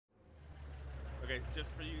Okay,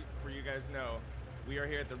 just for you guys know, we are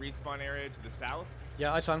here at the respawn area to the south.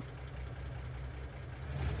 Yeah, eyes on.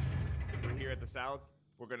 We're here at the south.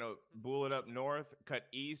 We're gonna bullet up north, cut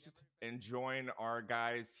east, and join our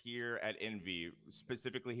guys here at Envy,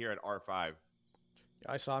 specifically here at R5.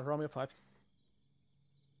 Yeah, eyes on. Romeo 5.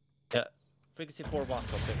 Yeah, frequency 4-1, copy.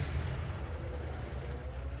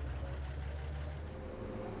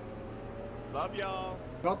 Love y'all.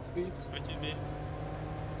 Godspeed. Continue.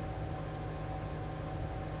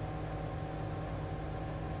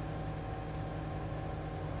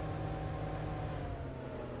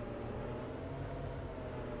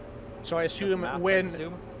 So I assume Map, when... I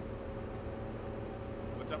assume.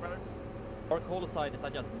 What's up, brother? Our call side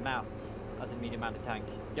is just mapped as a medium anti-tank.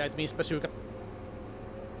 Yeah, it means bazooka.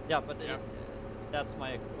 Yeah, but Yeah. That's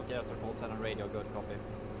my... Okay, that's our call sign on radio, good copy.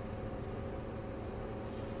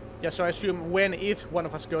 Yeah, so I assume when, if one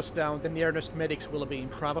of us goes down, the nearest medics will be in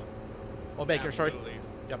Bravo. Or Baker, sorry. Absolutely.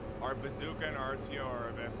 Yep. Our bazooka and RTO are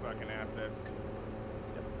our best fucking assets.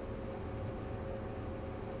 Yep.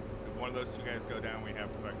 If one of those two guys go down, we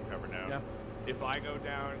have to fucking cover down. Yeah. If I go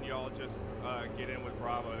down, y'all just get in with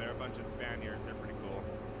Bravo. They're a bunch of Spaniards. They're pretty cool.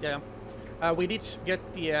 Yeah. We did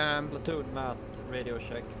get the... Platoon, Matt, radio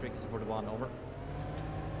check, frequency 41, over.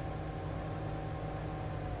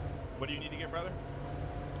 What do you need to get, brother?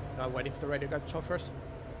 waiting for the radio guy to talk first.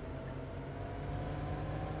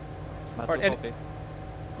 Matt, Alright, will and- copy.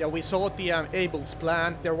 Yeah, we saw the Abel's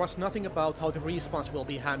plan. There was nothing about how the response will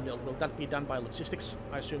be handled. Will that be done by logistics?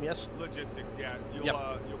 I assume yes. Logistics, yeah. You'll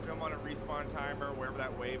Yep. You'll come on a respawn timer wherever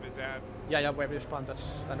that wave is at, Yeah, where we respond, that's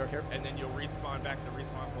standard here. and then you'll respawn back to the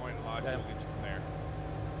respawn point and lodge. Yeah. We'll get you from there.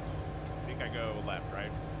 I think I go left,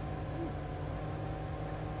 right?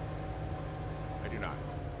 I do not.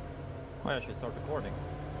 I should start recording.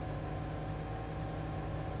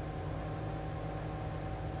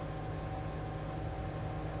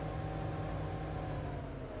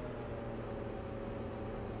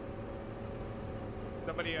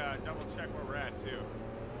 Somebody double check where we're at too.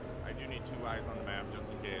 I do need 2 eyes on the map just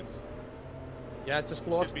in case. Yeah, it's just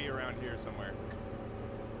Should lost. be around here somewhere.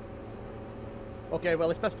 Okay,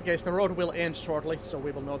 well, if that's the case, the road will end shortly, so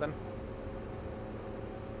we will know then.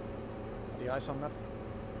 The eyes on map.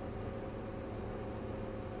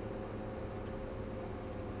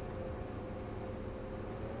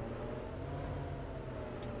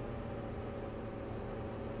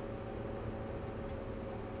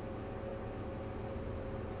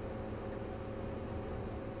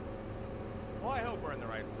 Well, I hope we're in the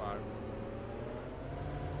right spot.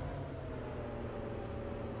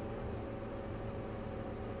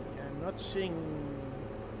 Yeah, I'm not seeing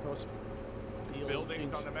those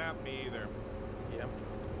Buildings on the map, me either. Yeah.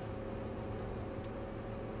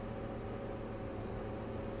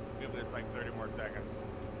 Give this like 30 more seconds.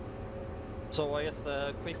 So I guess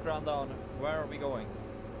a quick rundown. Where are we going?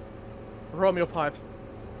 Romeo 5.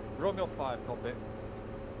 Romeo 5, copy.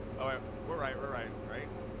 Oh, wait, we're right, right?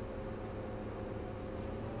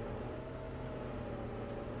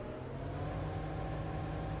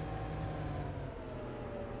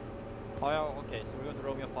 Oh yeah, okay, so we're going to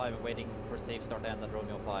Romeo 5 and waiting for safe start end at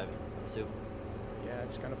Romeo 5, I assume. Yeah,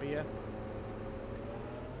 it's gonna be a...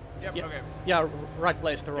 Yep, Yeah. okay. Yeah, right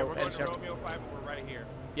place, the Yeah, road we're going ends to here. Romeo 5 and we're right here.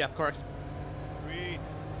 Yeah, correct. Sweet.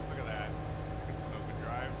 Look at that. I can smoke and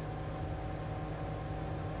drive.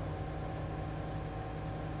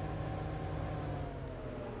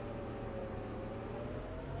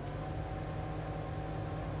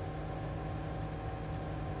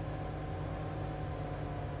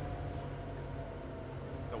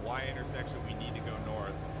 The Y intersection, we need to go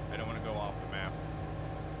north. I don't want to go off the map.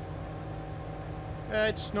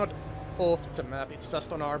 It's not off the map, it's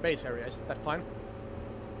just on our base area, isn't that fine?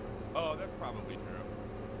 Oh, that's probably true.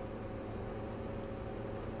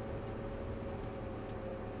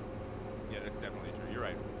 Yeah, that's definitely true. You're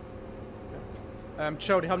right.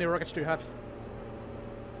 Jody, how many rockets do you have?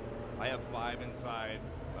 I have 5 inside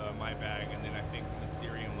my bag, and then I think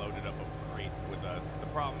Mysterium loaded up a crate with us. The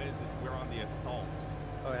problem is we're on the assault,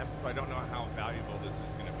 Oh yeah. so I don't know how valuable this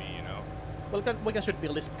is going to be, you know? Well, we can should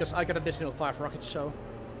build this, because I got additional 5 rockets, so...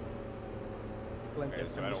 Plenty Okay,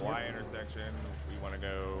 of so at a ammunition Y here. intersection, we want to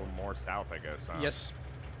go more south, I guess, huh? Yes.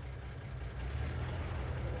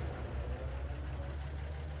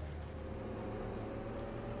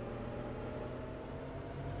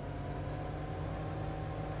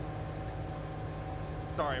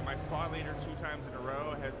 Sorry, my squad leader 2 times in a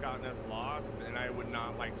row has gotten us lost, and I would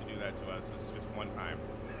not like to do that to us. This is just one time.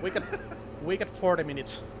 We got 40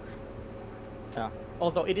 minutes. Yeah.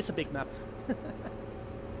 Although it is a big map.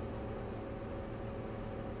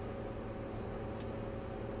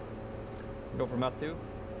 Go for map 2.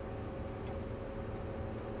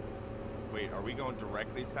 Wait, are we going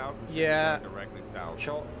directly south? We should be Yeah. going directly south.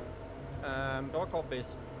 Shaw. Shaw copies.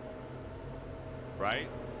 Right?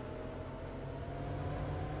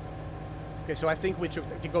 Okay, so I think we should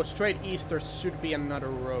if you go straight east. There should be another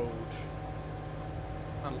road.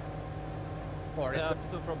 Or Yeah,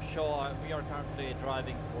 so from Shaw, we are currently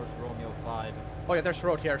driving towards Romeo 5. oh yeah, there's a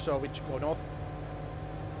road here, so we should go north.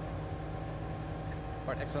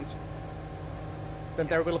 Alright, excellent. Then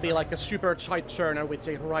there will be like a super tight turn and we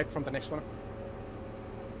take right from the next one.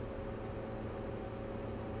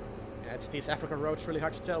 Yeah, it's these African roads, really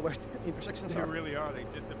hard to tell where the intersections They are. really are. They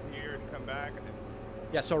disappear and come back.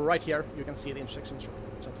 Yeah, so right here you can see the intersections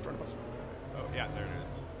right in front of us. Oh, yeah, there it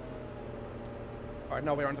is. Alright,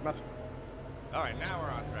 now we're on the map. All right, now we're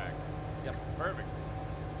on track. Yep. Perfect.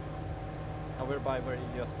 And we're by where you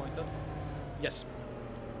just pointed. Yes.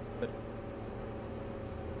 But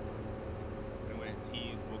And when it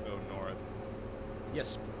tees, we'll go north.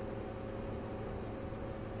 Yes.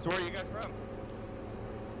 So where are you guys from?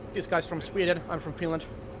 This guy's from Sweden, I'm from Finland.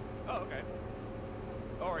 Oh, okay.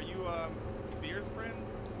 Oh, are you Spears friends?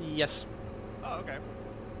 Yes. Oh, okay.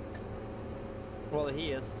 well,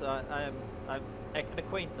 he is. I'm an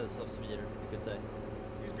acquaintance of Sweden, you could say.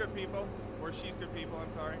 He's good people. Or she's good people,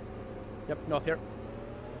 I'm sorry. Yep, north here.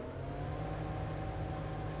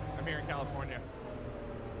 I'm here in California.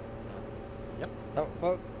 Yep.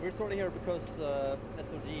 Well, we're sort of here because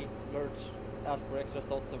SOG Lurch asked for extra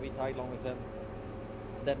slots, so we tagged along with him.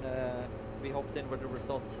 Then we hopped in with the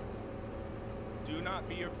results. Do not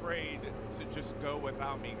be afraid to just go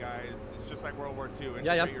without me, guys. It's just like World War II. Integrate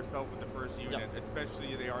Yeah. yourself with the first unit,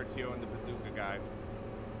 especially the RTO and the bazooka guy.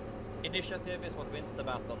 Initiative is what wins the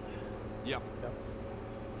battle. Yep. Yep.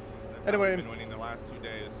 That's Anyway. how we've been winning the last 2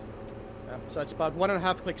 days. Yeah, so it's about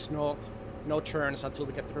 1.5 clicks north, no turns until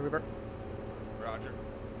we get to the river. Roger.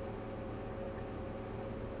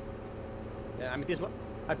 Yeah, I mean,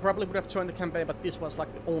 I probably would have joined the campaign, but this was like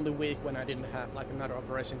the only week when I didn't have like another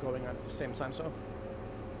operation going on at the same time, so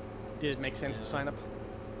did it make sense to sign up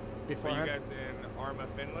Are beforehand? you guys in Arma,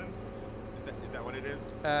 Finland? Is that what it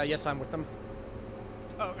is? Yes, I'm with them.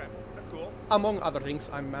 Oh, okay. That's cool. Among other things,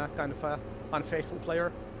 I'm kind of an unfaithful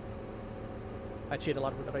player. I cheat a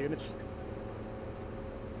lot with other units.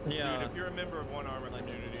 Yeah. Dude, if you're a member of one Arma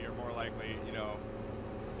community, you're more likely, you know,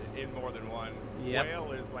 in more than one. Yep.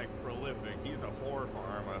 Whale is like prolific. He's a whore for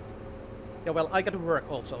Arma. Yeah, well, I got to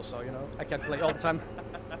work also, so, you know, I can't play all the time.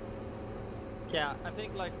 Yeah, I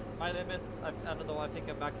think like my limit, I don't know, I think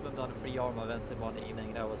I maximum done 3 Arma events in one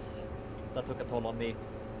evening. That took a toll on me.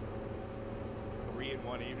 3 in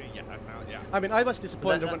one evening? Yeah, that sounds, yeah. I mean, I was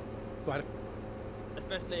disappointed That- when... Go ahead.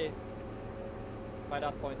 Especially by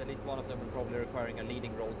that point, at least one of them will probably requiring a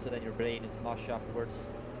leading role, so then your brain is mush afterwards.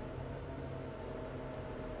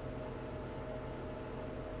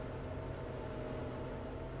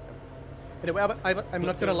 Anyway, I'm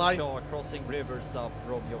not gonna lie. Shaw crossing rivers south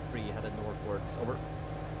Romeo 3 headed northwards. Over.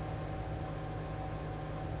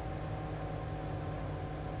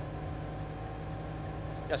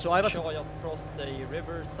 Yeah, so I was... Shaw just crossed the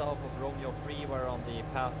river south of Romeo 3. We're on the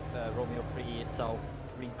path Romeo 3 south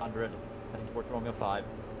 300 heading towards Romeo 5.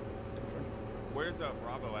 Where's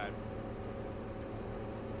Bravo at?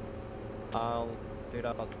 I'll figure it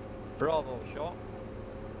out. Bravo, Shaw.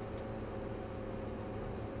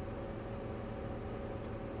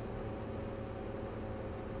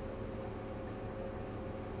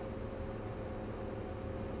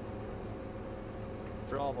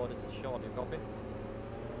 Bravo, this is Shaw, do you copy?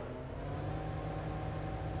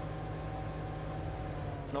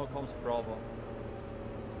 No comms Bravo.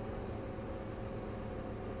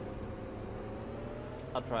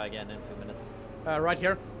 I'll try again in 2 minutes. right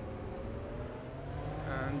here.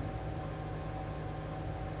 And...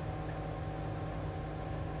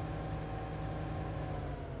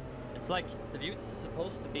 It's like the view is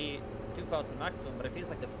supposed to be 2000 maximum, but it feels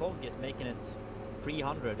like the fog is making it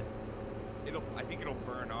 300. I think it'll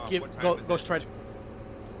burn off. What time is go it? straight.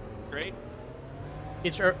 Straight?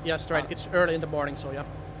 It's yeah, straight. It's early in the morning, so yeah.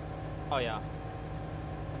 Oh yeah.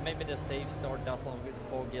 And maybe the save start does long with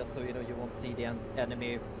fog, just so you know you won't see the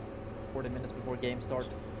enemy 40 minutes before game start.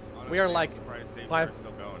 Honestly, We are I'm like surprised Safe five- Start's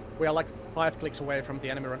still going. We are like 5 clicks away from the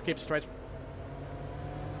enemy run. Keep straight.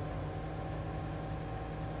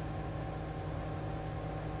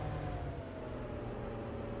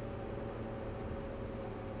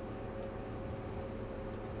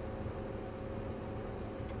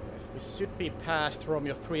 We should be past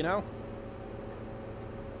Romeo 3 now.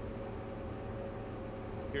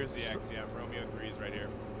 Here's the X, yeah. Romeo 3 is right here.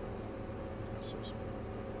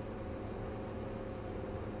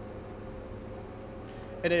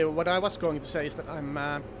 Anyway, what I was going to say is that I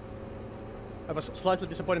was slightly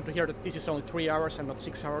disappointed to hear that this is only 3 hours and not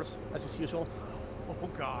 6 hours, as is usual. Oh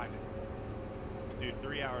god. Dude,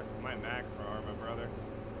 3 hours is my max for Arma, brother.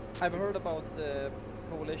 I've heard about the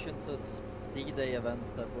Coalition's D-Day event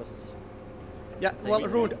that was... Yeah, well,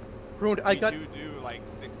 Ruined, I got... We do like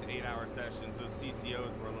 6 to 8 hour sessions. Those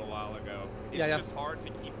CCOs were a little while ago. It's yeah. just hard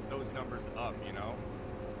to keep those numbers up, you know?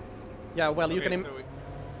 Yeah, well, okay, you can... So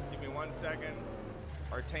give me 1 second.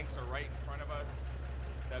 Our tanks are right in front of us.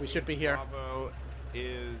 That we should be here. Bravo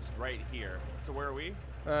is right here. So where are we?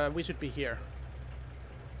 We should be here.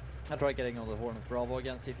 I'll try getting on the horn of Bravo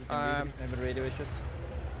again, see if you can read it. Maybe radio issues.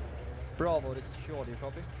 Bravo, this is Shaw, do you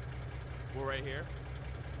copy? We're right here.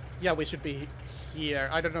 Yeah, we should be here.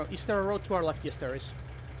 I don't know. Is there a road to our left? Yes, there is.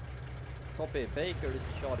 Copy. Baker, this is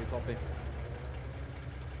Shaw, do you copy?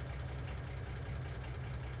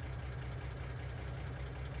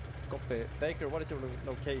 Copy. Baker, what is your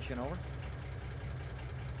location, over?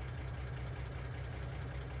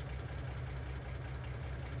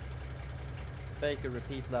 Baker,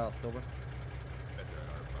 repeat last, over.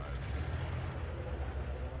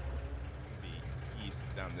 Be east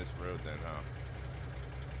down this road then, huh?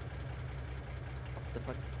 What the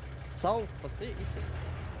fuck? South Pacific?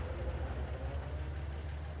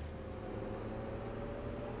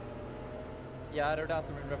 Yeah, either that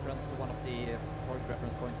or in reference to one of the target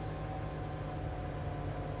reference points.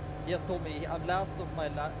 He has told me I'm south of my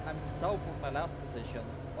last position.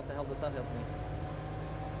 What the hell does that help me?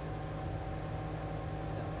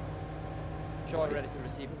 Shaw, ready to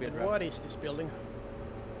receive grid rep. What is this building?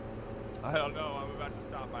 I don't know. I'm about to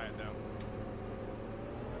stop by it though.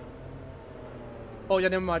 Oh yeah,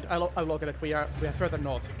 never mind. I'll look at it. We are further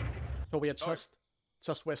north, so we are just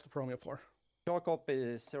west of Romeo 4. Shaw,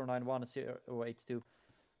 copy 091082.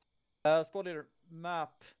 Squad leader,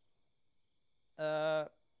 map.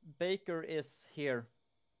 Baker is here.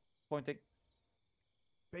 Pointing.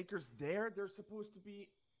 Baker's there? They're supposed to be...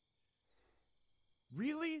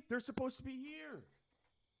 Really? They're supposed to be here.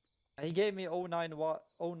 He gave me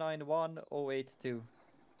 091082.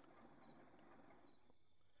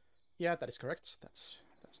 Yeah, that is correct. That's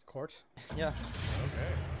the court. Yeah.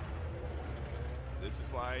 Okay. This is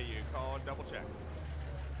why you call and double check.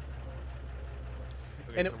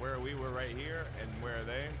 Okay, and so where are we? We're right here, and where are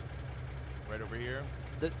they? Right over here?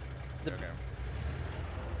 Okay.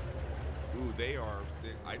 Ooh,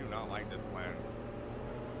 I do not like this plan.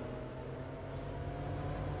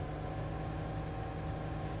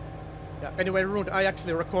 Yeah. Anyway, Ruined, I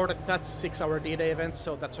actually recorded that 6-hour D-Day event,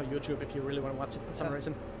 so that's on YouTube if you really want to watch it for some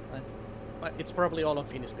reason. Nice. But it's probably all on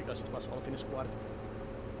Finnish because it was all Finnish squad.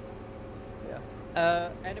 Yeah.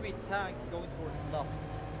 Enemy tank going towards left.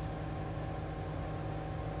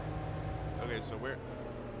 Okay, so where?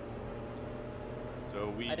 So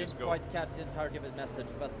we I just didn't go. quite catch the entirety of his message,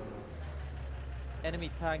 but enemy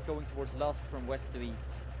tank going towards lust from west to east,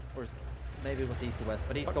 or maybe it was east to west,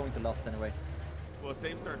 but he's going to lust anyway. Well,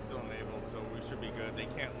 safe start's still enabled, so we should be good. They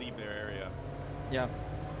can't leave their area. Yeah.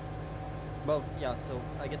 Well, yeah. So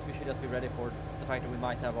I guess we should just be ready for the fact that we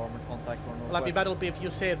might have armored contact or northwest. Well, I'd be battle if you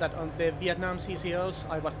say that on the Vietnam CCOs,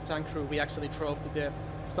 I was the tank crew. We actually drove to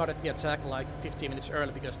started the attack like 15 minutes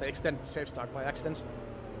early because they extended the safe start by accident.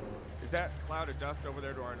 Is that cloud of dust over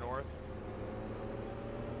there to our north?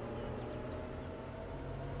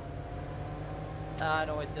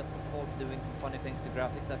 No, it's just fog doing funny things to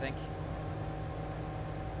graphics, I think.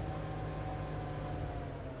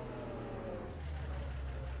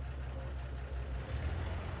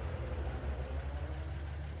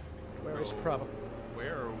 Where is Bravo?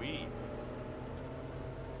 Where are we?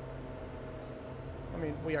 I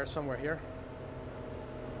mean, we are somewhere here.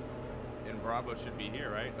 And Bravo should be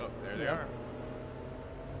here, right? Oh, there they Yeah. are.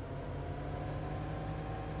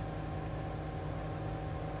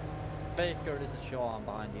 Baker, this is Shaw, I'm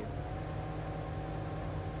behind you.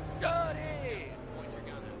 Jody! Point your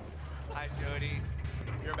gun at. Hi, Jody.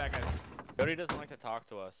 You're back, guys. Jody doesn't like to talk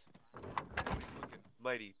to us.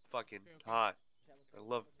 Mighty fucking hot. I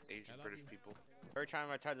love Asian British people. Every time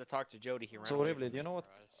I tried to talk to Jody, he ran So, away Rivley, from do you know what?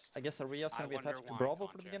 I guess are we just gonna be attached to Bravo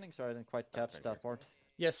for the beginning? Sorry, I didn't quite catch that part.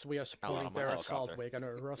 Yes, we are supporting I'm a their assault helicopter. wagon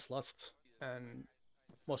or Roslust, and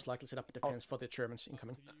most likely set up a defense for the Germans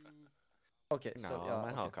incoming. Okay, No, so yeah, my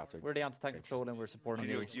okay. helicopter. We're the anti-tank patrol and we're supporting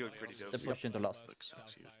You the look pretty dope. push into Lust. You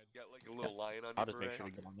got like a little lion on I'll your just make beret. sure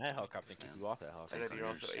to get on that helicopter and keep you off that And helicopter. then you're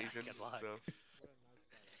also Asian, so...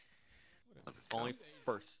 Only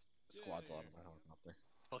first squad's allowed on my helicopter.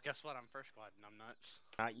 Well, guess what? I'm first squad and I'm nuts.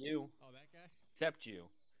 Not you. Oh, that guy? Except you.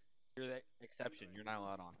 You're the exception. You're not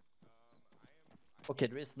allowed on. Okay,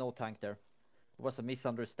 there is no tank there. It was a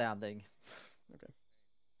misunderstanding. Okay.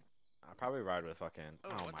 I'll probably ride with fucking. Oh,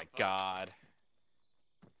 Oh, what my the fuck? god.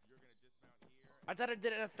 I thought it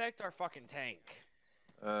didn't affect our fucking tank.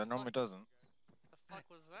 Normally doesn't. The fuck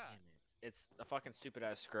was that? It's a fucking stupid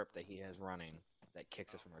ass script that he has running that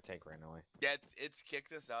kicks us from our tank randomly. Yeah, it's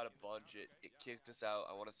kicked us out a bunch. It kicked us out,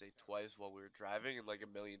 I want to say twice while we were driving and like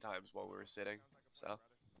a million times while we were sitting. So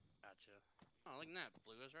Gotcha. Oh, look at that.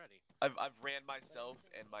 Blue is ready. I've ran myself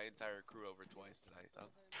and my entire crew over twice tonight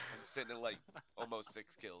though. I'm sitting at like almost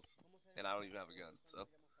 6 kills and I don't even have a gun. So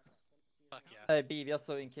Fuck yeah. B, just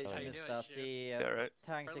so in case How you you missed doing, that, Ship? the yeah, right.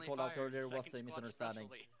 tank they Friendly called out fire, earlier was second a squad misunderstanding.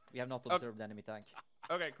 specialty. We have not Okay. observed enemy tank.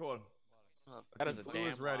 Okay, cool. That is a Blue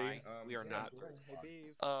damn is ready. lie. We are not. Hey,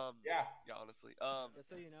 Beeve. Yeah. Yeah, honestly. Just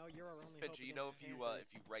so you know, you're our only hope Benji, you know against if the you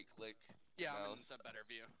Panthers. right click Yeah, I'm in mouse. the better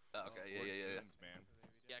view. Okay, yeah. Man.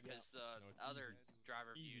 Yeah, because the other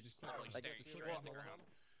driver views like Like, staring just straight at the ground.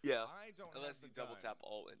 Yeah. I don't Unless have you the double gun. tap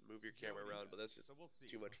alt and move your camera around, but that's just So we'll see.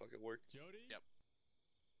 too much fucking work. Yep.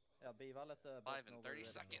 Yeah, Beeve, I'll let the 5 boss and know we're 30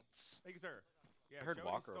 ready. seconds. Thank you, sir. Yeah, I heard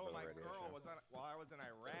Jody Walker stole over my the radio girl show. while I was in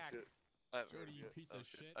Iraq. Shit. I haven't heard Jody, it you yet. piece Oh, of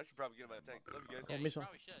shit. shit. I should probably get in my tank. Love you guys. Oh, Yeah, you missile.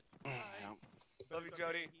 probably should. Bye. Love you, It's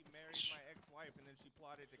Jody. okay, He married my ex-wife and then she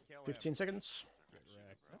plotted to kill 15 him. seconds. Get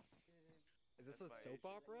wrecked. Is this a That's my soap age.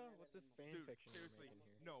 opera? What's this fan Dude, fiction you're seriously,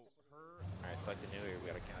 making here? no, her. Alright, it's like the new year. We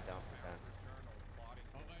gotta count down from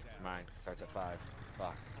 10. Mine starts at 5.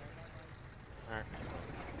 Fuck. Alright.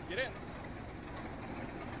 Get in.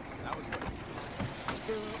 That was good.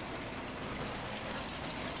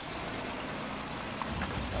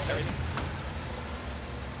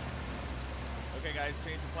 Okay, guys,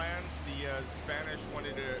 change of plans. The Spanish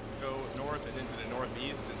wanted to go north and into the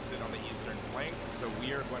northeast and sit on the eastern flank, so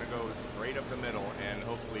we are going to go straight up the middle and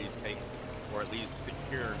hopefully take, or at least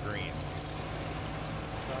secure green.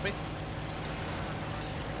 Copy.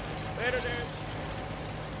 Later, dudes.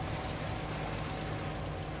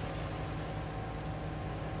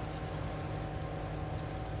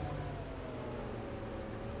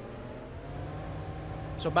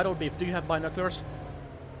 So Battle Beef, do you have binoculars?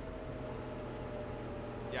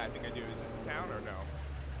 Yeah, I think I do. Is this a town or no?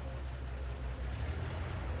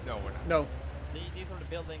 No, we're not. No. These are the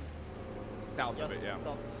buildings South just of it, yeah.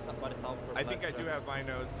 by the south. I think I do have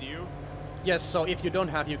binos. Do you? Yes, so if you don't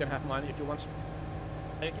have, you can have mine if you want.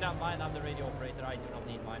 You can have mine, I'm the radio operator, I do not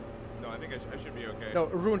need mine. No, I think I should be okay. No,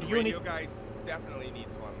 Rune, The you need... radio guy definitely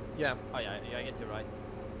needs one. Yeah. Oh yeah, I guess you're right.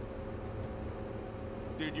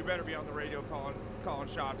 Dude, you better be on the radio calling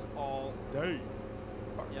shots all day.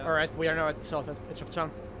 Yeah. Alright, we are now at the south edge of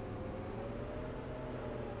town.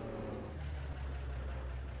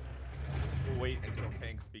 We'll wait until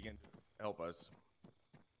tanks begin to help us.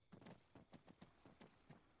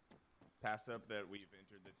 Pass up that we've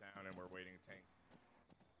entered the town and we're waiting tanks.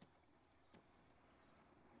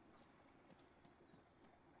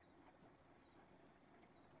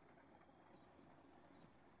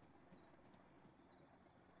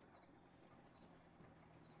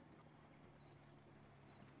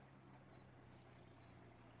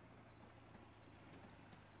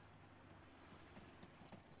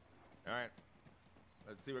 All right.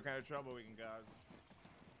 Let's see what kind of trouble we can cause.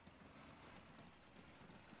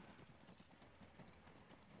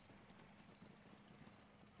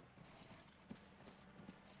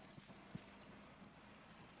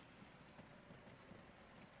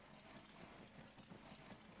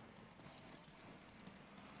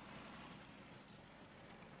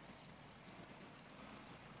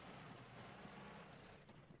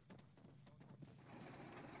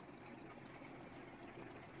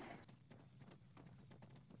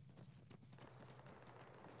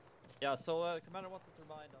 Yeah, so Commander wants us to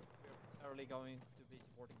remind us we're early going to be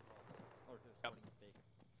supporting Bravo, or to supporting Big.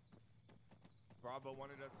 Bravo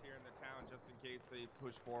wanted us here in the town just in case they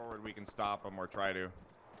push forward. We can stop them or try to.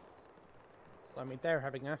 I mean, they're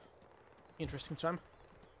having a interesting time.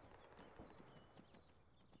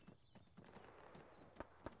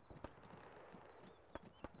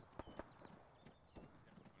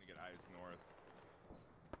 Want to get eyes north.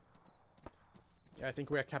 Yeah, I think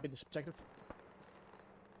we are capping this objective.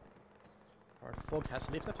 Our fog has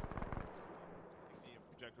lifted. I think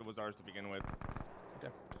the objective was ours to begin with.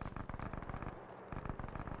 Okay.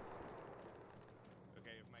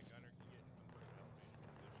 Okay, if my gunner can get in some sort of elevated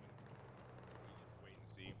position, we just wait and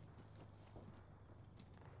see.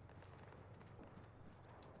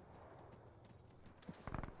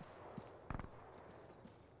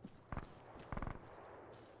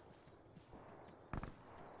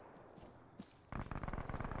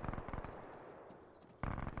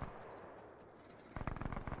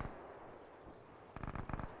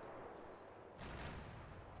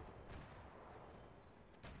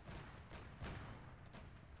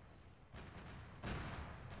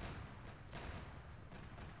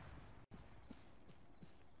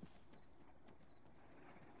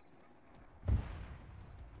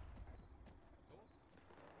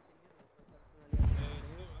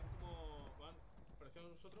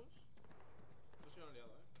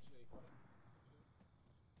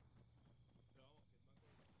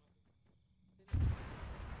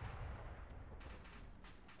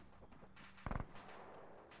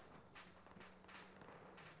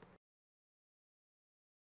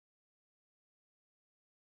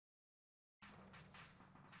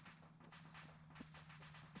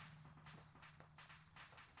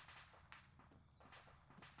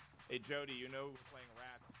 Hey Jody, you know we're playing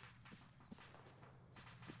rats.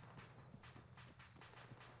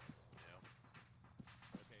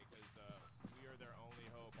 Okay, because we are their only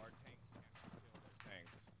hope. Our tanks can't kill their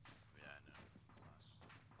tanks. Yeah,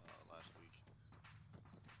 I know. Last week.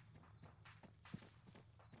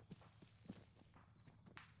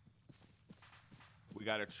 We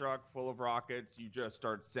got a truck full of rockets. You just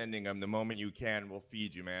start sending them the moment you can. We'll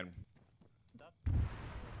feed you, man.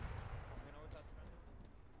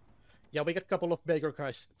 Yeah, we got a couple of Baker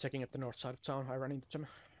guys checking at the north side of town. I ran into them.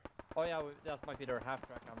 Oh yeah, that might be their half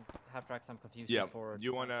track. Half tracks. I'm confused. Yeah. For Do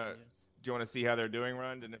you wanna see how they're doing,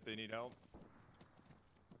 Rund, and if they need help?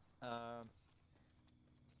 Yeah.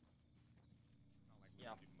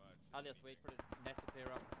 I'll just wait for the net to clear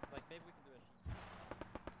up. Like maybe we can do a.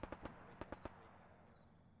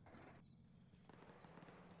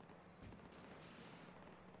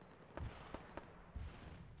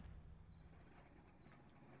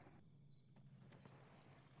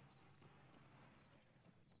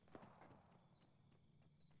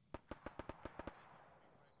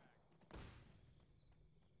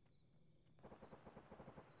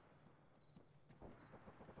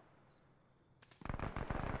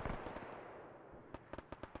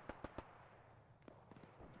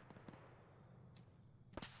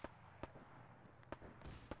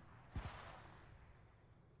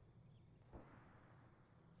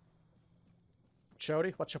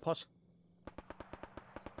 Jody, what's your plus?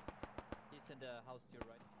 He's in the house to your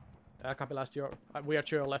right. Copy last year. We are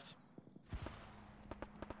to your left.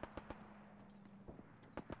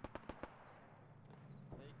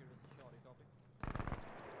 Baker is shot, copy.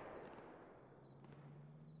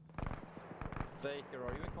 Baker,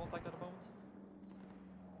 are you in contact at the moment?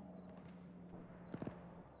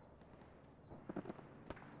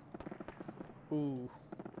 Ooh.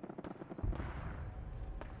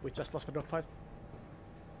 We just lost the dogfight.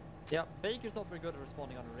 Yeah, Baker's not very good at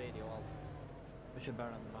responding on the radio. We should bear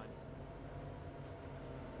that in mind.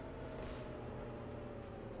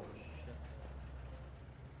 Oh shit.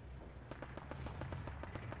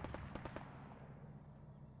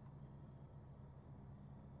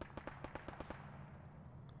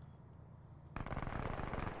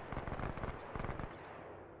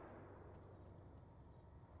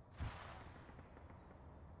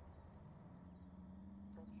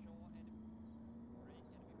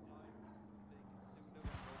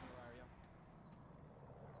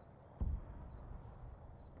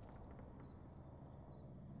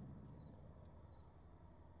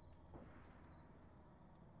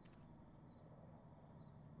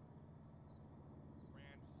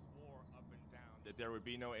 That there would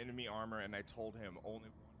be no enemy armor, and I told him only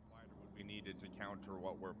one fighter would be needed to counter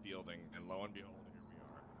what we're fielding, and lo and behold, here we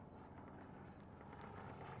are.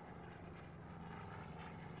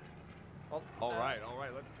 Well, all right,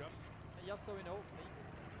 let's go. Just so we know,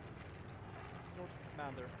 North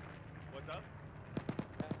Commander. What's up?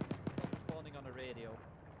 Not responding on the radio.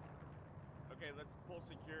 Okay, let's pull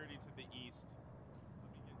security to the east.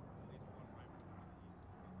 Let me get at least one fighter.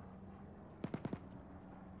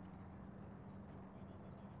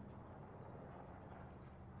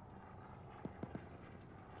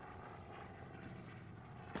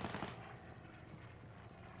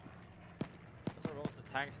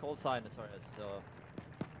 Tank's call sign, sorry, it's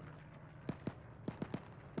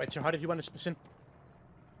Wait, so how did you manage to spin?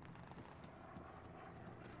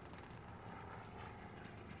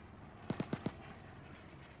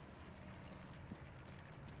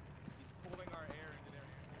 He's pulling our air into their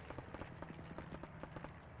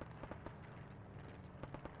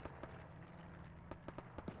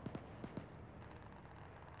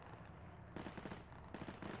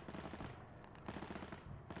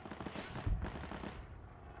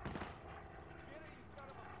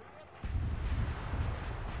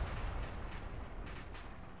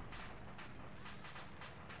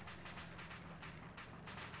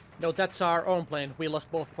No, that's our own plane. We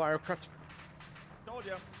lost both our aircraft. Told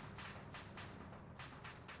ya.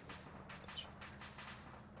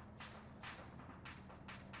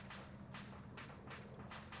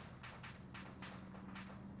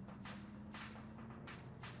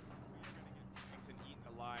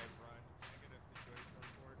 Alive, Run. Can I get a situation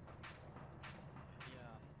report?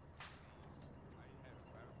 yeah.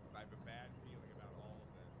 I have a bad feeling about all of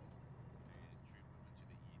this.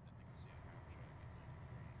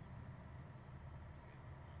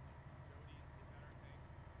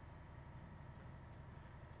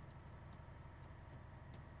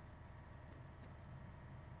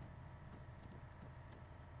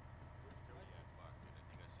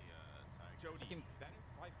 Jody, Fucking that is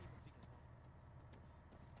 5 people speaking at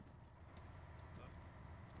once.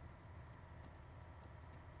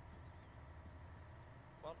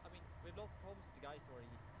 Well, I mean, we've lost comms to the guys to our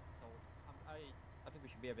east, so I think we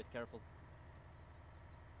should be a bit careful.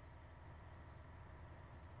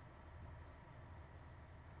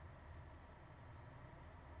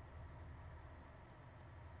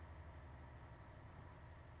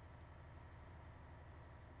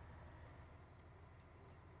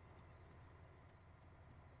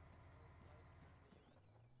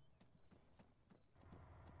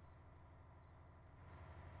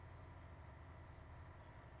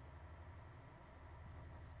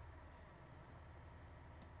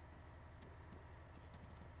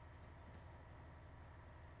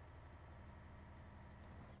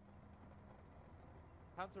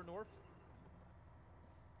 Panzer north.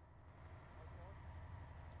 How far?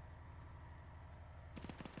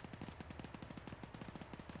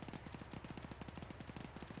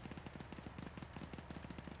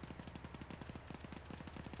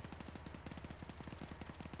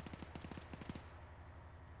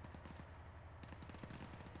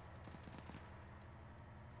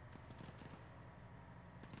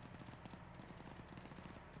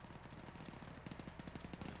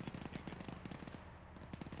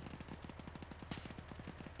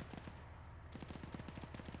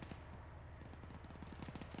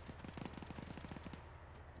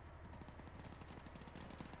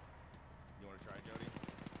 You want to try, Jody?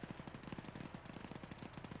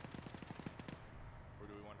 Or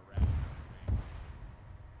do we want to wrap it down?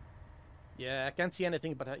 Yeah, I can't see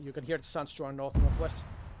anything, but you can hear the sunstorm northwest. The tanks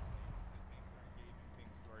are engaging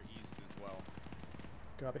things to our east as well.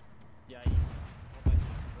 Copy. Yeah, east. One by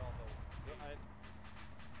Bravo. Yeah,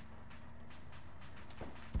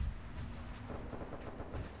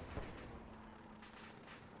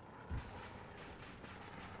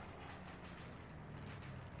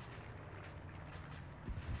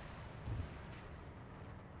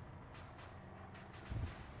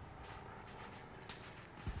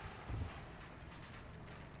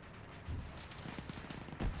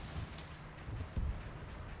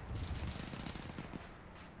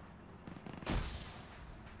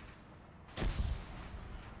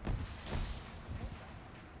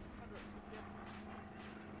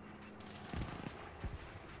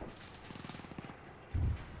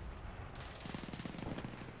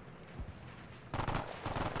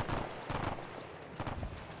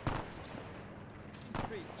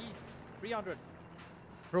 Infantry east, 300.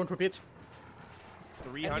 Drone repeat.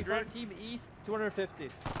 300? Team east, 250. Okay.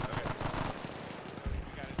 We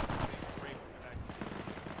got it. Break. Attack.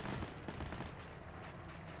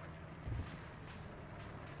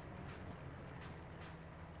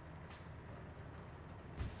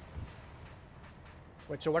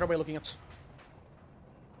 Wait, so what are we looking at?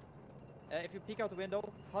 If you peek out the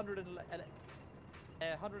window,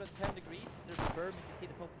 110 degrees, there's a berm, you can see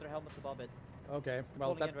the top of their helmets above it. Okay, well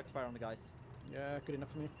Calling that... in rectifier on the guys. Yeah, good enough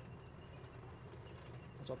for me.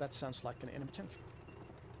 So that sounds like an enemy tank.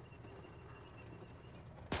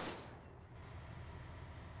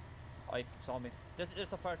 Oh, he saw me. There's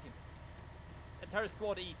a fire team. Entire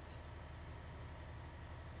squad east.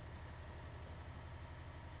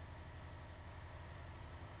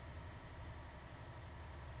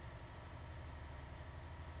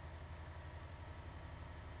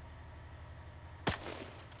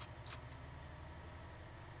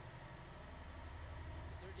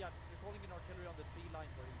 Yeah, they're calling in artillery on the tree line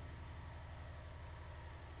for east.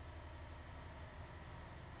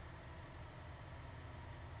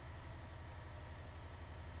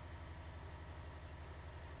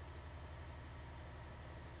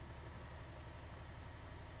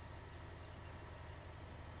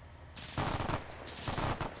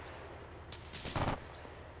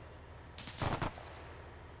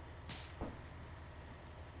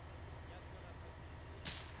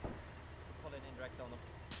 Call in indirect on them.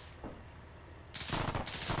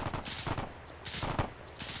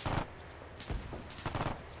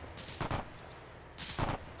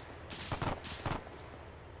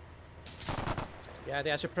 Yeah,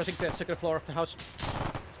 they are suppressing the second floor of the house.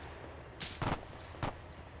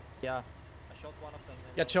 Yeah, I shot one of them.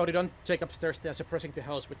 Yeah, Jody, don't take upstairs. They are suppressing the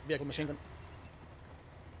house with vehicle machine gun.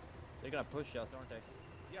 They're gonna push us, aren't they?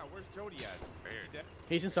 Yeah, where's Jody at? Is he dead?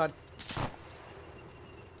 He's inside.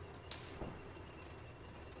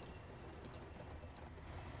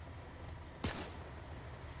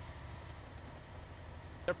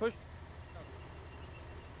 They're pushed.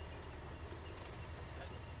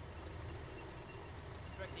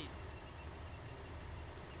 Direct east.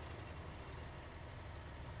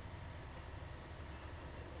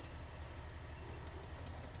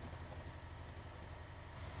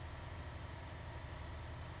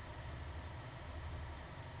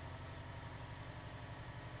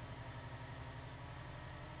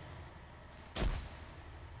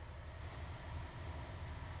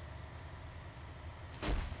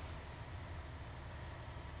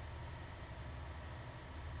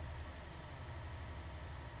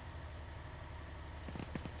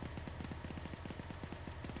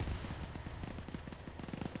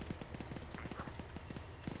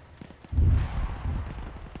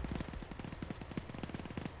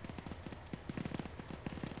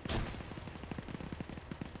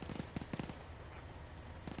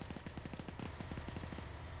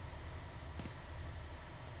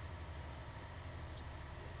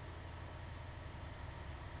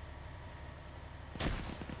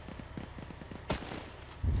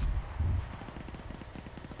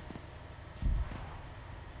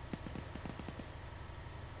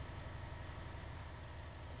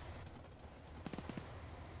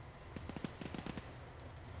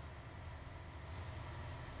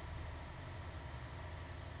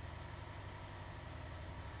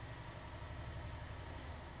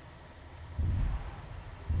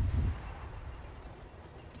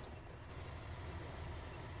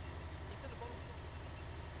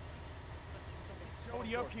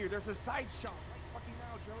 Jody, up here. There's a side shot right fucking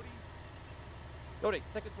now, Jody. Jody,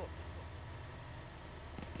 second floor.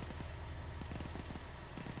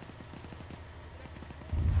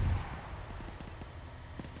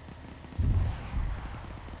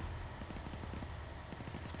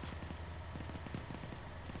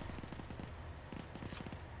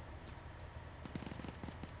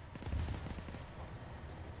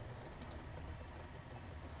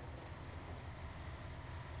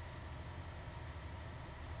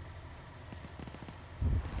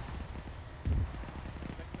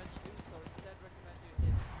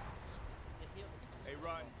 Hey,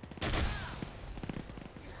 run.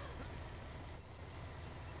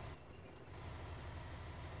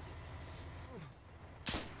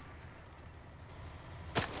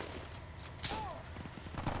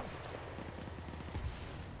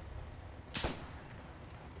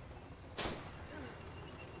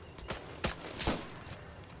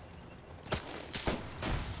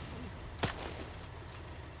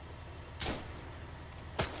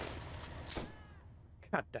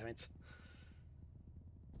 God damn it.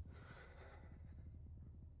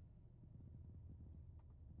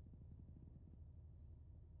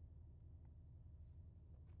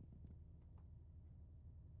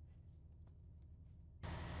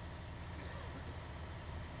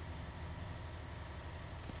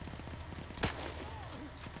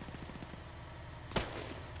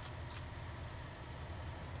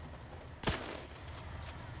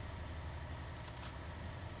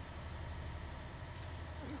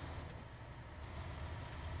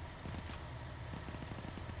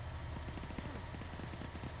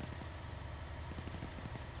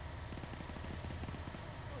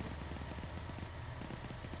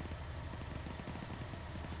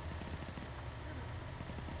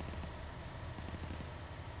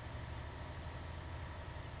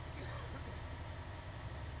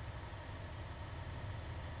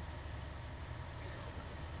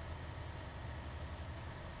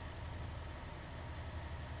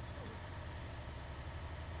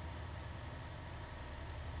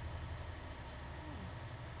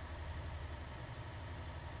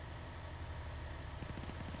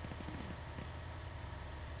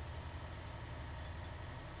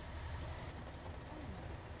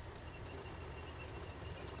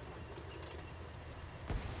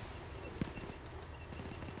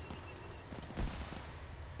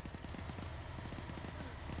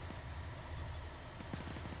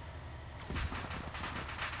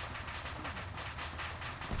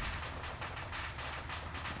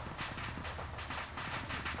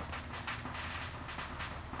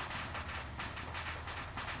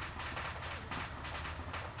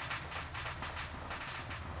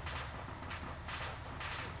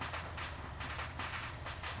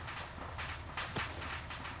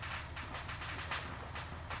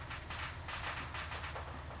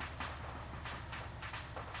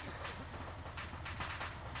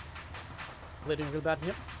 Bleeding real bad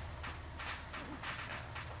here.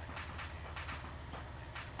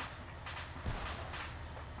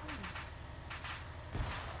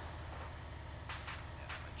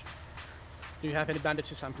 Do you have any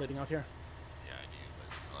bandages? I'm bleeding out here. Yeah, I do, but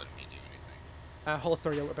it's not letting me do anything.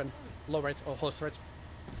 Holster your weapon. Lower it or holster it.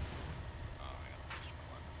 Oh, I got this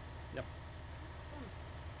one. Yep.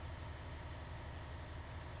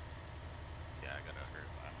 Yeah, I got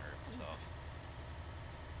I'm hurt myself.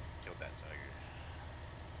 Killed that tiger.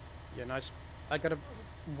 Yeah, nice. I got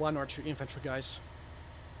 1 or 2 infantry guys.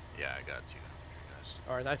 Yeah, I got 2 infantry guys.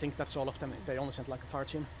 Alright, I think that's all of them. They only sent like a fire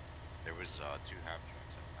team. There was 2 half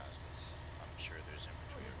tracks that passed us. I'm sure there's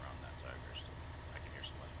infantry around that tiger still. I can hear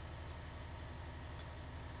somebody.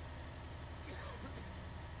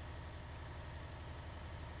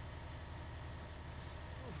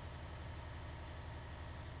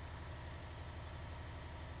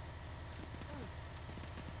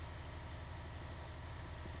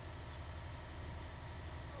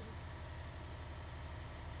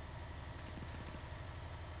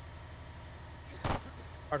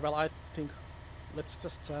 Alright, well, I think let's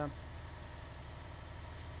just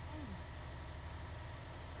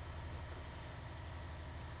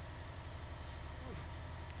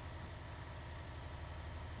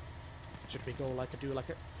should we go like do like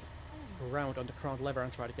a round on the ground lever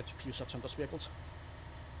and try to get a few shots on those vehicles?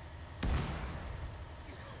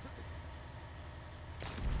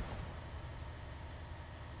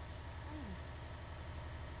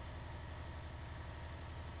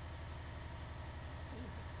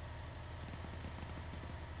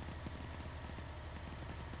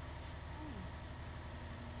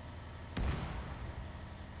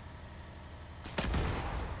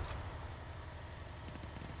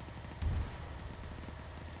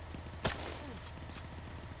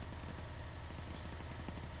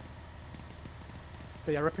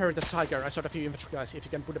 They are repairing the Tiger. I saw a few infantry guys. If you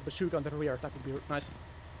can put a bazooka on the rear, that would be nice.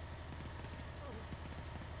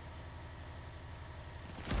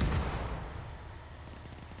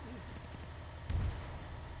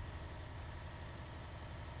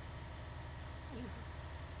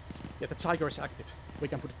 Yeah, the Tiger is active. We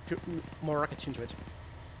can put more rockets into it.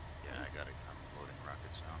 Yeah, I got it. I'm loading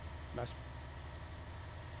rockets now. Nice.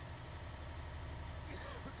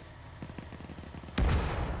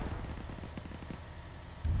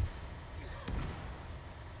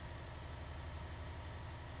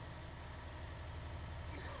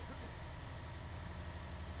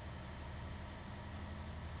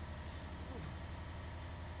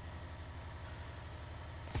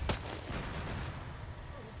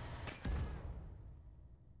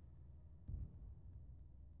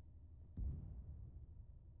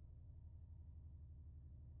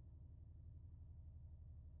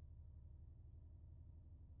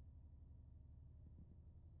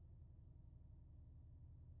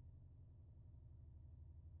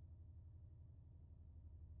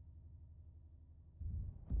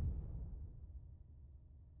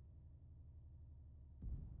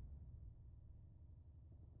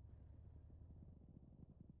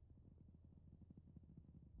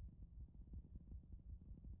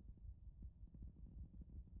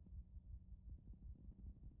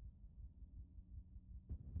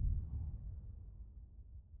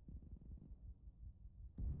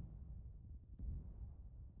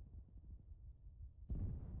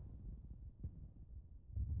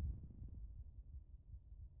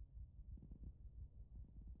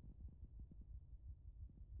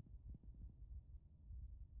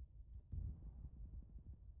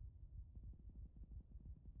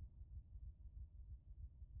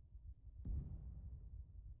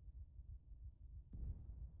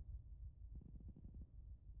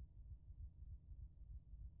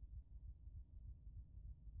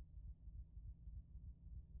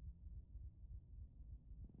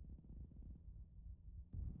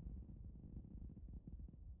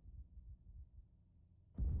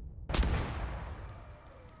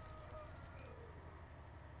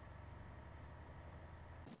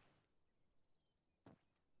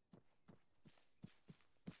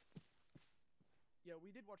 Yeah,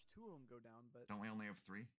 we did watch 2 of them go down, but Don't we only have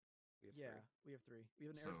 3? we have 3. We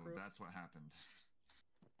have an So air crew. that's what happened.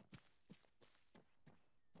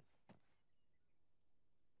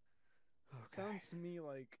 Sounds to me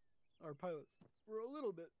like our pilots were a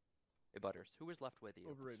little bit. Hey, Butters, who was left with you?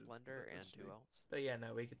 Overrated. Splendor That and was who me. else? But yeah,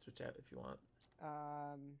 no, we could switch out if you want.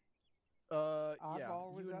 Yeah,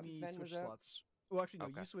 Oddball was you and up, me Sven was switched up. slots. Well, actually, no,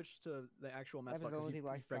 Okay. you switched to the actual match That was slot the only because people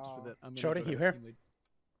I you practiced with saw. it. I'm Shorty, gonna go you to here? team lead.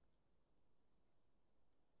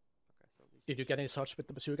 Okay, so at least Did you get any shots with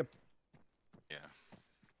the bazooka? Yeah.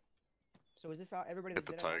 So is this everybody Hit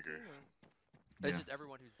that's the dead on our tiger. team, or? This Yeah. is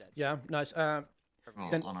everyone who's dead. Yeah, nice. Well,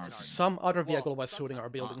 Then on our in side. some other Well, vehicle was shooting our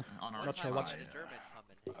sometimes. building. On our Not sure One what. time side. we had a German come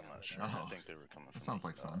and I'm hang out not with sure. us. I think they were coming from. That sounds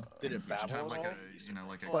like fun. Did it We should have babble like at a, all? you know,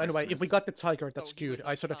 like a Well, anyway, if we Christmas- got the Tiger, that's So he was good.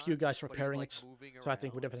 I saw a few on, guys but he was, repairing like, it, moving so I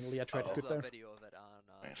think we around. definitely tried There's good a there. video of it on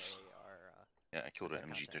Nice. the AR. Yeah, I killed an that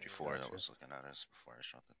content MG34 that Gotcha. was looking at us before I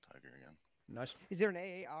shot the tiger again. Nice. Is there an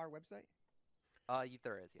AAR website?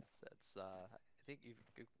 There is, yes. It's I think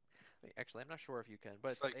actually, I'm not sure if you can,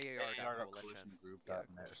 but It's like AAR.coalition.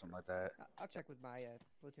 group.net or something like that. I'll check with my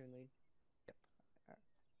platoon lead. Yep.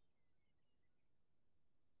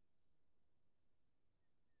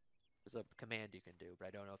 There's a command you can do, but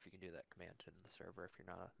I don't know if you can do that command in the server if you're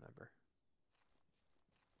not a member.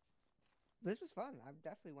 This was fun. I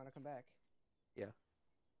definitely want to come back. Yeah.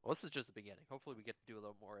 Well, this is just the beginning. Hopefully, we get to do a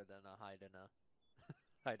little more than hide in a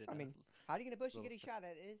hide in. I mean, hiding in a bush and little getting shot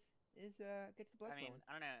at is gets the blood I mean, flowing.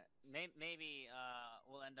 I don't know. Maybe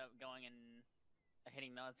we'll end up going and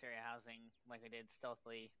hitting military housing like we did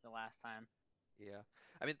stealthily the last time. Yeah,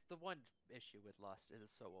 I mean the one issue with Lust is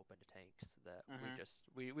it's so open to tanks that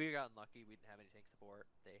we got unlucky. We didn't have any tank support.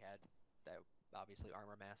 They had that obviously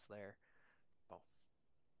armor mass there. Oh.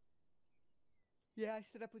 Yeah, I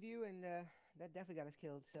stood up with you, and that definitely got us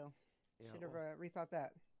killed. So Yeah, should have well. rethought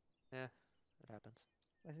that. Yeah, it happens.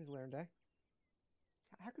 Lessons learned, eh?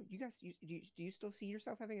 How come you guys? Do you still see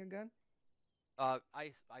yourself having a gun?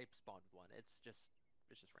 I spawned one. It's just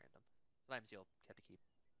random. Sometimes you'll have to keep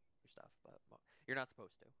your stuff, but you're not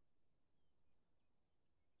supposed to.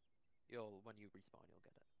 When you respawn, you'll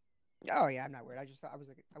get it. Oh yeah, I'm not worried.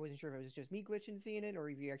 I wasn't sure if it was just me glitching seeing it, or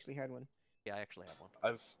if you actually had one. Yeah, I actually have one.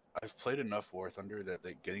 I've played enough War Thunder that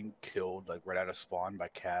like getting killed like right out of spawn by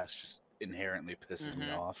Cass just inherently pisses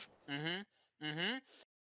me off.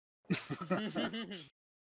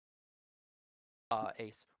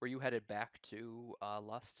 Ace, were you headed back to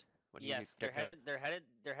Lust? When Yes, you they're headed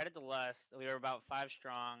to west. We were about 5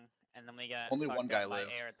 strong, and then we got Only one fucked guy up by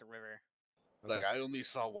lived. air at the river. Like I only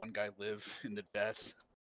saw one guy live in the death.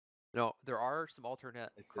 No, there are some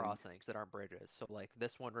alternate crossings that aren't bridges. So like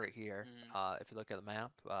this one right here, if you look at the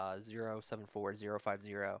map,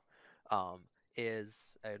 074050,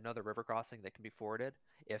 is another river crossing that can be forwarded.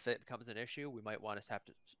 If it becomes an issue, we might want to have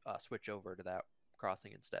to switch over to that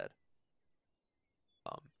crossing instead.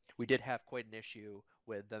 We did have quite an issue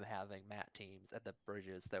with them having MAT teams at the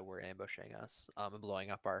bridges that were ambushing us and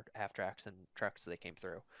blowing up our half tracks and trucks as they came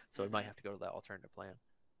through. So we might have to go to that alternative plan.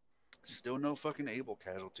 Still no fucking able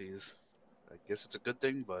casualties. I guess it's a good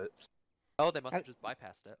thing, but oh, they must have just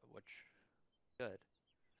bypassed it, which good.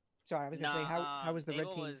 Sorry, I was gonna say how was the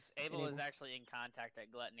red team? Abel was actually in contact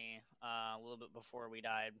at Gluttony a little bit before we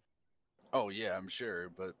died. Oh yeah, I'm sure,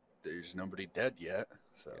 but there's nobody dead yet,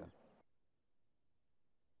 so. Yeah.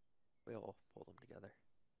 We'll pull them together.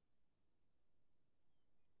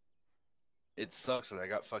 It sucks that I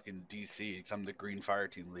got fucking DC because I'm the green fire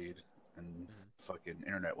team lead, and fucking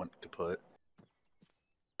internet went kaput.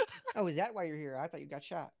 Oh, is that why you're here? I thought you got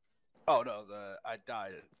shot. Oh no, I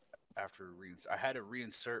died after I had to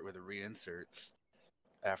reinsert with the reinserts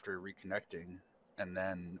after reconnecting, and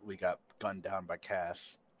then we got gunned down by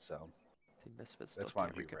Cass. So Team Misfits that's still why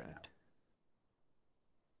can't I'm here right now. reconnect.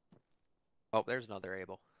 Oh, there's another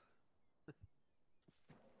Able.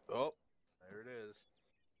 Oh, there it is.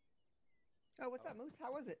 Oh, what's up, Moose?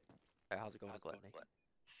 How was it? Hey, how's it going, Gluttony?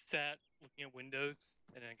 Sat looking at windows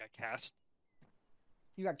and then got cast.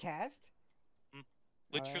 You got cast?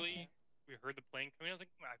 Literally, we heard the plane coming. I was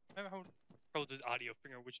like, how does audio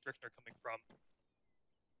figure out which direction they're coming from?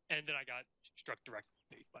 And then I got struck directly in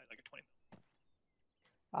the face by like a 20 mil.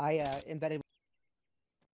 I embedded. I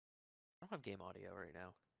don't have game audio right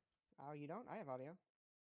now. Oh, you don't? I have audio.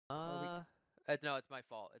 No, it's my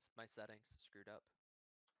fault. It's my settings screwed up.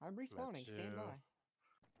 I'm respawning. Stand by.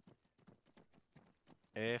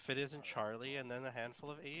 If it isn't Charlie, and then a handful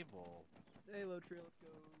of Able. Hey, low tree, let's go.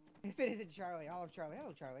 If it isn't Charlie, I'll have Charlie.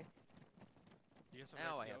 Hello, Charlie. You guys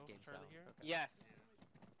now I have have game Charlie sound. here? Okay. Yes.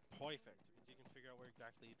 Perfect, because you can figure out where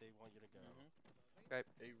exactly they want you to go. Okay.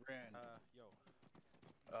 Hey, Rand. Yo.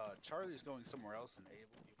 Charlie's going somewhere else in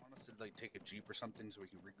Able. Do you want us to like take a jeep or something so we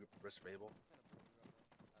can regroup the rest of Able?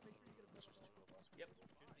 Yep.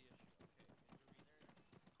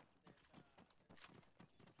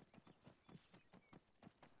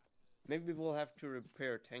 Maybe we'll have to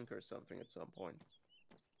repair a tank or something at some point.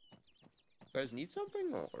 You guys need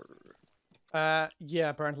something, or? Yeah,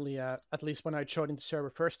 apparently, at least when I joined the server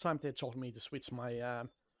first time, they told me to switch my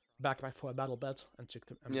backpack for a battle bed and took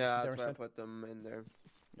them Yeah, there that's why I instead. put them in there.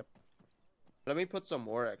 Yep. Let me put some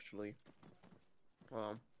more, actually.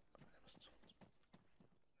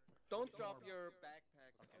 Don't drop your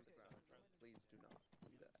backpacks on the ground. Please do not do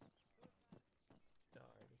that.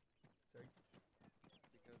 Sorry.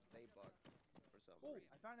 Because they bug for some Oh, reason.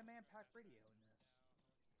 I found a man pack radio in this.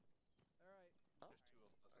 Alright.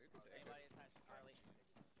 Anybody attached to Charlie?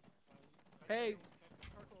 Hey!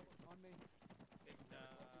 Charcoal on me.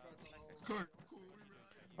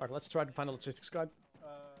 Alright, let's try to find a logistics guide.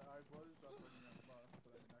 I was operating on the bus,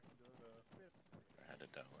 but I didn't actually go to... Headed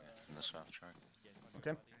that way from the south track.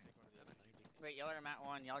 Okay. Wait, y'all are Mat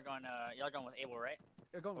 1. Y'all going with Able, right?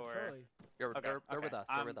 They're going with Charlie. They're with us.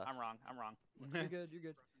 They're with us. I'm wrong. I'm wrong. You're good, you're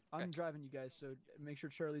good. I'm driving you guys, so make sure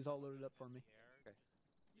Charlie's all loaded up for me. Okay.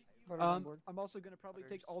 I'm also going to probably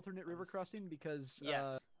take alternate river crossing because...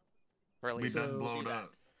 We've been blown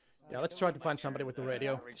up. Yeah, let's try to find somebody with the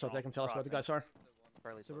radio so they can tell us where the guys are.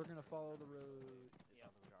 So we're going to follow the road.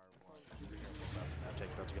 I'm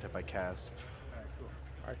taking notes to get hit by Cass. Alright, cool.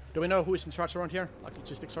 Alright, do we know who is in charge around here? Like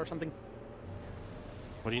logistics or something?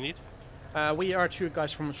 What do you need? We are 2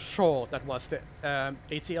 guys from Shaw, that was the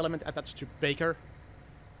AT element attached to Baker.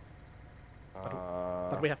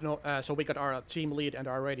 But we have no, so we got our team lead and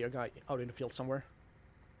our radio guy out in the field somewhere.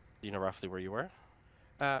 Do you know roughly where you were?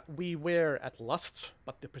 We were at Lust,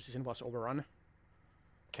 but the precision was overrun.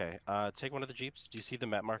 Okay, take one of the jeeps. Do you see the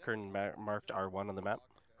map marker and marked R1 on the map?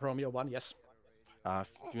 Romeo 1, yes.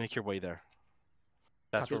 Make your way there.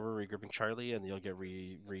 That's Copy. where we're regrouping Charlie, and you'll get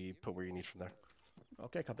put where you need from there.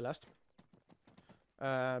 Okay, copy last.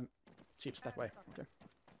 Jeeps that way, okay.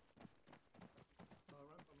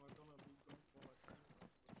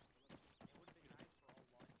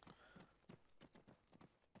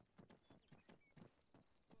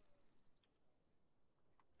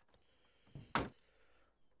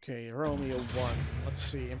 Okay, Romeo 1. Let's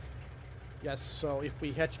see. Yes, so if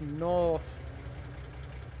we head north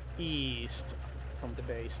east from the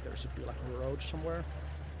base, there should be like a road somewhere.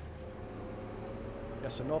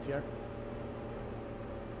 Yes, so north here.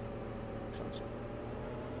 Excellent.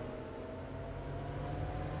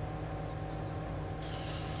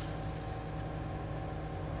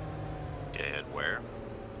 Okay, head where?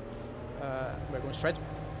 We're going straight.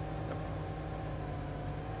 Yep.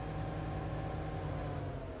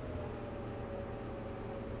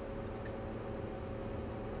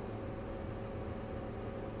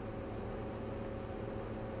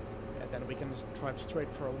 Yeah, then we can drive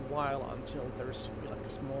straight for a while until there's like a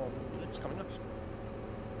small village coming up.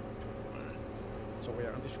 So we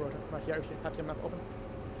are on this road right here if you have your map open.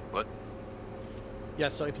 What? Yeah,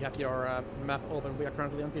 so if you have your map open, we are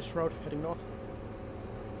currently on this road heading north.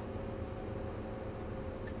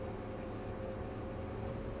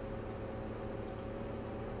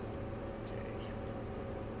 Okay.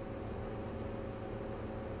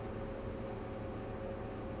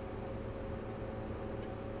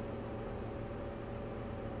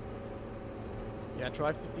 Yeah,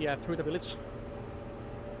 drive through the village.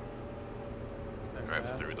 And,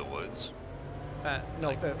 Drive through the woods? No,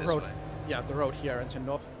 Like the this road. way? Yeah, the road here and to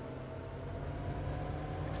north.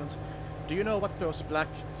 Excellent. Do you know what those black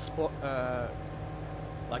spot,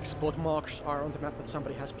 like spot marks are on the map that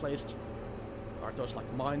somebody has placed? Are those like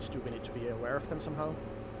mines? Do we need to be aware of them somehow?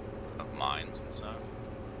 Mines and stuff.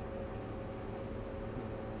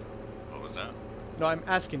 What was that? No, I'm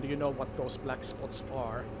asking. Do you know what those black spots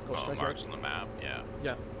are? Go Oh, straight marks here. on the map. Yeah.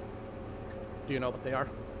 Yeah. Do you know what they are?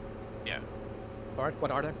 Yeah. All right.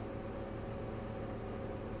 What are they?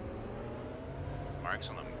 Marks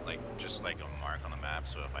on the just like a mark on the map.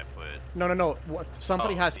 So if I put No. What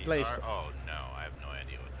somebody has these placed. Oh no, I have no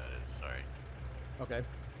idea what that is. Sorry. Okay.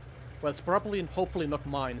 Well, it's probably, hopefully not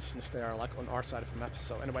mine, since they are like on our side of the map.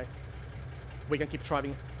 So anyway, we can keep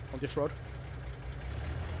driving on this road.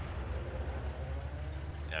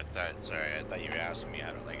 Sorry, I thought you were asking me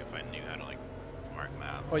how to if I knew how to mark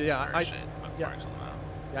map. Oh yeah, or shit, put yeah. marks on the map.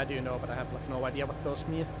 Yeah, I do know, but I have no idea what those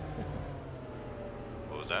mean.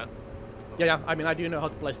 What was that? Yeah. I mean, I do know how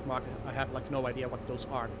to place the mark. I have no idea what those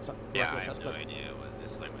are. Yeah, I have no idea.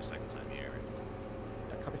 This is my second time here.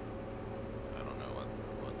 Yeah, copy. I don't know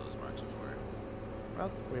what those marks are for.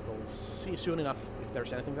 Well, we will see soon enough if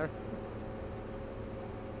there's anything there.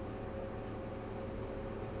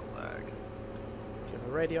 Lag. Do you have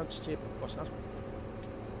a radio to see? Of course not.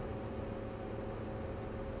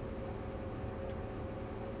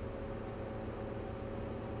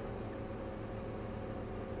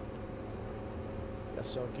 Yeah,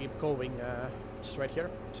 so keep going straight here,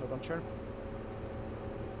 so don't turn.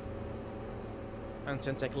 And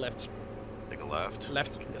then take a left. Take a left?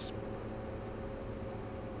 Left, yes.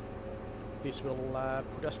 This will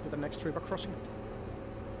put us to the next river crossing.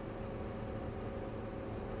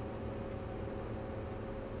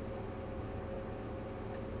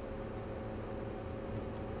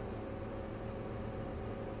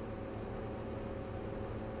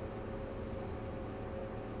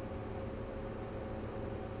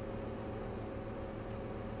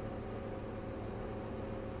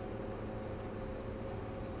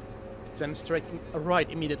 Then straight right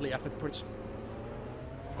immediately after the bridge.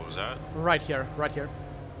 What was that? Right here, right here.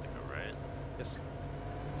 Right. Yes.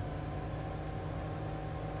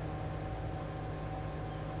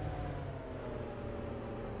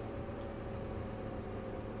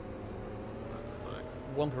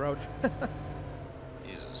 Wonk road.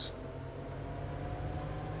 Jesus.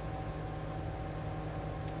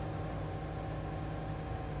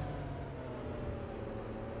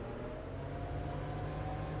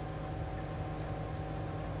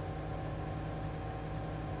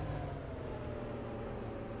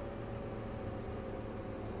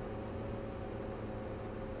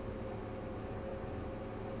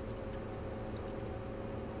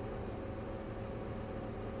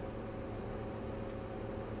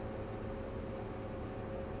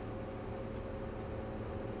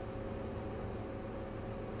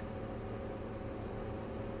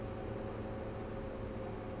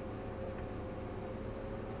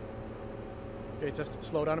 Okay, just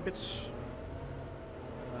slow down a bit.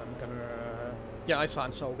 I'm gonna... Yeah, I saw,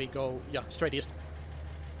 so we go, straight east.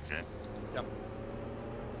 Okay. Yeah.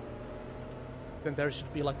 Then there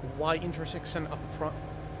should be like Y intersection up front.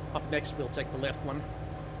 Up next, we'll take the left one.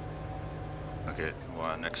 Okay,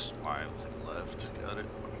 well, next Y, we'll take the left. Got it.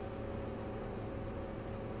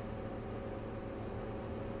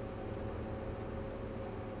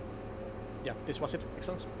 Yeah, this was it.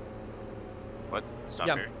 Excellent. What? Stop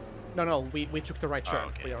yeah. here? No, we took the right turn.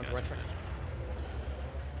 Okay, we are on the right track.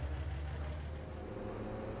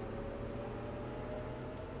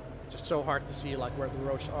 It's just so hard to see like where the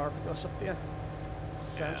roads are because of the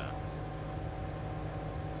sand. Yeah.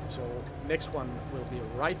 So next one will be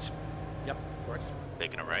right. Yep, correct.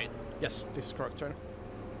 Taking a right? Yes, this is correct turn.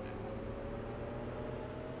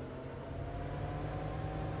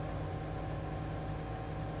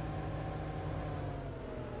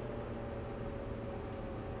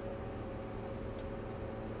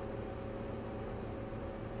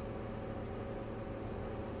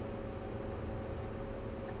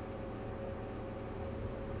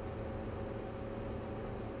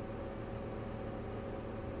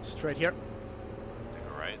 Straight here. Take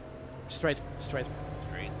a right. Straight. Straight.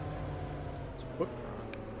 Whoop.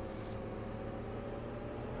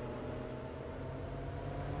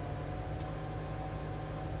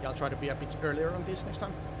 Yeah, I'll try to be a bit earlier on this next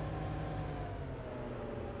time.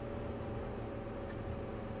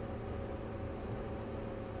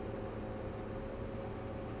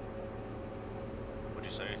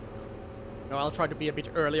 What'd you say? No, I'll try to be a bit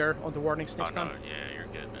earlier on the warnings next time. No, yeah, you're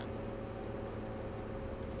good, man.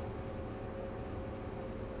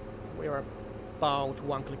 We are about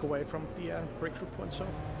one click away from the breakthrough point, so.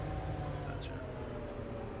 Gotcha.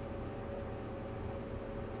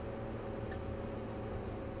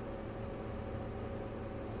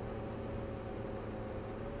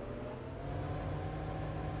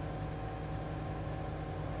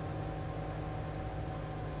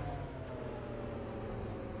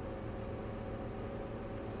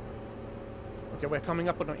 Okay, we're coming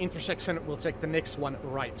up on an intersection. We'll take the next one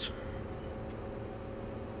right.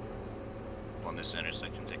 On this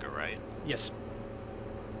intersection, take a right. Yes.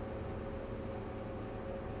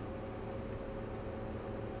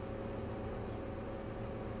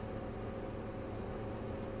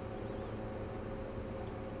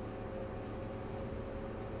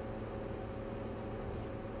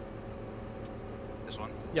 This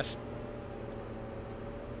one? Yes.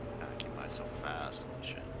 I keep by so fast. Holy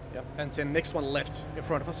shit. Yep, and then next one left, in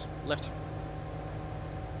front of us. Left.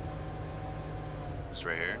 It's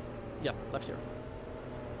right here. Yeah, left here.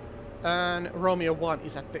 And Romeo 1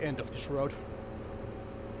 is at the end of this road.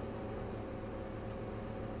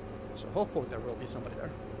 So hopefully there will be somebody there.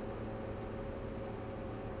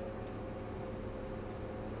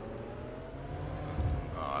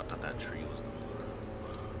 Oh, I thought that tree was in the middle of the road.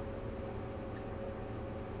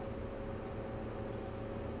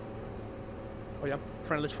 Oh yeah,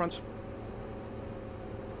 friendlies front.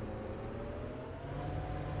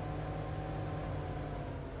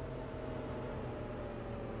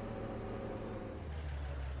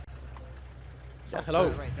 Yeah, hello.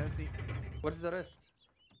 Right, that's the... What is the rest?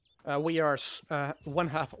 We are one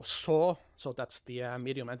half of SAW, so that's the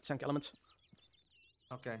medium anti-tank element.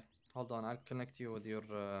 Okay, hold on. I'll connect you with your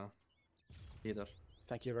leader.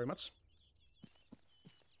 Thank you very much.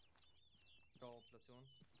 Go platoon.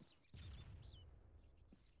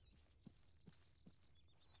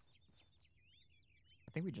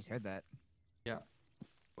 I think we just heard that. Yeah.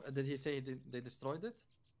 Did he say they destroyed it?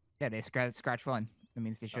 Yeah, they scratch one. That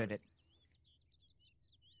means they showed it.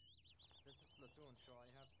 This is platoon, so I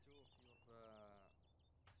have two of your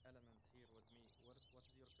element here with me. What is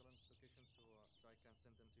your current location so I can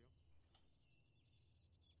send them to you?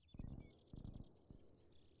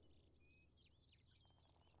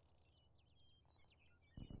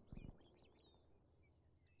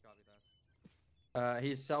 Copy that.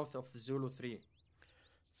 He's south of Zulu 3.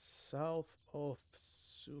 South of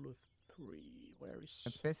Zulu 3. Where is...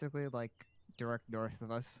 It's basically like direct north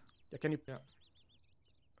of us. Yeah, can you... Yeah.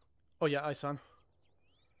 Oh yeah, Isan.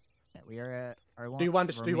 Yeah, we are at R1. Do you want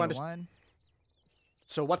this? One.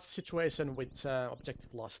 So what's the situation with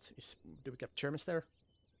objective lost? Do we get Germans there?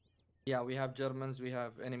 Yeah, we have Germans, we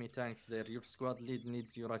have enemy tanks there. Your squad lead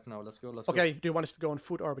needs you right now. Let's go, let's Okay, go. do you want us to go on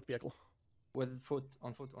foot or with vehicle? With foot,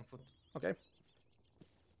 on foot. Okay.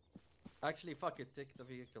 Actually, fuck it, take the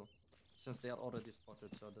vehicle. Since they are already spotted,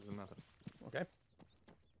 so it doesn't matter. Okay.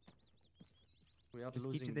 We are Just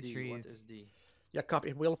losing keep to the D. trees. What is D? Yeah,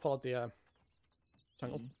 copy. We'll follow the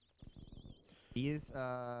jungle. He is,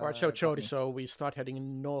 Alright, so Jody, so we start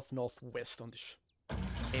heading north-northwest on this.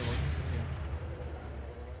 Okay, well,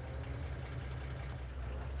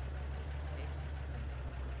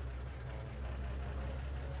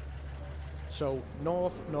 So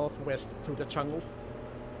north-northwest through the jungle.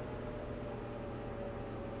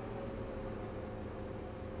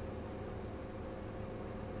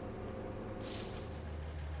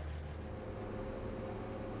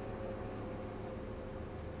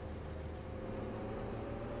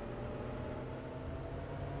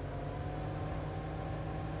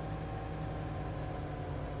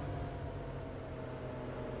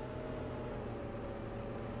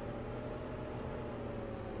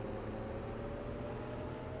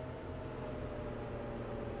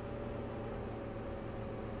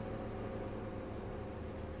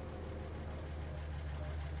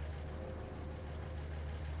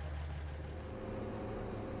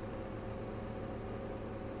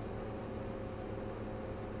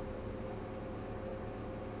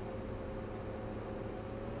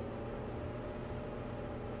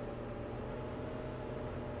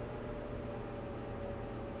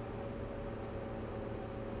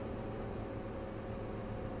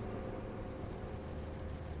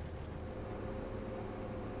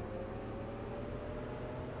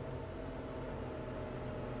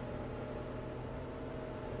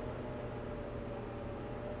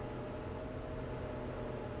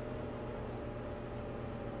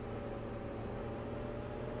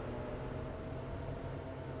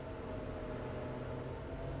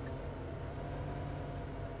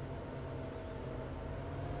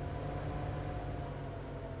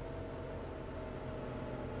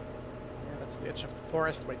 the edge of the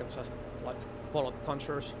forest. We can just like follow the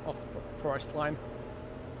contours of the forest line.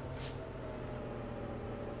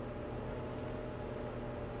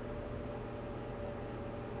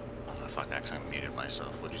 Oh, fuck, I accidentally muted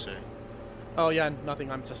myself. What'd you say? Oh yeah,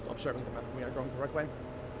 nothing. I'm just observing the map. We are going the right way.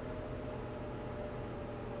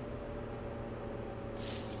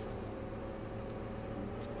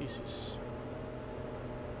 This is...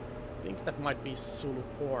 I think that might be Zulu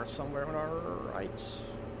 4 somewhere on our right.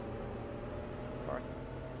 Hard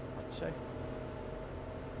to say.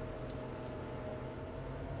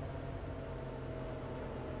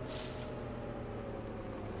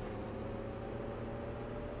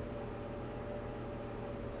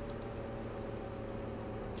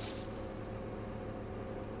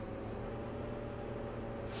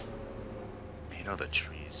 You know the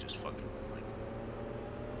trees just fucking like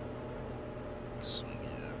swinging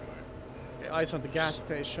everywhere. Okay, eyes on the gas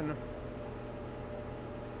station.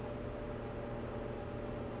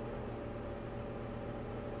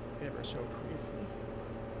 Ever so briefly.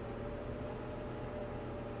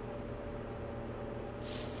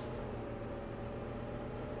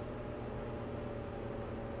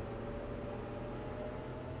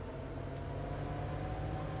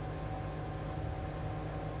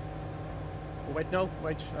 Oh, wait, no,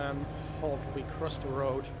 wait, hold, we crossed the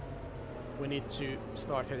road. We need to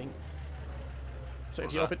start heading. So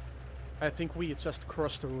if you open... I think we just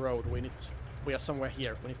crossed the road. We need to... We are somewhere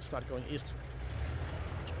here. We need to start going east.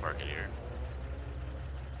 Park it here.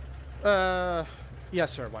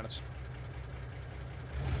 Yes, sir. Why not?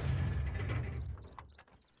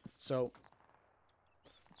 So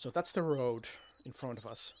that's the road in front of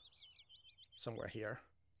us. Somewhere here.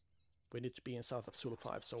 We need to be in south of Zulu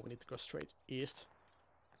 5, so we need to go straight east.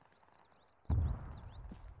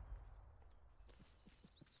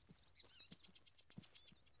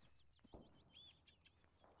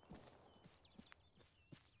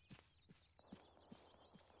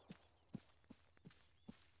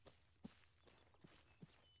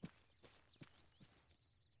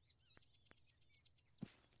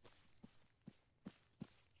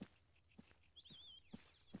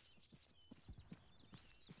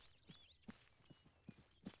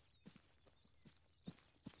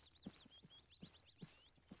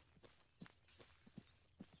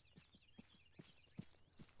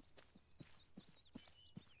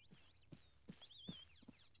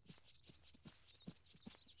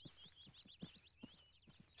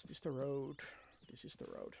 Is this the road? This is the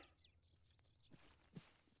road.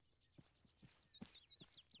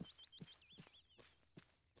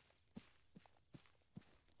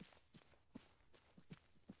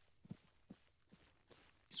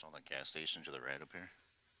 You saw the gas station to the right up here?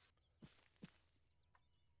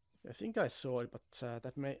 I think I saw it, but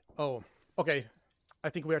that may... Oh, okay. I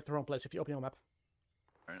think we're at the wrong place. If you open your map.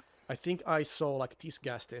 Right. I think I saw like this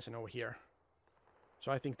gas station over here.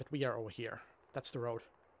 So I think that we are over here. That's the road.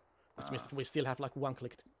 Which means that we still have like one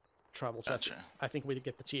click to travel. So Gotcha. I think we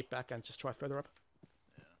get the jeep back and just try further up.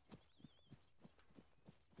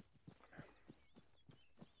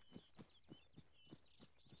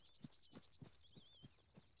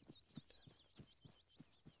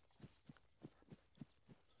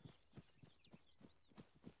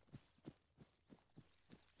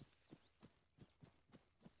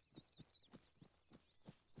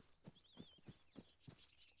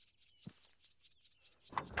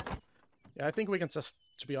 Yeah, I think we can just,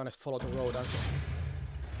 to be honest, follow the road until...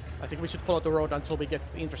 I think we should follow the road until we get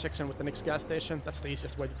the intersection with the next gas station. That's the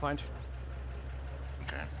easiest way to find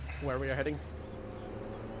where we are heading.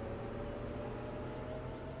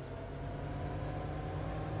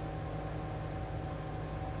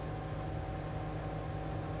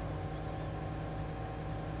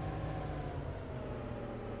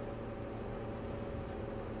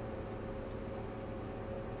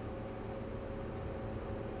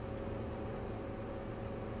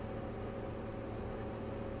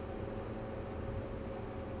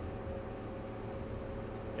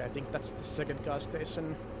 I think that's the second gas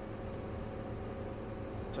station.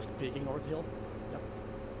 Just peeking over the hill. Yep.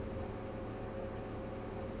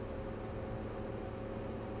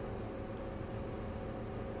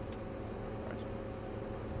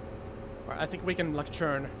 Alright, I think we can like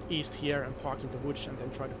turn east here and park in the woods and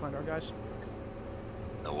then try to find our guys.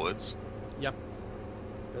 The woods? Yep.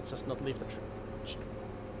 Let's just not leave the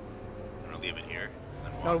I'm gonna leave it here.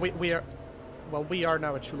 And then No, walk. we are... Well, we are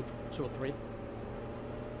now at Zulu 3.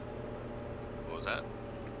 What was that?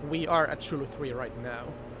 We are at Zulu 3 right now.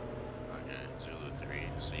 Okay, Zulu 3.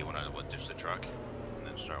 So you wanna ditch the truck and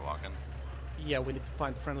then start walking? Yeah, we need to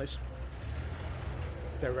find the friendlies.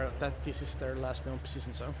 This is their last known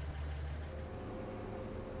position, so...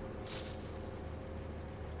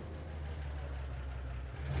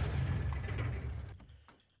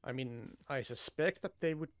 I mean, I suspect that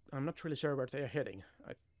they would... I'm not really sure where they are heading.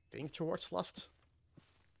 I think towards Lust.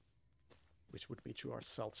 Which would be towards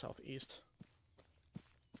south-southeast.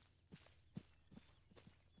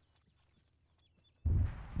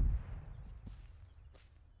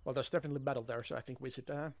 Well, there's definitely battle there, so I think we should...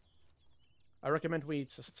 I recommend we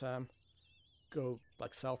just go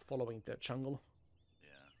like south following the jungle.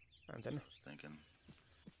 Yeah. And then... I was thinking.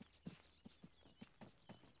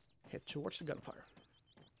 Head towards the gunfire.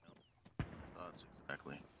 Thoughts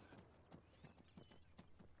exactly.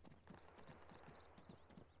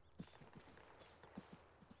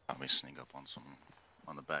 Probably sneak up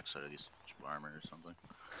on the backside of these armor or something.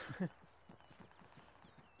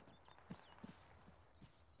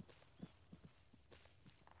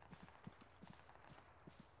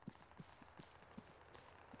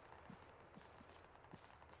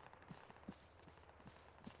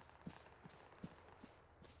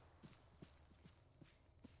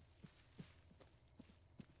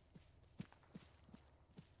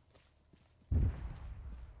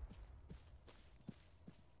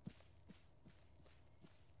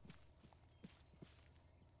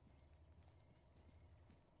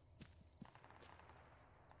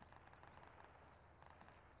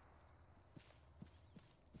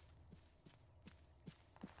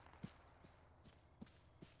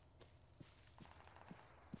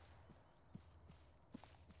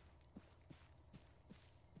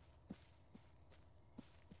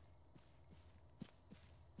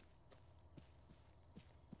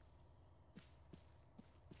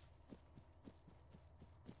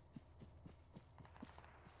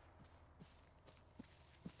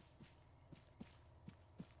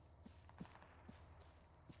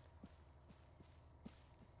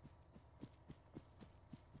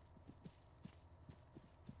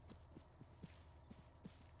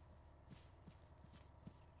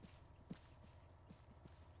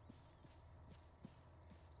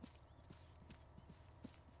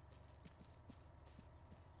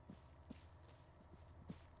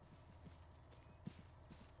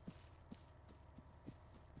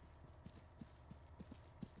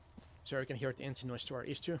 So you can hear the engine noise to our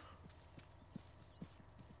east too.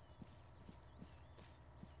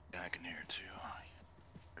 Yeah, I can hear it too.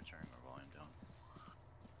 Turning our volume down.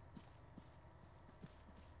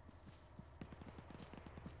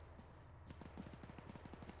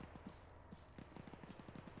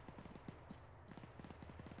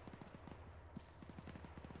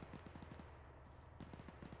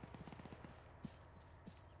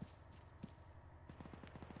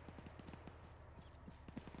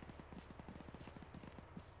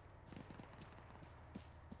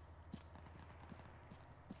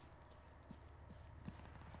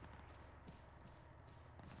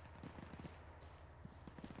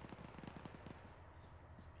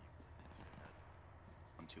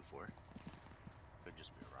 Could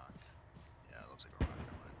just be a rock. Yeah, it looks like a rock.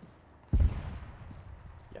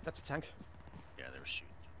 Yeah, that's a tank. Yeah, they were shooting.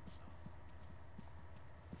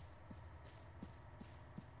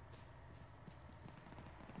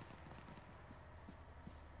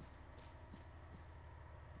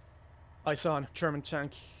 I saw a German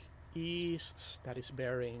tank east that is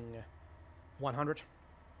bearing 100.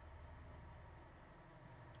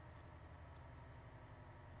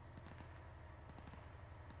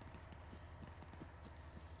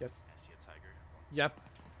 Yep. I see a tiger. Yep,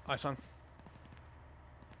 I saw. Oh,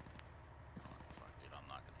 fuck, dude, I'm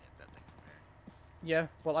not gonna hit that thing from here. Yeah,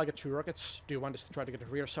 well, I got 2 rockets. Do you want us to try to get a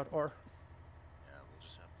rear shot or? Yeah, we'll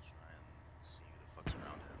just have to try and see who the fuck's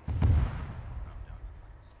around him.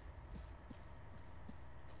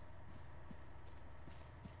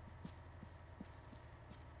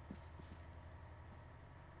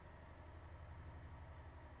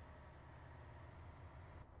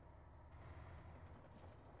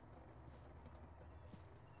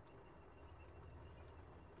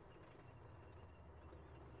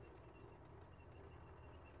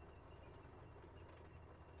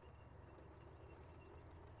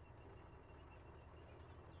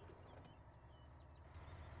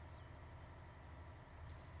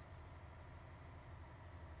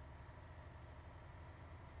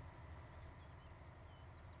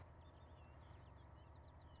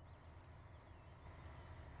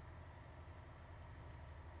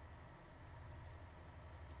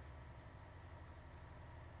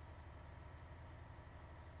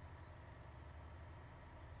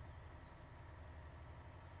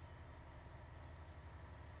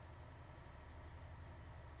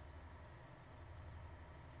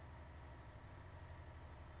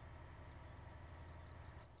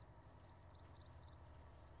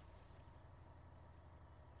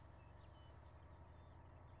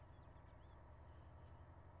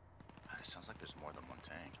 Sounds like there's more than one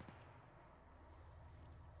tank.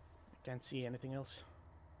 Can't see anything else.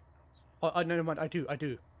 Oh, never mind. I do.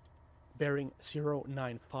 Bearing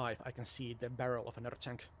 095. I can see the barrel of another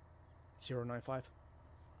tank. 095. I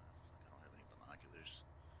don't have any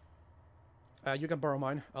binoculars. You can borrow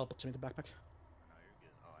mine. I'll put some in the backpack. No, you're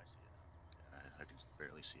good. Oh, I see it. I can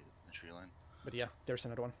barely see it in the tree line. But yeah, there's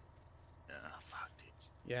another one. Yeah, fuck, dude.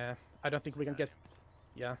 Yeah, I don't think we can get...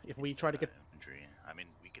 Yeah, if we try to get... Infantry. I mean,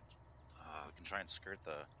 we can try and skirt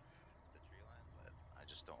the tree line, but I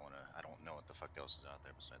just don't want to... I don't know what the fuck else is out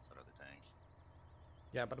there besides that other tank.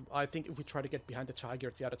 Yeah, but I think if we try to get behind the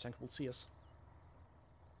Tiger, the other tank will see us.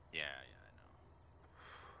 Yeah,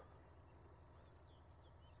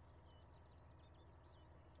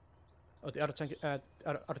 I know. Oh, the other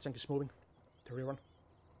tank is moving. The rear one.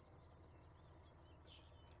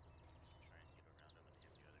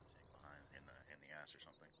 In the ass or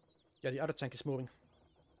something. Yeah, the other tank is moving.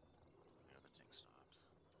 The other tank stopped.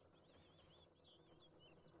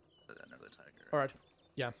 Another Tiger. Alright.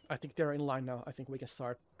 Yeah, I think they're in line now. I think we can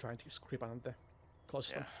start trying to creep on the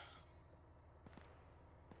closest one.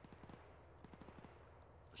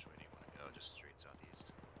 Which way do you want to go? Just straight southeast?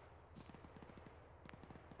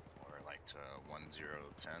 Or like to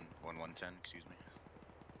 1110, excuse me.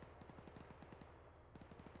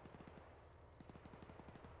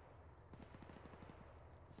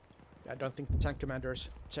 I don't think the tank commanders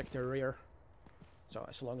check their rear. So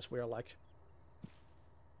as long as we're like...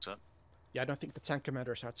 What's up? Yeah, I don't think the tank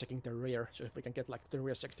commanders are checking their rear. So if we can get like the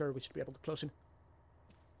rear sector, we should be able to close in.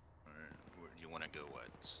 You want to go what?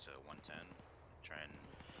 Just to 110? Try and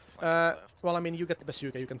flank left? Well, I mean, you get the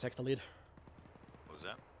bazooka, you can take the lead. What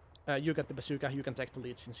was that? You get the bazooka, you can take the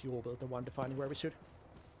lead since you will be the one defining where we shoot.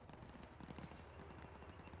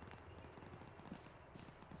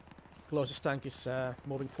 Closest tank is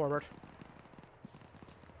moving forward.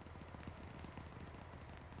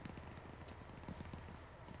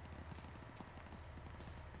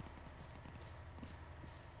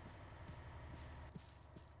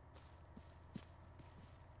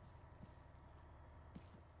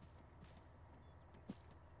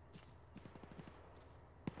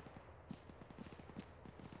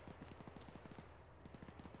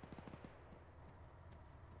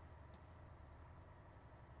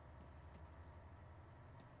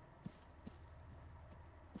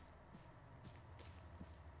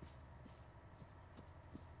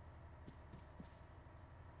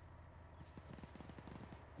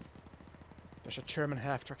 There's a German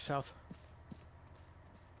half-track south.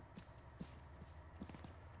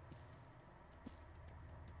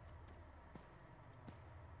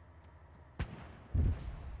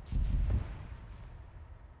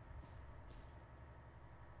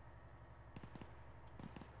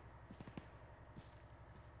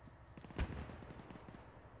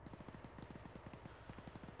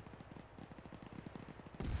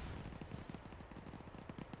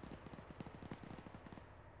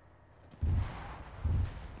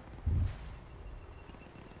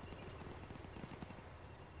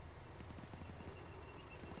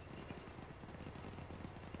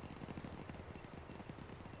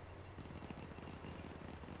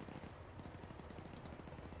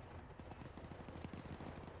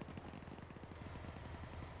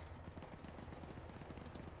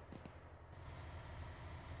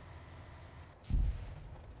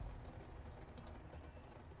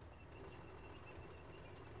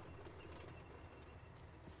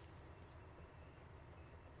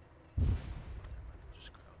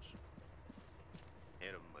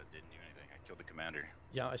 Hit him, but didn't do anything. I killed the commander.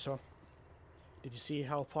 Yeah, I saw. Did you see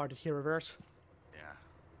how far did he reverse? Yeah.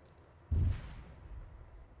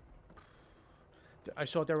 I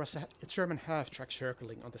saw there was a German half-track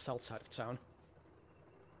circling on the south side of town.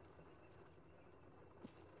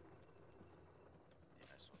 Yeah,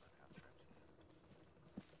 I saw that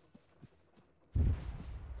half-track.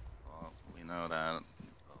 Well, we know that.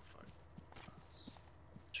 Oh, fuck.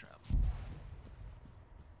 Travel.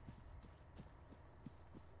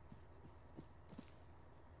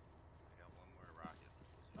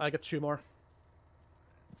 I got 2 more.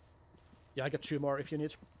 Yeah, I got 2 more if you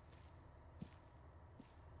need.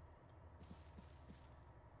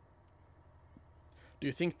 Do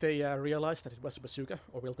you think they realized that it was a bazooka,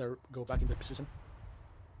 or will they go back into position?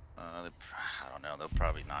 I don't know. They'll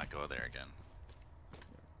probably not go there again.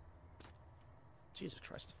 Jesus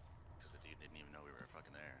Christ. Because the dude didn't even know we were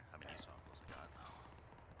fucking there. I mean, he saw it. I was like, God, no.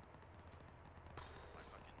 My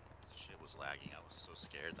fucking shit was lagging. I was so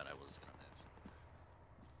scared that I was gonna miss.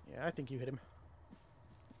 Yeah, I think you hit him.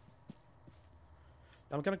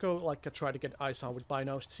 I'm gonna go like try to get eyes on with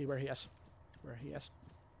binos to see where he is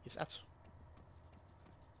at.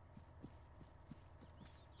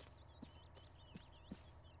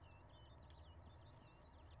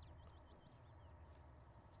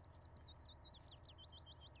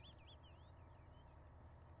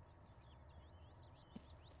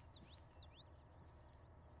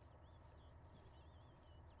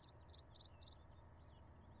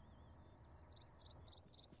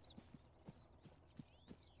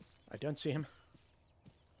 don't see him.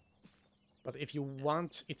 But if you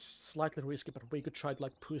want, it's slightly risky, but we could try to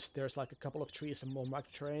like push. There's like a couple of trees and more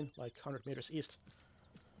marked terrain, like 100 meters east.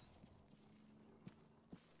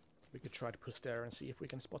 We could try to push there and see if we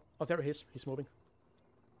can spot. Oh, there he is. He's moving.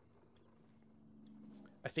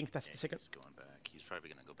 I think that's the second. He's going back. He's probably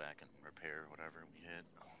gonna go back and repair whatever we hit.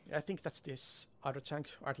 Yeah, I think that's this other tank,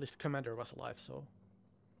 or at least the commander was alive. So.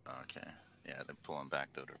 Okay. Yeah, they're pulling back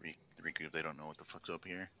though to regroup. They don't know what the fuck's up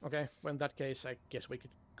here. Okay. Well, in that case, I guess we could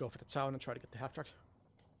go for the town and try to get the half track.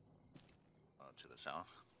 To the south.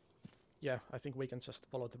 Yeah, I think we can just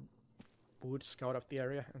follow the woods, scout out the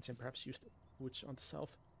area, and then perhaps use the woods on the south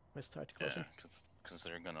west side to close in. Because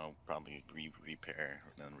they're gonna probably repair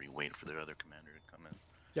and then wait for their other commander to come in.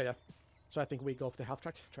 Yeah, yeah. So I think we go for the half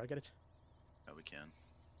track, try to get it. Yeah, we can.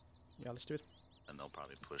 Yeah, let's do it. And they'll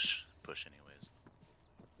probably push anyways.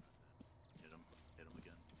 Hit him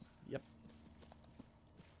again. Yep.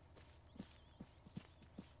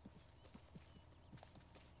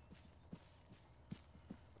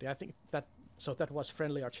 Yeah, I think that, so that was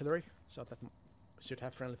friendly artillery, so that should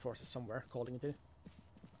have friendly forces somewhere calling it in.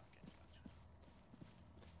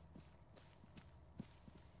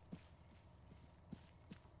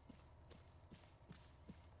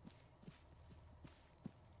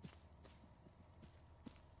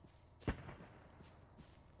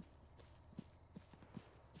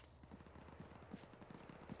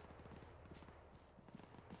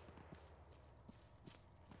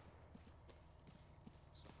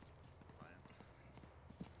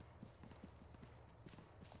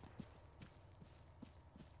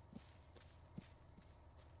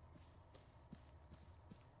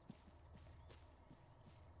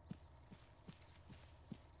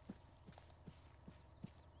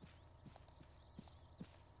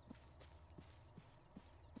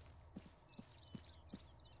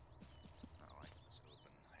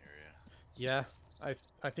 Yeah,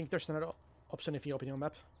 I think there's another option if you open your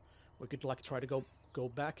map. We could like try to go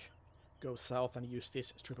back, go south, and use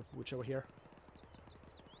this strip of woods over here.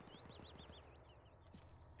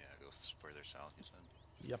 Yeah, go further south, you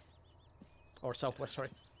said? Yep. Or southwest, sorry.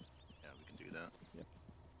 Yeah, we can do that. Yep.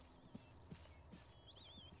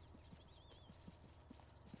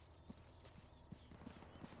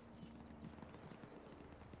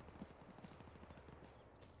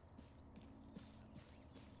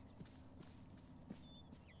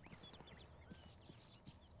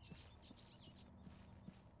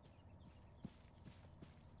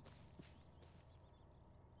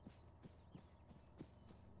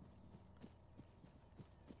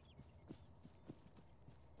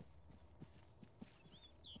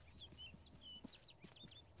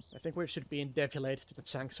 I think we should be in defilade to the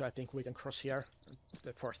tank, so I think we can cross here to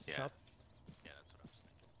the forest south. Yeah, that's what I was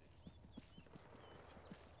thinking.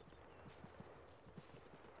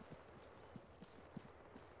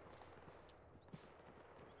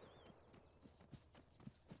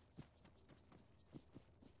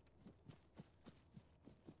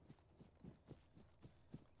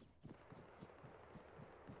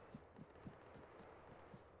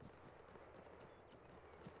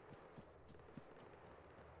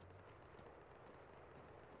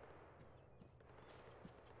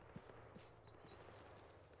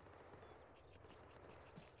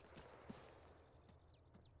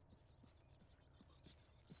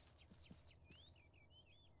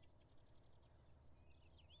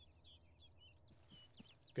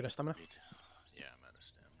 Good stamina? Yeah, I'm out of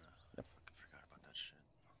stamina. Yep. I forgot about that shit.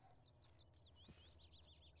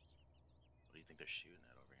 What do you think they're shooting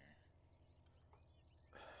at over here?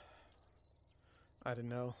 I don't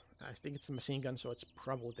know. I think it's a machine gun, so it's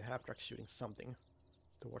probably the half track shooting something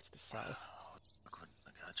towards the south.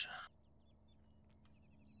 I gotcha.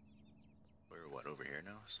 We're what, over here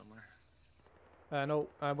now, somewhere? No,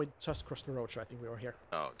 we just crossed the road, so I think we were here.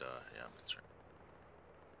 Oh, duh, yeah, that's right.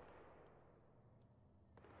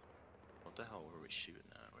 What the hell were we shooting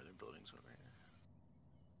at? Were there buildings over here?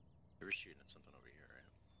 We were shooting at something over here,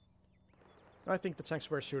 right? I think the tanks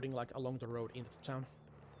were shooting like along the road into the town.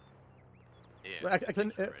 Yeah. Well,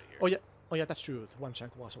 right oh yeah, that's true. One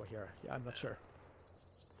tank was over here. Yeah, I'm not sure.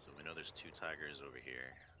 So we know there's two tigers over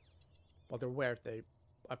here. Well, they're where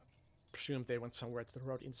I presume they went somewhere to the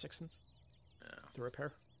road intersection. Yeah. To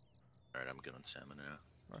repair. Alright, I'm good on salmon now.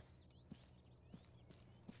 Right.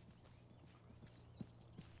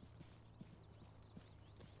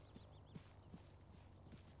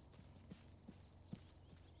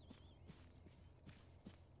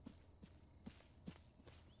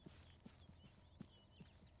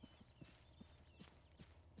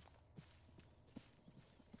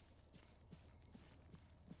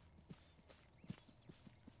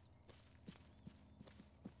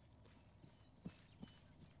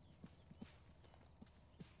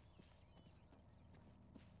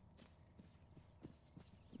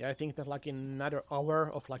 Yeah, I think that like in another hour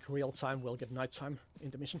of like real time, we'll get nighttime in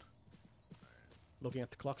the mission. Looking at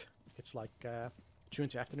the clock, it's like 2 in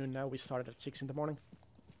the afternoon now. We started at 6 in the morning.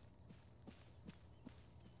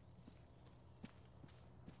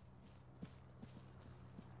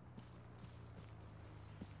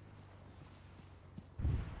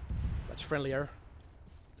 That's friendlier.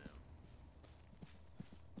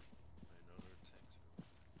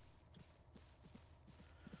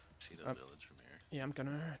 Cheetah village from here. Yeah, I'm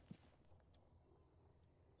gonna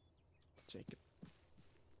take it.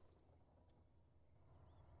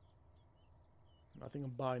 Nothing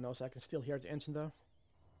on binos. I can still hear the engine though.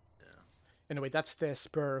 Yeah. Anyway, that's the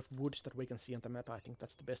spur of woods that we can see on the map. I think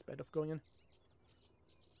that's the best bet of going in.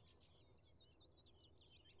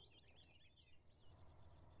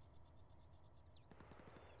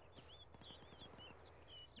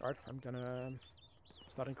 Alright, I'm gonna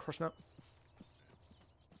start in crush now.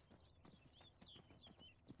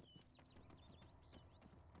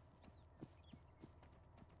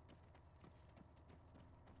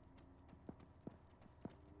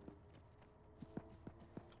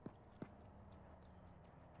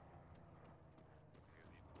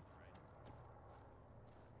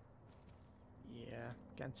 Yeah,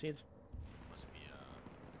 can't see it. Must be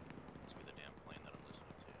the damn plane that I'm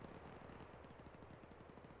listening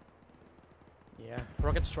to. Yeah,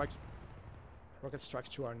 rocket strike. Rocket strikes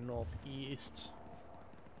to our northeast.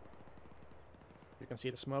 You can see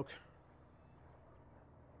the smoke.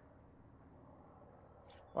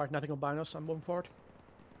 Alright, nothing on binos. I'm moving forward.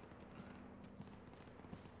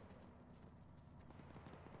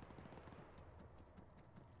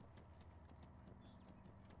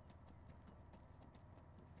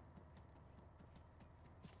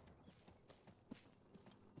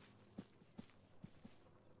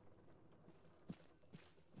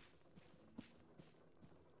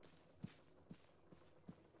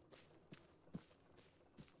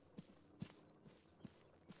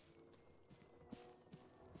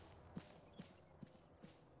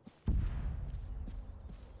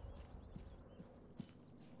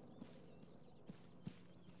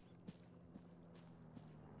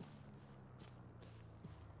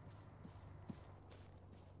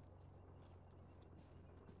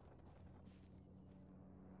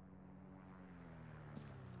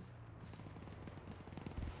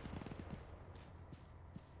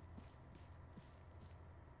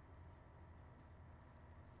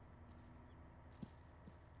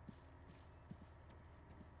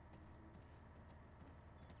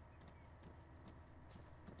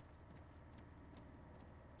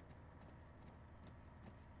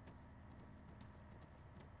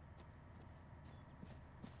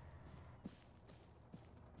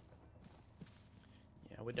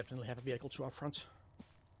 We definitely have a vehicle to our front.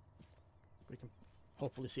 We can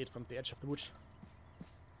hopefully see it from the edge of the woods.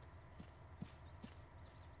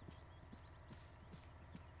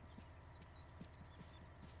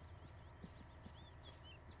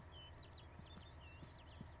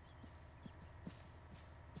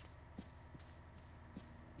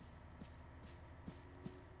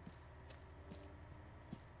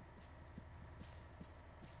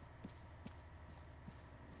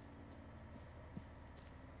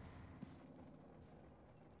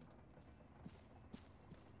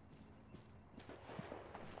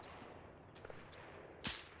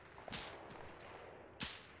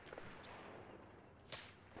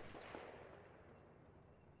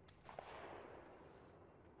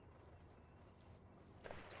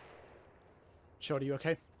 Shorty, you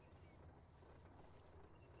okay?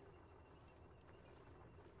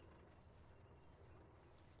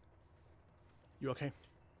 You okay?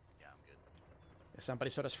 Yeah, I'm good. Somebody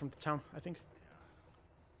saw us from the town, I think.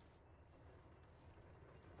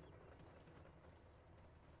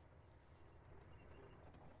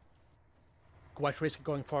 Quite risky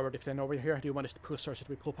going forward if they know we're here. Do you want us to push or should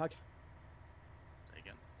we pull back? Say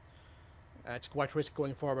again? It's quite risky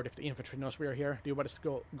going forward if the infantry knows we're here. Do you want us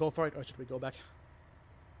to go for it or should we go back?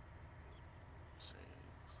 See,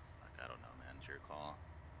 like, I don't know, man. It's your call.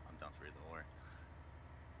 I'm down for either or.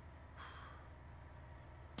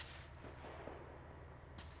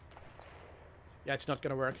 Yeah, it's not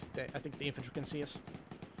gonna work. I think the infantry can see us.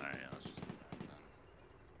 Alright, yeah, let's just do that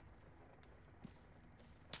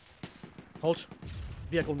then. Hold.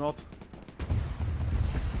 Vehicle north.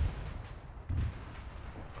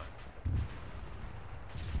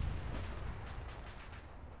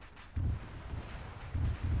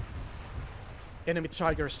 Enemy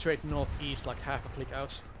Tiger straight northeast, like half a click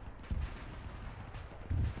out.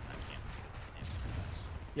 I can't see it.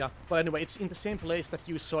 Yeah, but anyway, it's in the same place that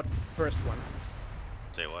you saw the first one.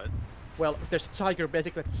 Say what? Well, there's a tiger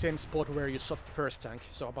basically at the same spot where you shot the first tank,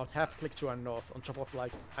 so about half click to our north, on top of,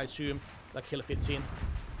 like, I assume, like hill 15.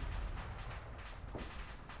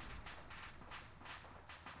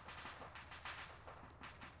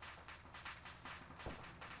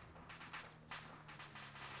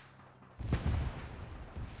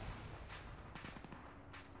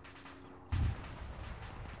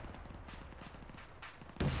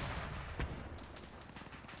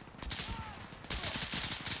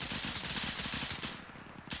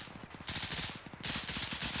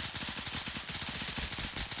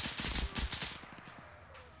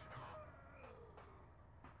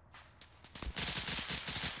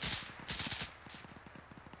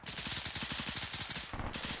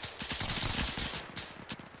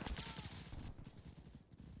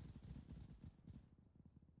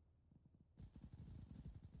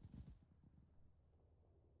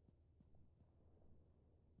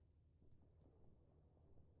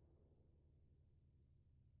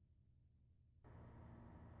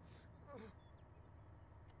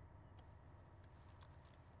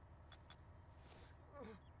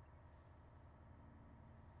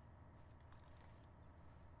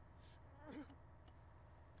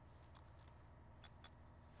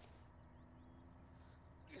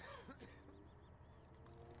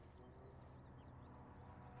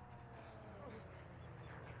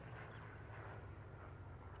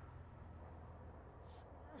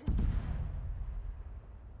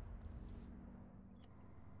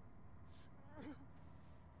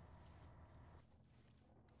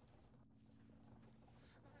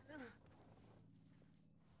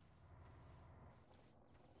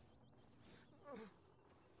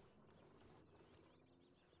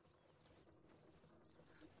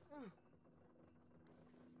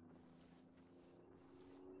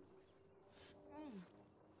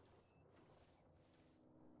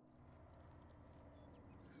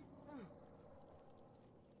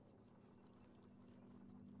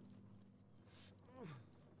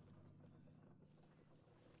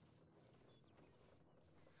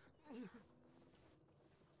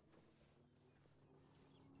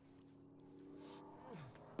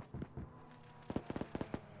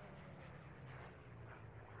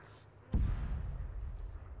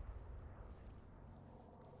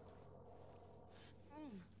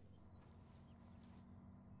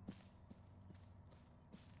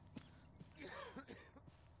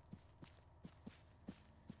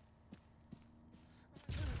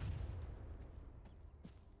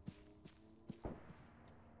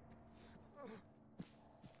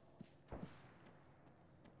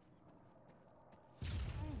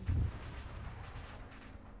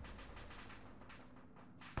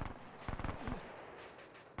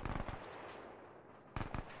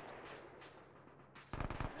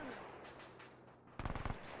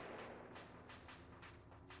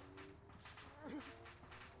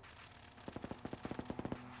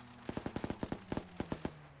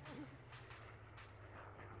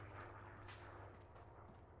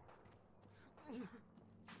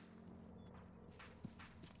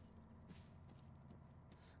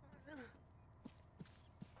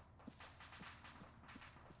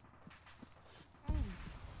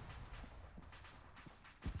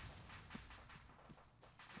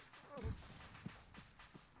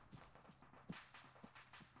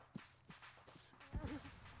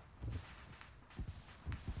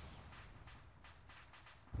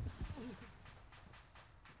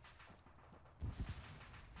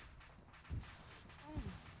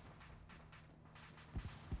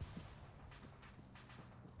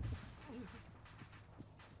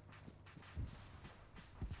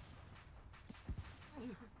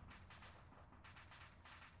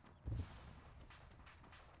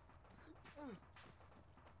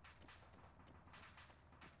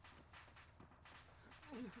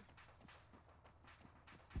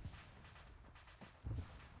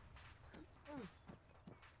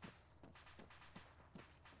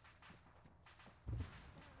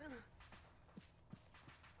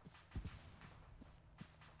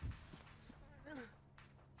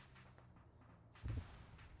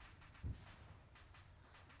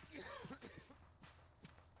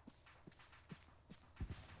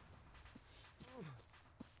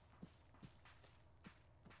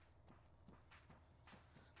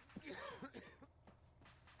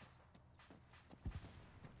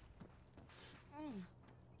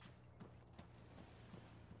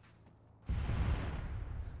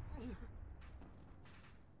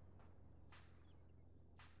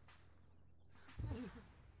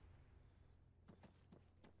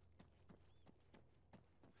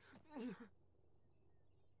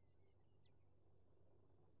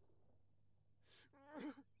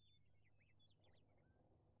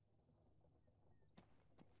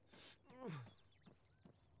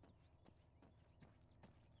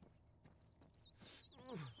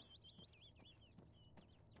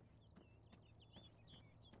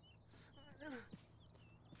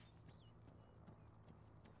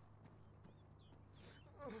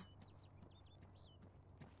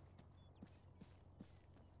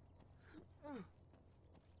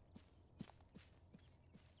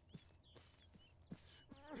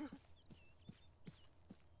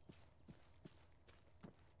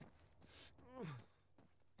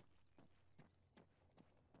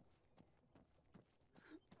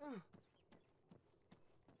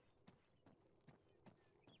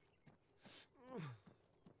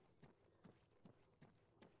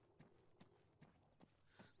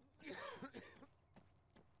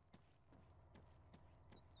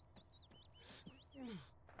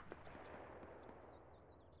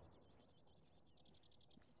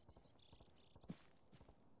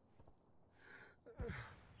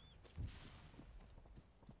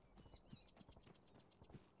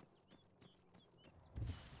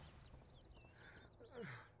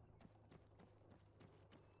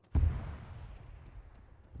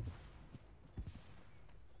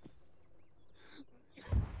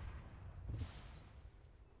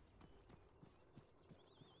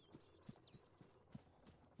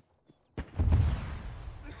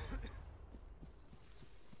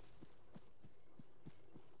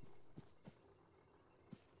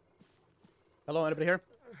 Hello, anybody here?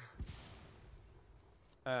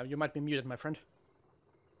 You might be muted, my friend.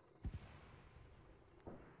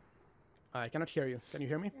 I cannot hear you. Can you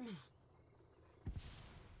hear me?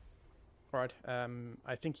 Alright,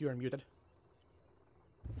 I think you are muted.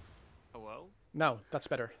 Hello? No, that's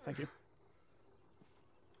better. Thank you.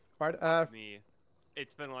 Alright, Me.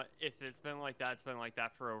 It's been like if it's been like that, it's been like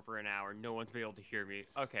that for over an hour. No one's been able to hear me.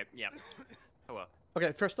 Okay, yeah. Hello.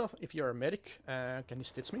 Okay, first off, if you're a medic, can you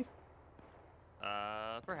stitch me?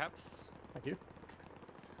 Perhaps. Thank you.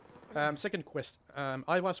 Second quest.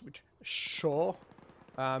 I was with Shaw.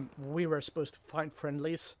 We were supposed to find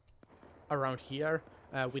friendlies around here.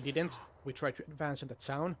 We didn't. We tried to advance in the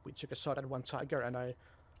town. We took a shot at one tiger, and I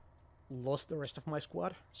lost the rest of my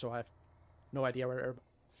squad. So I have no idea where.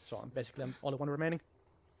 So I'm basically the only one remaining.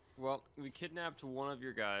 Well, we kidnapped one of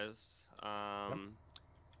your guys.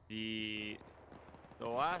 The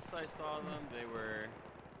last I saw them, they were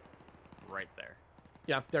right there.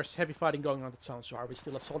 Yeah, there's heavy fighting going on in the town. So are we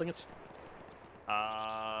still assaulting it?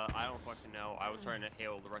 I don't fucking know. I was trying to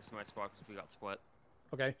hail the rest of my squad because we got split.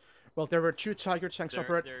 Okay. Well, there were 2 tiger tanks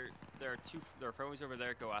operating. There are friendlies over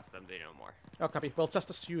there. Go ask them. They know more. Oh, copy. Well, just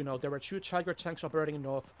as you know, there were 2 tiger tanks operating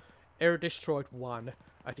north. Air destroyed 1.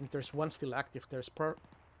 I think there's 1 still active. There's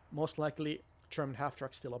most likely German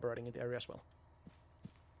half-track still operating in the area as well.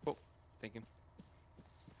 Cool. Thank you.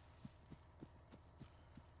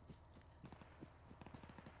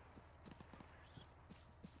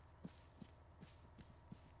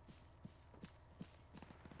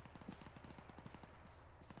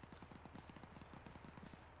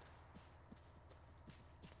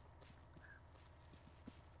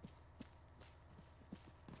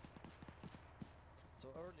 So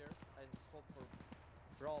earlier, I called for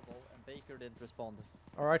Bravo, and Baker didn't respond.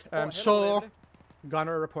 Alright, hello, so... Emily.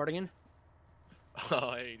 Gunner reporting in.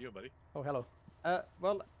 Oh, hey, you doing, buddy? Oh, hello.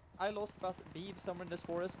 Well, I lost about Beeve somewhere in this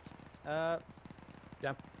forest. Yeah.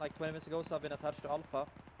 Like 20 minutes ago, so I've been attached to Alpha.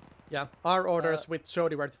 Yeah, our orders with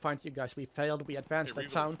Jody were to find you guys. We failed. We advanced Hey, the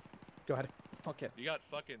town. Go ahead. Okay. You got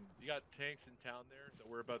tanks in town there that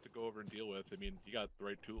we're about to go over and deal with. I mean, you got the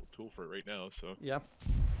right tool for it right now, so. Yeah.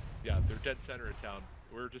 Yeah, they're dead center of town.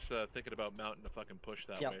 We're just thinking about mounting a fucking push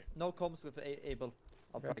that way. No comms with Abel.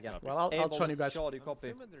 I'll try again. Well, I'll join you guys. Shawty, copy.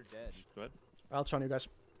 Assuming they're dead. Go ahead. I'll join you guys.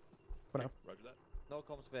 For now. Roger that. No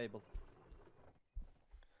comms with Abel.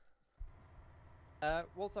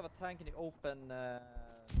 We also have a tank in the open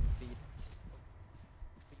northeast.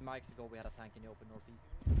 3 mics ago we had a tank in the open northeast.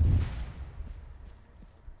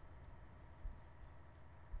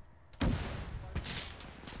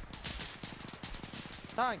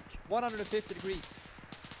 Tank! 150 degrees.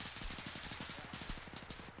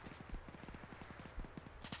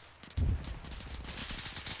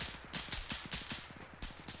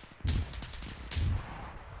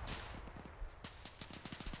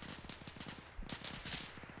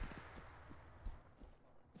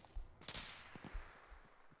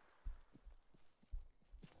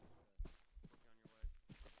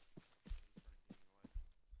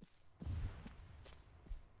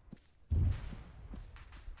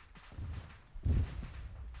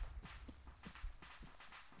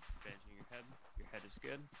 Your head is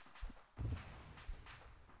good.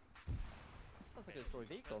 Sounds like a destroyed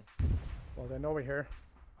vehicle. Well, then over here.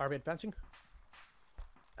 Are we advancing?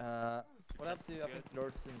 We'll have to, I think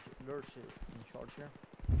Lurch is in charge here.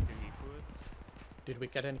 Give me fluids. Did we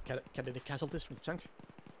get any casualties from the tank?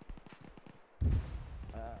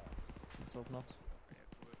 Let's hope not.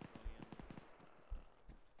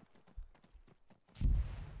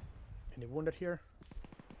 Any wounded here?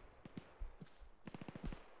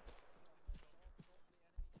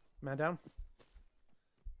 Man down.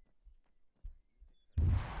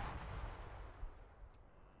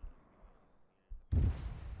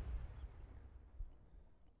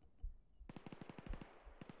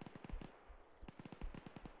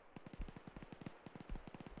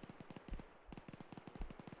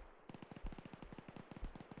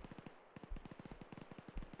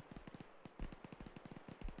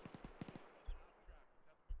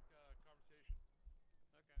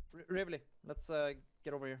 Rivley, let's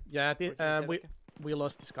get over here. Yeah, we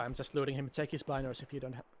lost this guy. I'm just loading him. Take his binoculars if you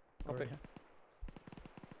don't have. Okay.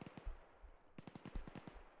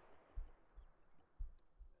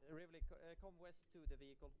 Rivley, come west to the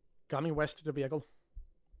vehicle. Coming west to the vehicle.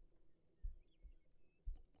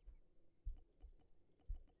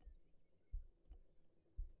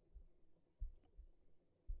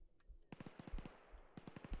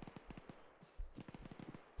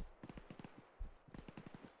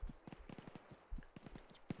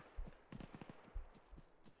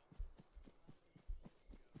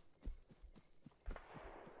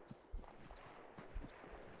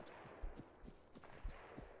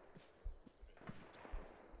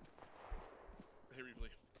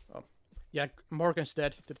 Yeah, Morgan's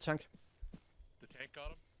dead to the tank. The tank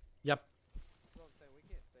got him? Yep. We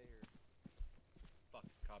can't stay here. Fuck,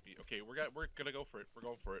 copy. Okay, we're gonna go for it. We're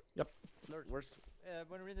going for it. Yep.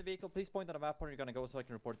 When we're in the vehicle, please point on the map where you're gonna go so I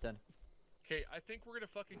can report then. Okay, I think we're gonna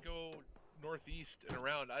fucking go northeast and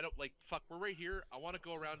around. I don't like fuck. We're right here. I want to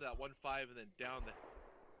go around to that 1-5 and then down to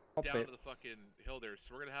the fucking hill there.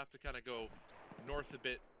 So we're gonna have to kind of go north a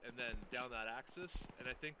bit and then down that axis. And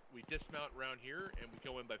I think we dismount around here and we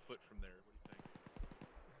go in by foot from there. What do you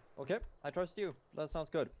think? Okay, I trust you. That sounds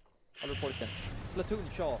good. I'll report it then. Platoon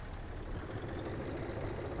Shaw.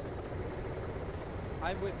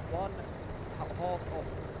 I'm with one half of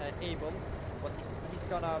Abel, but he's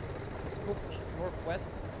gonna hook northwest,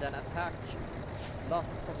 then attack Lust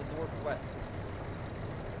from the northwest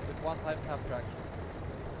with 1 times half track.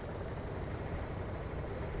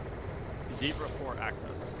 Zebra 4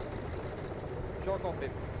 axis. Shaw copy.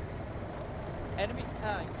 Enemy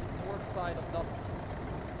tank north side of Lust.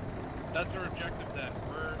 That's our objective then.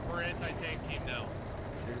 We're anti-tank team now.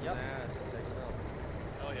 Shoot Yep. an ass and take it out.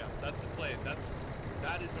 Hell yeah, that's the plan.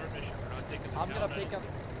 That is our mission. We're not taking the I'm town.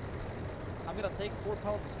 gonna take 4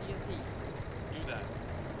 pounds of TNT. Do that.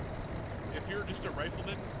 If you're just a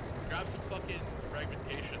rifleman, grab some fucking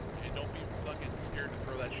fragmentation and don't be fucking scared to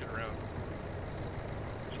throw that shit around.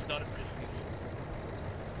 Just not at prisons.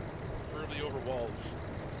 Preferably over walls.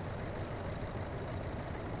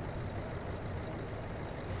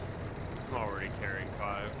 I'm already carrying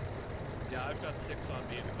 5. Yeah, I've got 6 on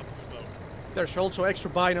me and a couple smoke. There's also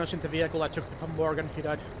extra binos in the vehicle. I took them from Morgan. He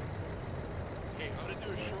died. Okay, I'm gonna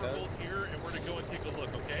do a short hold here and we're gonna go and take a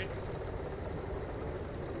look, okay?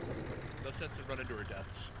 No sense in running to our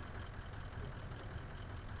deaths.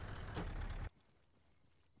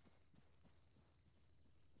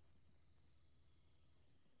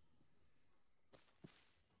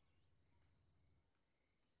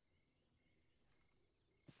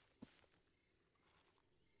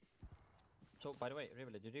 So, by the way,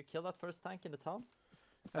 Rivoli, did you kill that first tank in the town?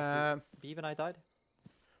 Beav and I died?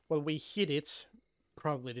 Well, we hit it.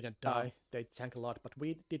 Probably didn't die. They tank a lot, but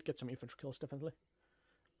we did get some infantry kills, definitely.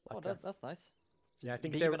 Like, that's nice. Yeah, I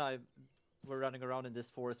think Beav and I were running around in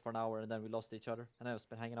this forest for an hour, and then we lost each other. And I've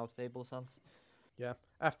been hanging out with Abel since. Yeah,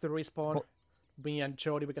 after respawn, me and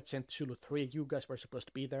Jody, we got sent to Zulu 3. You guys were supposed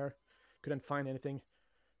to be there. Couldn't find anything.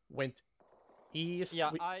 Went east.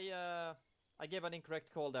 Yeah, I gave an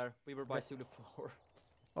incorrect call there. We were by Zulu 4.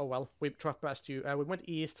 Oh well, we dropped past you. We went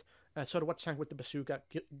east. Saw the tank with the bazooka,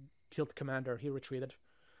 killed the commander. He retreated.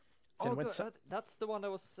 Then good. That's the one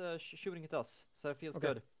that was shooting at us, so it feels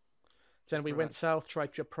good. Then we went south,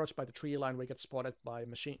 tried to approach by the tree line. We got spotted by a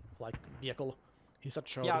machine, like vehicle. He's at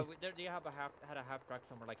Charlie. Yeah, they had a half track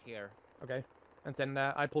somewhere like here. Okay, and then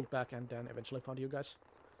I pulled back and then eventually found you guys.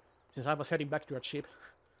 Since I was heading back to our ship.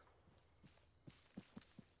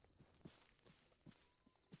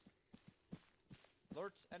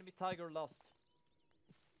 Lords, enemy tiger lost.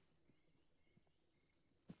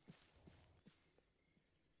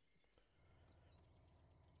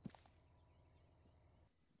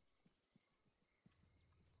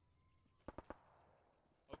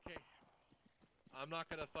 Okay. I'm not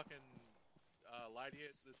gonna fucking lie to you.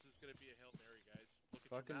 This is gonna be a Hail Mary, guys. Look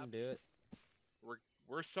at your maps. Do it.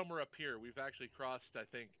 We're somewhere up here. We've actually crossed, I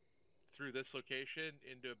think, through this location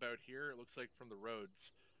into about here. It looks like from the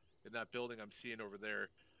roads in that building I'm seeing over there.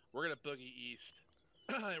 We're gonna boogie east,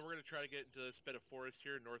 and we're gonna try to get into this bit of forest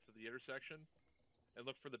here north of the intersection, and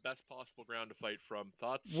look for the best possible ground to fight from.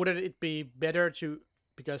 Thoughts? Wouldn't it be better to,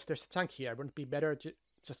 because there's a tank here, wouldn't it be better to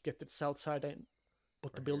just get to the south side and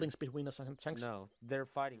put the buildings between us and the tanks? No, they're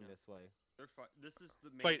fighting this way. This is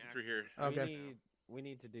the main fighting through here. Okay. We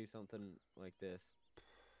need to do something like this.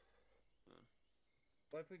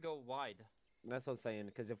 What if we go wide? That's what I'm saying.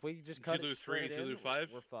 Because if we just cut Zulu it straight 3, Zulu in,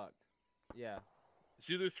 5? we're fucked. Yeah.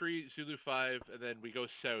 Zulu 3, Zulu 5, and then we go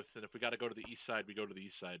south. And if we got to go to the east side, we go to the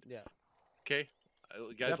east side. Yeah. Okay.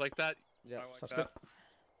 You guys like that? Yeah. Sounds good.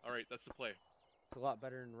 All right, that's the play. It's a lot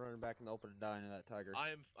better than running back in the open and dying to that tiger.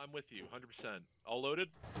 I'm with you, 100%. All loaded?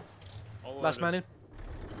 Last man in.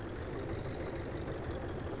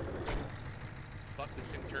 Fuck, this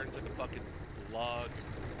thing turns like a fucking log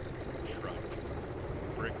truck.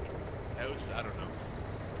 Brick house? I don't know.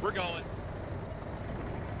 We're going.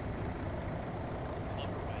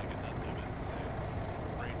 Lumber wagon, that's what I meant to say.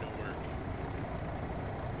 Ain't no work.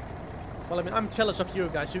 Well, I mean, I'm jealous of you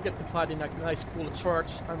guys. You get to fight in like nice cool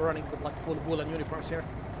shorts. I'm running with like full woolen uniforms here.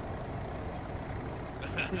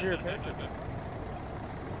 Because you're a patriot.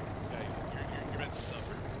 Yeah, you're meant to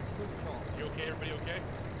suffer. You okay? Everybody okay?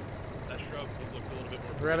 That shrub looked a little bit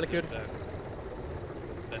more Really good.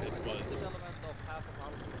 than it was. This element of half of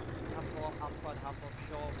Shaw, Alpha and half of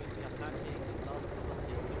Shaw will be attacking the north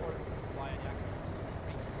via Jackson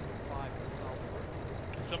 365 and southwards.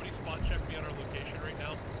 Can somebody spot check me on our location right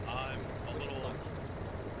now? I'm a little.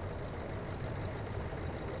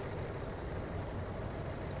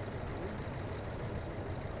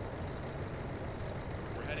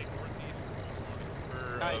 We're heading northeast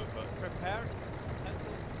for. Guys, prepare.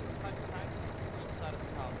 Pencil, time tank, east side of the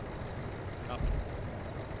town. Copy.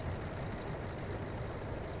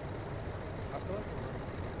 I feel like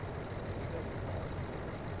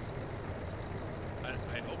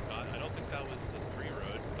I hope not. I don't think that was the 3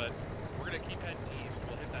 road, but we're gonna keep heading east.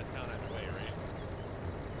 We'll hit that town either way, right?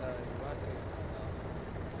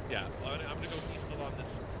 Yeah, well, I'm gonna go east along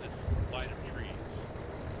this line of trees.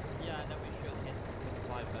 Yeah, and then we should hit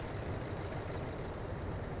 65 then.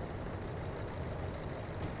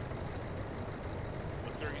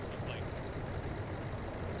 What's our east look like?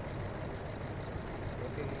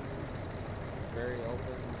 looking very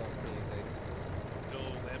open, don't see anything. No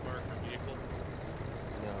landmark or vehicle?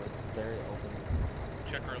 No, it's very open.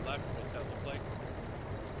 Check our left. What's that look like?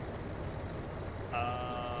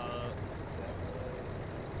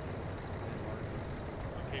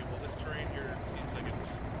 Okay, well this terrain here seems like it's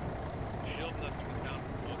shielding us from the town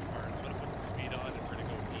for the most part. So I'm gonna put the speed on and we're gonna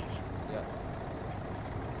go east. Yep.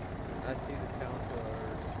 I see the town to our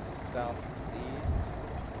southeast.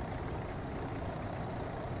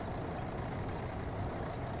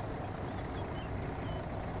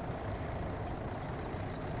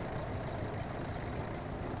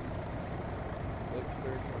 Looks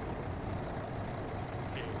clear to our northeast.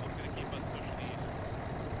 Okay, I'm gonna keep on pushing east.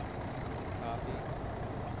 Copy.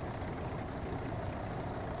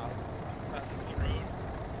 This is the road.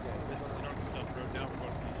 This is the north and south road. Now we're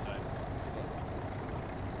going to the east side.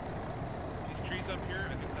 These trees up here,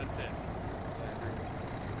 I think that's it. Yeah, I agree.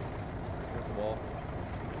 Hit the wall.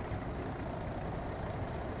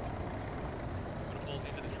 I'm gonna pull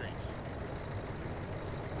into the trees.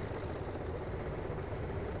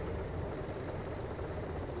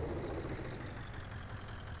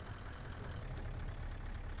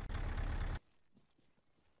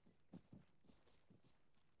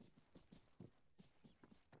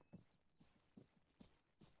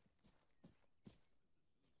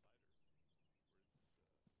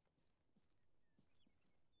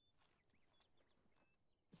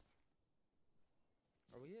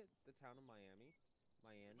 Are we at the town of Miami?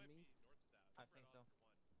 Miami? I think so.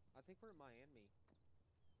 I think we're at Miami.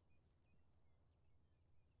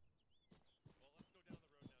 Well, let's go down the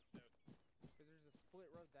road now south. Because there's a split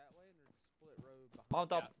road that way and there's a split road behind.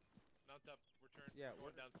 Mount up. Yeah. Mount up. We're turning. Yeah,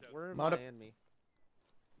 we're going down south. We're in Mount up. Miami.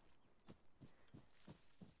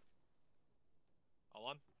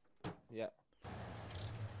 All on? Yeah.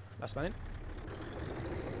 Last man in.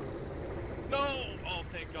 No! Oh,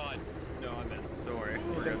 thank God. No, I'm in. Don't worry.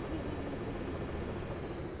 He's We're in. good.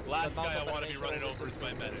 Last guy I want to be running over is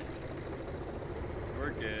my medic.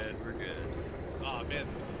 We're good. We're good. Oh man,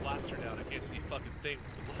 the blaster down. I can't see a fucking thing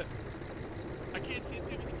with the blast. I can't see a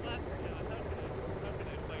thing with the blaster down. How can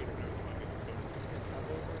I fight or fucking I'll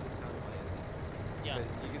go over to the town of Miami. Yeah.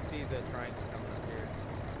 Because you can see the triangle coming up here.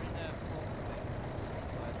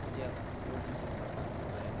 But yeah, we're just in the town of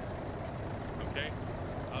Miami. Okay.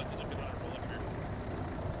 How's it looking on a roll up here?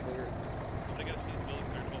 It's clear. I'm gonna get a seat building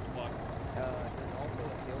there at 12 o'clock. There's also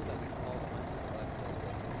a hill that we can fall behind to the left a little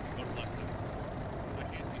bit. Go to left then. I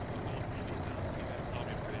can't see the hill from the town. See that? I'll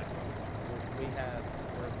be pretty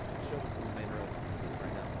We're showing from the main road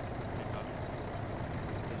right now. Okay, copy.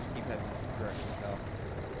 So just keep heading this direction south.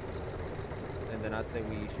 And then I'd say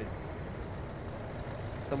we should,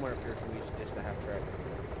 somewhere up here, so we should ditch the half track.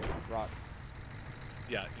 Rock.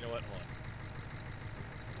 Yeah, you know what? Hold on.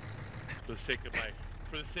 For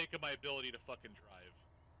the sake of my ability to fucking drive.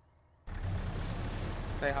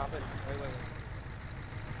 Hey, hop in. Wait.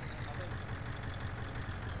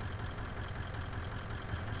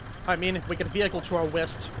 I mean, we get a vehicle to our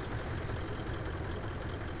west.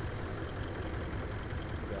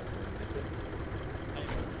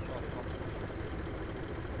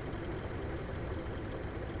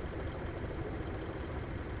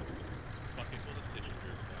 Fucking pull this ditch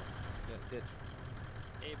here now. Yeah, ditch.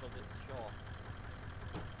 Able this Shaw.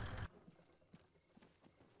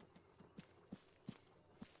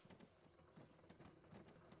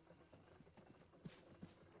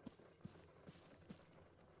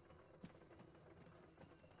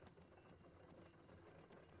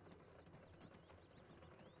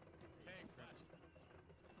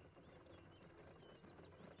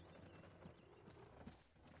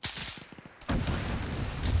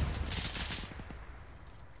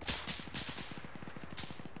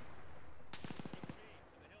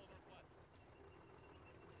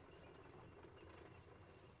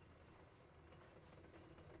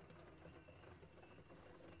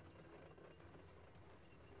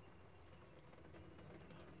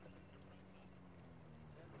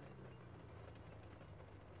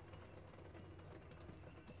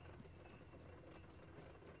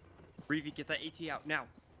 Reevy, get that AT out now.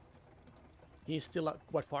 He's still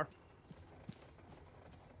what far?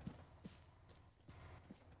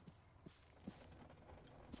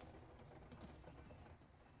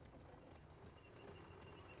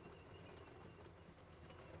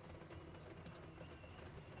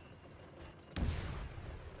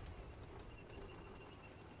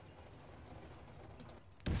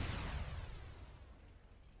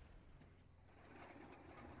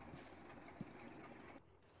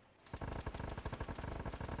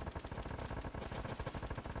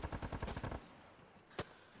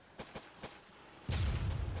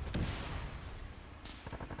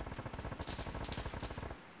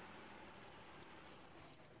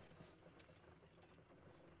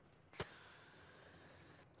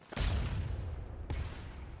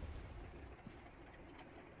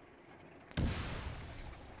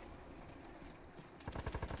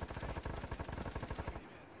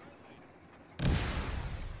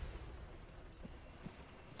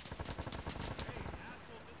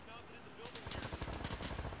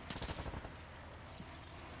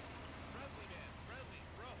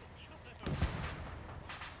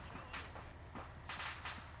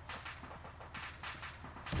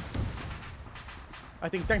 I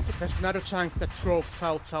think there's another tank that drove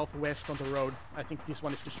southwest on the road. I think this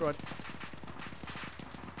one is destroyed.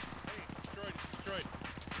 Hey, destroyed.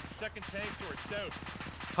 Second tank towards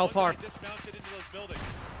south. How far? Dismounted into those buildings.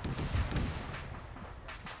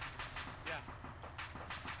 Yeah.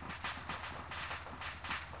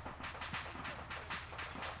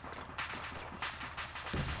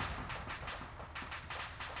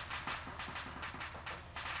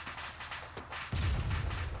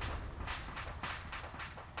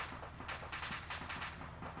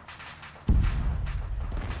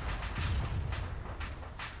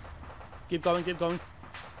 Keep going, keep going.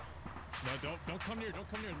 No, don't come near. Don't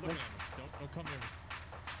come near. Look at me. Don't come near me.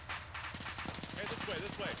 Hey,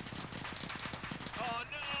 this way. Oh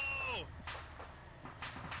no!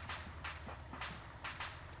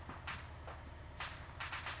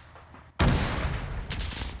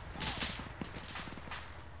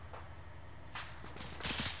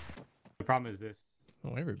 The problem is this.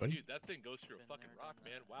 Oh, everybody. Dude, that thing goes through a fucking rock,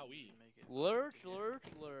 man. Wowee. Lurch.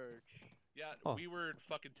 Yeah, Oh. we were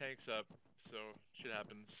fucking tanks up, so shit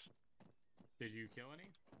happens. Did you kill any?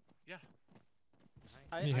 Yeah.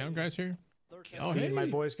 Any hound guys here? Oh, Dean, hey. my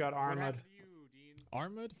boys got armored.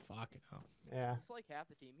 Armored? Fucking hell. Yeah. It's like half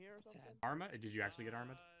the team here or something. Arma? Did you actually get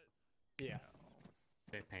armored? Yeah.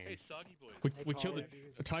 They pain. Hey, soggy boys. We killed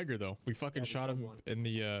a tiger though. We fucking shot him in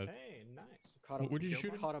the. Hey, nice. Caught him. What did you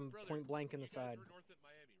shoot him? Caught him point blank in the side. North of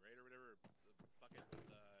Miami, right, or whatever. Fucking Zulu.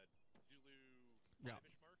 Yeah.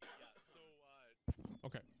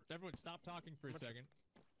 Okay, everyone, stop talking for a second.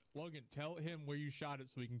 Logan, tell him where you shot it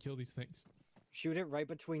so we can kill these things. Shoot it right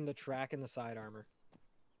between the track and the side armor.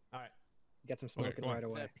 All right. Get some smoking right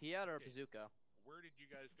away. Piat or bazooka? Where did you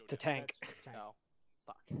guys go? To tank. No.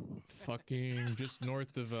 Fuck. Fucking just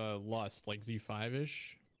north of Lust, like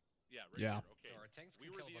Z5-ish. Yeah. Right yeah. Here. Okay. So our tanks can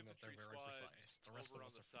kill them if they're very precise. The rest of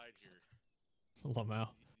us on the side here. Lamau.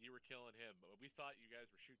 You were killing him. We thought you guys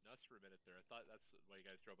were shooting us for a minute there. I thought that's why you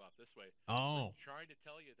guys drove off this way. Oh. We're trying to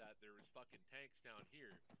tell you that there was fucking tanks down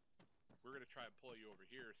here. We're gonna try and pull you over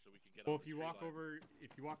here so we can get. Well, if you walk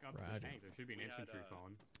up to the tank, there should be an infantry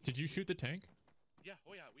phone. Did you shoot the tank? Yeah.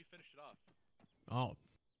 Oh yeah, we finished it off. Oh,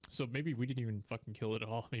 so maybe we didn't even fucking kill it at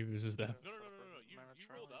all. Maybe it was just that. No. You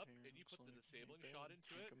rolled up and you put the disabling shot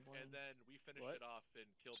into it, and then we finished it off and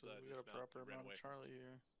killed the dismount and ran away. Charlie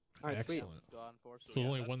here. All right, sweet. Excellent. So there's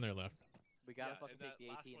only one there left. We gotta fucking take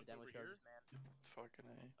the AT and demo charges, man. Fucking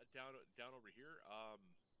A. Down over here.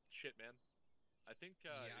 Shit, man. I think.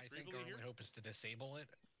 I think our only hope is to disable it,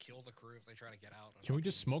 kill the crew if they try to get out. Can we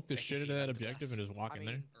just smoke the shit out of that objective and just walk in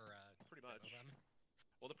there? Pretty much.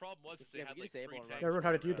 Well, the problem was they had like 3 tanks. Everyone,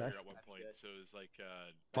 how did you die? At one point, so it was like.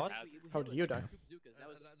 What? How did you die?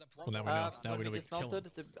 Well, now we know. Now we know we can kill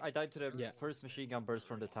him. I died to the first machine gun burst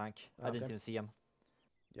from the tank. I didn't even see him.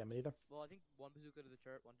 Yeah, me neither. Well, I think one bazooka to the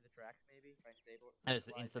chart, one to the tracks, maybe. Try and disable it. And it's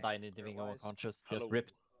instant I didn't even go unconscious. Just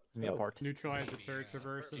ripped me apart. Neutralize the turret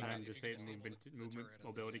traverse and then disable movement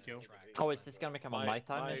mobility kill. Oh, is this gonna become a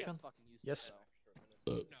nighttime mission? Yes.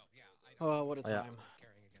 Oh, what a time.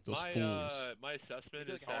 Those fools. My assessment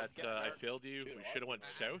is that I failed you. We should have went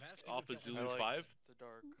south off of Zulu 5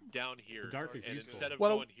 down here. The dark is and useful. instead of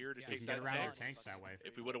Well, going here to take that around tank, your tanks that way.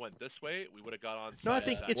 if we would have went this way, we would have got on. No, I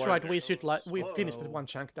think it's right. We should we finished the one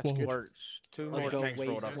chunk. That's good. Two more tanks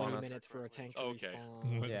rolled up on us. Minutes for a tank to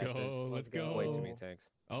respawn. Let's go. Way too many tanks.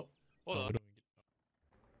 Oh. Hold on.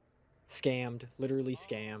 Scammed. Literally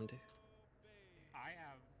scammed. I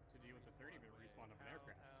have to deal with the 30-minute respawn of an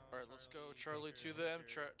aircraft. Alright, let's go, Charlie, to the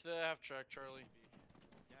to the half track, Charlie.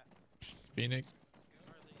 Phoenix.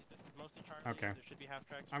 Mostly Charlie. Okay. There should be half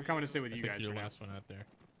tracks. I'm coming to sit with I you think guys you're for the now. last one out there.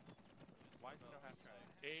 Why is there no half tracks?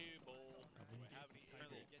 Able.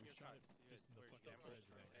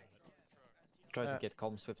 Try to get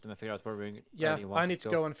comms with them and figure out where we Yeah, he I wants need to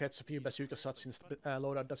go and fetch a few bazooka shots since the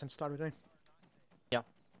loadout doesn't start today. Yeah.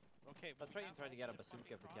 Okay, Let's try to get a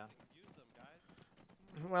bazooka if we can. Use them,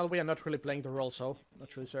 guys. Well, we are not really playing the role, so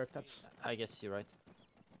not really sure if that's I guess you're right.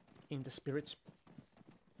 in the spirits.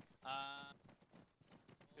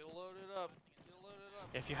 Get loaded up. Get loaded up.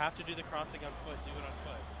 If you have to do the crossing on foot, do it on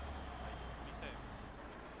foot. Like, just be safe.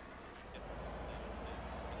 Just get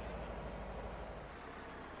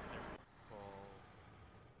They're full.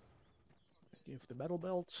 Give the battle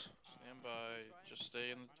belt. Stand by. Just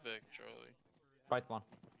stay in the Vic, Charlie. Right one.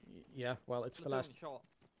 Yeah, well, it's the last. Shaw.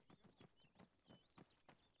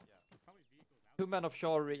 2 men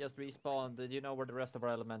offshore just respawned. Do you know where the rest of our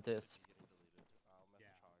element is?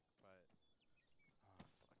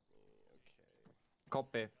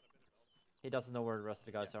 Copy. He doesn't know where the rest of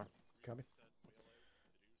the guys are. Copy.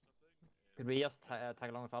 Could we just tag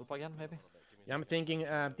along with Alpha again, maybe? Yeah, I'm thinking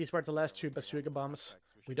these were the last 2 bazooka bombs.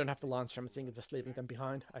 We don't have the launcher. I'm thinking just leaving them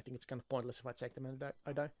behind. I think it's kind of pointless if I take them and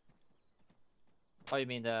I die. Oh, you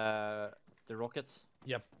mean the rockets?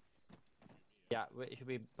 Yep. Yeah, should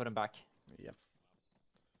we put them back? Yep.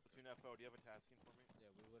 Between FO, do you have a tasking for me? Yeah,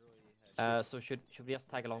 we literally So should we just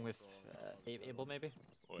tag along with Abel maybe?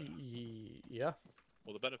 Oh, yeah.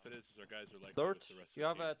 Well, the benefit is our guys are like Third, the rest you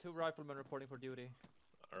of have 2 riflemen reporting for duty.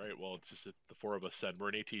 All right. Well, it's just that the 4 of us said we're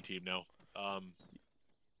an AT team now.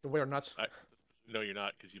 We're not. No, you're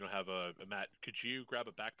not, because you don't have a Matt. Could you grab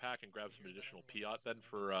a backpack and grab some additional Piat then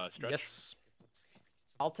for Stretch? Yes.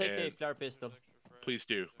 I'll take a flare pistol. Please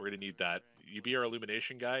do. We're gonna need that. You be our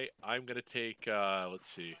illumination guy. I'm gonna take. Let's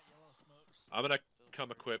see. I'm gonna come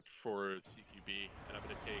equipped for CQB, and I'm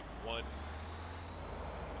gonna take 1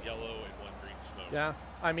 yellow and 1 green smoke. Yeah,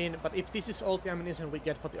 I mean, but if this is all the ammunition we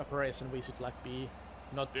get for the operation, we should like be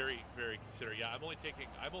not very considerate. Yeah, I'm only taking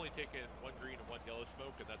 1 green and 1 yellow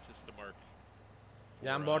smoke, and that's just to mark.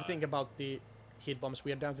 Yeah, I'm more thinking about the heat bombs.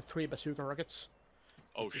 We are down to 3 bazooka rockets.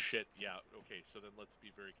 Oh shit! Yeah. Okay. So then let's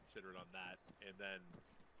be very considerate on that, and then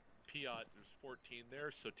Piat, there's 14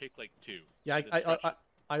 there, so take like 2. Yeah,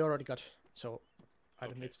 I already got, so I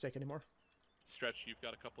don't need to take any more. Stretch, you've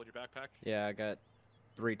got a couple in your backpack. Yeah, I got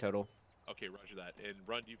 3 total. Okay, roger that. And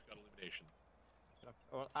Run, you've got illumination.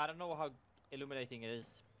 Well, I don't know how illuminating it is.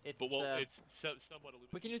 It's it's somewhat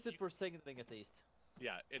illuminating. we can use it for signaling at least.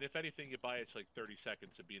 Yeah, and if anything, you buy it's like 30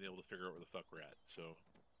 seconds of being able to figure out where the fuck we're at. So.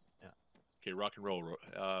 Yeah. Okay, rock and roll.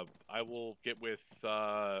 I will get with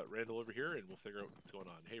Randall over here, and we'll figure out what's going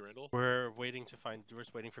on. Hey, Randall. We're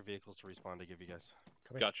just waiting for vehicles to respawn to give you guys.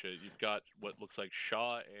 Gotcha. You've got what looks like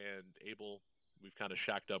Shaw and Abel. We've kind of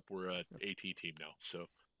shacked up. We're an AT team now, so.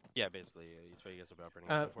 Yeah, basically, that's why you guys will be operating.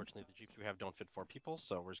 Unfortunately, the jeeps we have don't fit 4 people,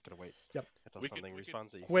 so we're just gonna wait. Yep. Until something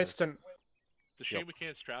respawns. Question. It's a shame we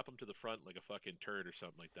can't strap them to the front like a fucking turret or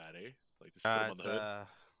something like that, eh? Like just put them on the hood.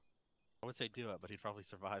 I would say do it, but he'd probably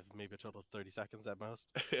survive maybe a total of 30 seconds at most.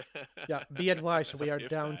 Yeah, be advised, we are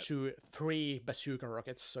down to 3 bazooka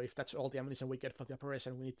rockets, so if that's all the ammunition we get for the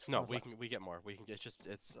operation, we need to start. No, we get more. We have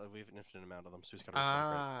an infinite amount of them, so we just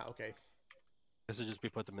gotta okay. This would just be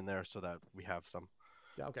put them in there so that we have some.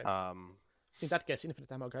 Yeah, okay. In that case,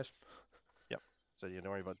 infinite ammo, guys. Yep. So you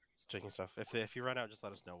don't worry about taking stuff. If you run out, just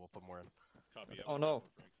let us know. We'll put more in. Copy. Oh no,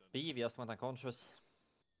 B just went unconscious.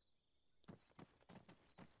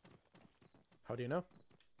 How do you know?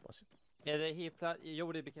 Was it? Yeah, he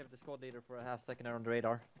already became the squad leader for a half second there on the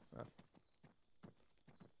radar. Oh.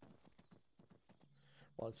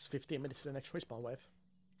 Well, it's 15 minutes to the next respawn wave.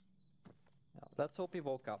 Yeah, let's hope he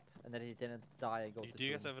woke up and then he didn't die and go to Do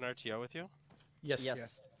you guys have an RTO with you? Yes.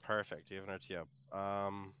 Yes. Perfect. You have an RTO.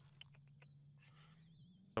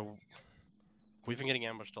 So we've been getting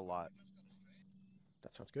ambushed a lot.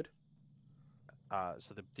 That sounds good.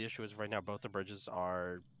 So the issue is right now both the bridges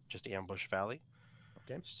are just ambush valley.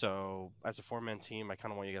 Okay. So as a 4-man team, I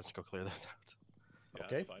kind of want you guys to go clear those out. Yeah,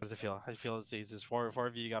 okay. How does it feel? I feel it's easy. 4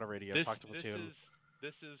 of you got a radio. Talk to platoon.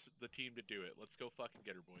 This is the team to do it. Let's go fucking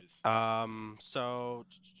get her, boys. So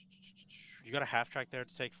you got a half track there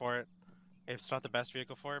to take for it. It's not the best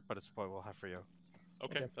vehicle for it, but it's what we'll have for you.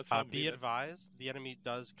 Okay, that's fine. Be advised, the enemy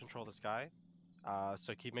does control the sky.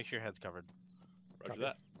 So make sure your head's covered. Roger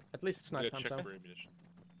that. At least it's nighttime, so.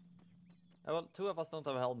 Well, 2 of us don't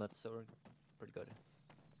have helmets, so we're pretty good.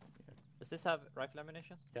 Yeah. Does this have rifle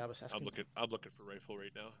ammunition? Yeah, I was asking. I'm looking for rifle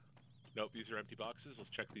right now. Nope, these are empty boxes. Let's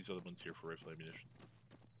check these other ones here for rifle ammunition.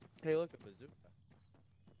 Hey, look, a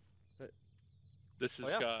bazooka. This has Oh,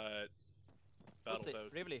 yeah. got We'll battle see.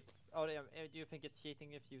 boats. Really? Oh, yeah. Do you think it's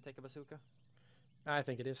cheating if you take a bazooka? I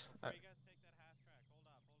think it is.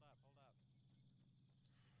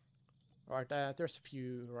 Alright, there's a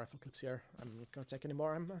few rifle clips here. I'm not gonna take any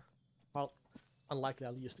more. Well, unlikely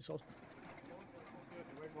I'll use this all.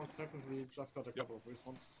 Wait 1 second, we just got a couple of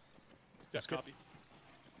respawns. That's good. copy.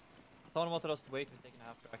 Someone wanted us to wait. We're taking a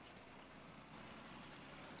half track.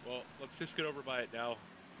 Well, let's just get over by it now.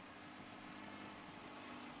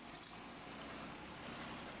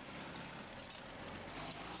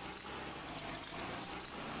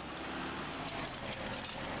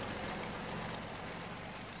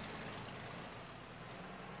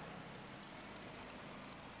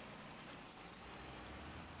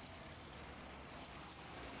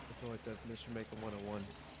 I feel like definition make a 101.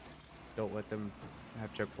 Don't let them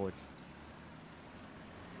have checkpoints.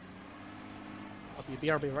 I'll be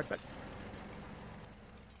BRB right back.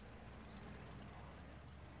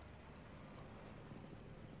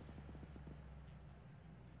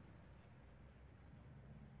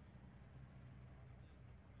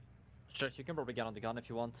 Sure, you can probably get on the gun if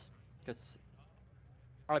you want, because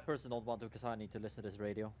I personally don't want to, because I need to listen to this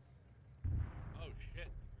radio. Oh shit.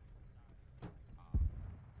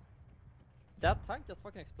 That tank just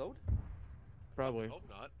fucking explode? Probably. Hope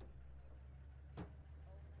not.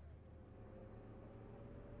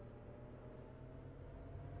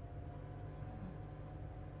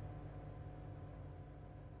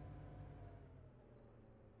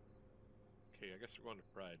 Okay, I guess we're going to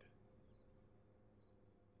Pride.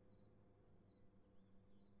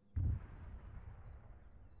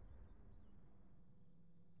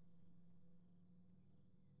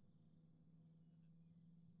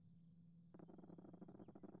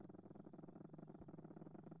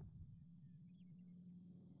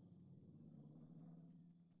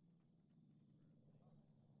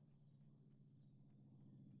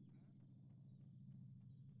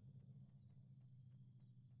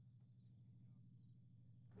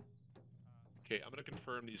 Okay, I'm gonna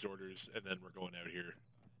confirm these orders, and then we're going out here.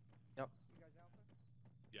 Yep.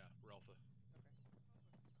 Yeah, we're Alpha.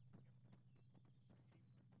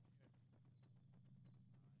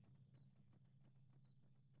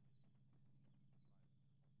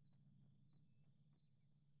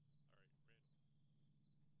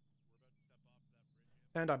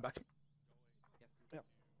 And I'm back. Yep.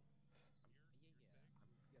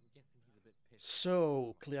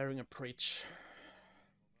 So, clearing a breach.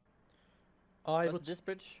 I would. This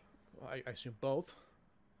bridge? I assume both.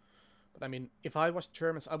 But I mean, if I was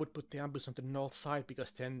Germans, I would put the ambush on the north side,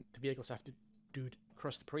 because then the vehicles have to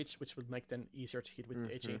cross the bridge, which would make them easier to hit with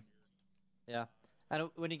the HE. Yeah,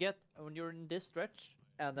 and when you're in this stretch,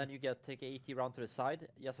 and then you take a AT round to the side,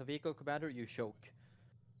 as a vehicle commander, you choke.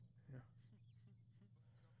 Yeah.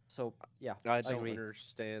 So yeah, I don't agree.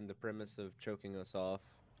 understand the premise of choking us off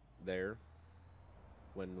there,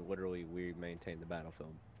 when literally we maintain the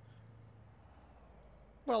battlefield.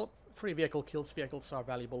 Well, free vehicle kills vehicles are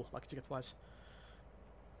valuable, like ticket-wise.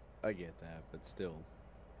 I get that, but still.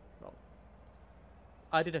 Well,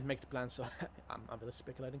 I didn't make the plan, so I'm really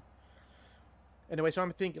speculating. Anyway, so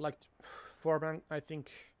I'm thinking, like, foreman, I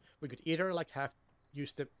think we could either, like,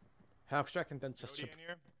 use the half track and then just...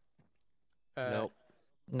 Nope.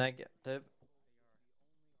 Negative.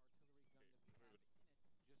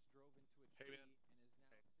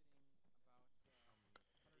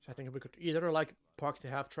 So I think we could either, like, park the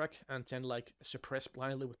half track and then, like, suppress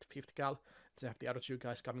blindly with the 50 cal to have the other two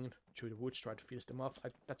guys coming through the woods, try to finish them off.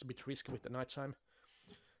 That's a bit risky with the nighttime.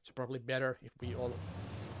 So probably better if we all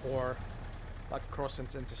four, like, cross and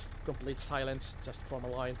then just complete silence, just form a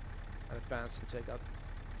line and advance and take out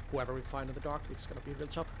whoever we find in the dark. It's gonna be real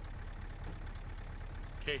tough.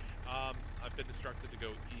 Okay, I've been instructed to go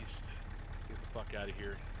east. Get the fuck out of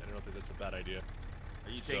here. I don't think that's a bad idea. Are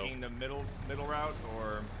you taking the middle route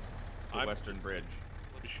or the western bridge?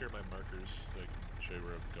 Let me share my markers so I can show you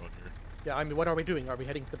where I'm going here. Yeah, I mean, what are we doing? Are we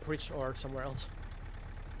heading to the bridge or somewhere else?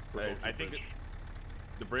 I think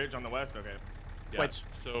the bridge on the west. Okay. Yeah. Wait.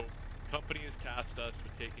 So, company has tasked us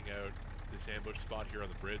with taking out this ambush spot here on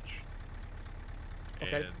the bridge.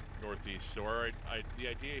 Okay. And northeast. So the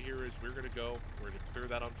idea here is we're going to clear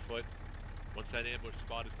that on foot. Once that ambush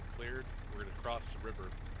spot has been cleared, we're going to cross the river.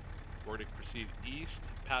 We're going to proceed east,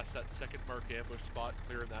 past that second marked ambush spot,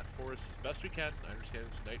 clearing that forest as best we can. I understand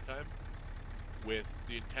it's nighttime, with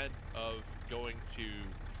the intent of going to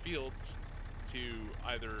fields to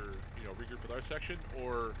either, regroup with our section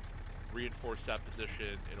or reinforce that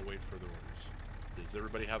position and await further orders. Does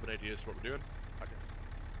everybody have an idea as to what we're doing?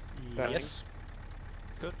 Yes.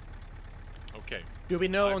 Good. Okay. Do we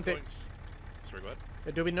know Sorry, go ahead.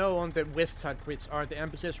 Do we know on the west side bridge, are the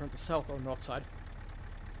NPCs on the south or north side?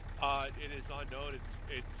 It is unknown.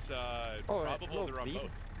 It's probable they're on both.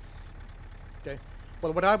 Okay.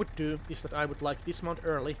 Well, what I would do is that I would like dismount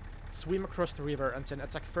early, swim across the river, and then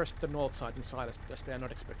attack first the north side in silence, because they are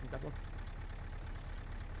not expecting that one.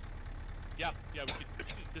 Yeah, we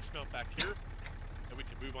can dismount back here, and we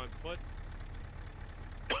can move on foot,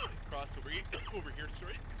 cross over here,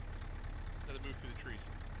 sorry, and then move through the trees.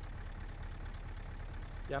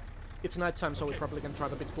 Yep. It's nighttime, so we probably can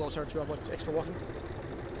drive a bit closer to avoid extra walking.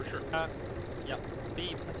 For sure. Yeah.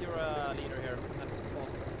 Beam, since you're a leader here, and spot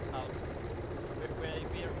out.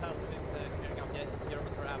 We are fast with clearing up the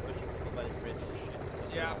Armas are ambushing people by this bridge.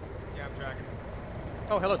 Yeah, I'm tracking.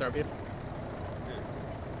 Oh, hello there, Beam.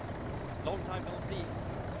 Long time no see.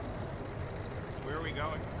 Where are we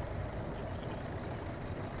going?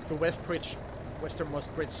 The west bridge.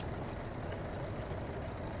 Westernmost bridge.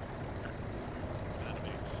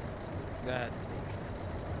 That.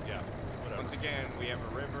 Yeah, whatever. Once again, we have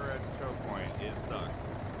a river as a choke point. It sucks.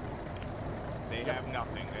 They have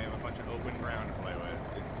nothing. They have a bunch of open ground to play with.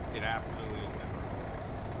 It absolutely is miserable.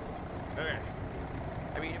 Okay.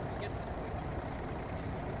 I mean, if we get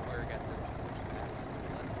we're get the push back,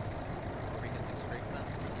 or we get things straight to them,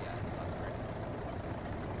 yeah, it sucks, right?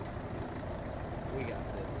 We got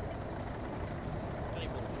this. Very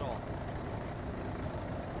cool shot.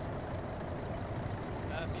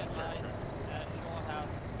 Be advised, Shaw has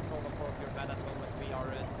control of 4 of your men at the moment. We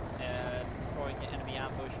are destroying enemy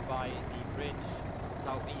ambush by the bridge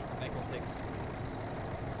southeast of Echo 6.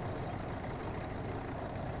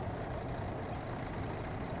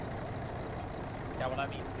 Yeah, well, I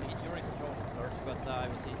mean, you're in control first, but I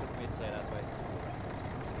was easy for me to say that way.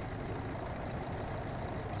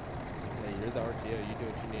 Hey, you're the RTO. You do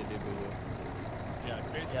what you need to do, boo-boo. Yeah,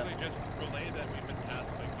 basically just relay that we've been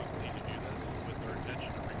tasked by company to do this with their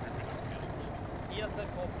intention of regrouping on fields. He has been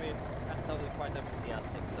copied and sounded quite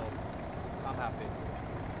enthusiastic, so I'm happy.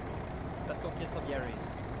 Let's go kill some Yerries.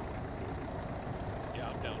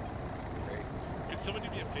 Yeah, I'm down. Great. Can someone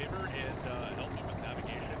do me a favor and help me with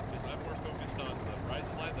navigation? Because I'm more focused on the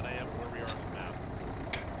horizon line than I am where we are on the map.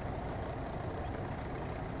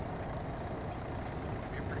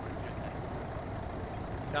 We're pretty much good at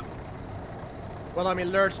Yeah. Well, I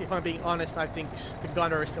mean, Lurch, if I'm being honest, I think the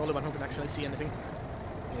gunner is the only one who can actually see anything.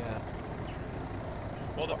 Yeah.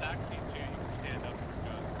 Well, the back seat too, you can stand up for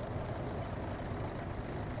gun.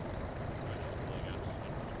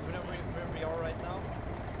 You know where we are right now?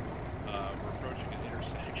 We're approaching an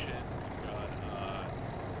intersection. We've got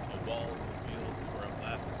a wall in the field to our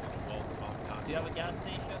left and a wall on top. Do you have a gas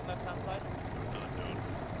station left hand side?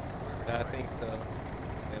 I think so.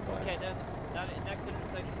 Stand by. Okay, then next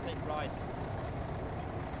intersection, take right.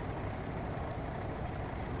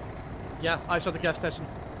 Yeah, I saw the gas station.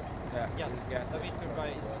 Yeah. Yes, that means we're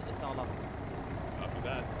right. It's all up. Copy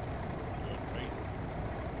that. Going right.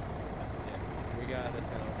 Yeah, we got a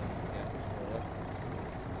town. Yeah, roll up.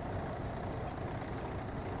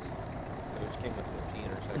 Which came with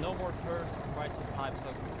 15 or so. No more turns right to time,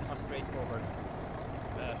 so straight forward.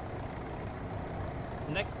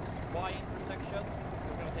 Next Y intersection,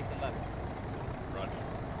 we're gonna take the left. Roger.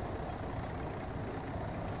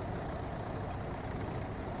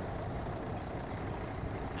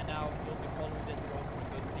 And now we'll be following this road for a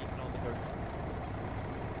good 3 kilometers.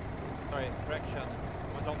 Sorry, correction.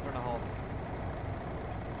 1 kilometer and a half.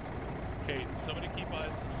 Okay, somebody keep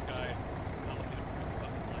eyes in the sky. I'll look at it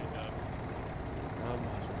lined up.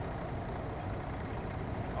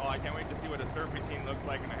 Oh, I can't wait to see what a serpentine looks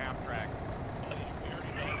like in a half track. Buddy, we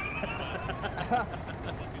already know.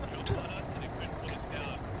 Fucking jumped on us and it couldn't put us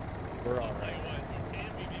down. We're I'll alright. tell you what,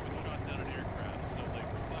 we've even shot down an aircraft. So, like,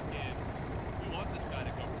 fucking, we want this guy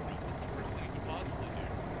to go for us. That's the worst thing he could possibly do.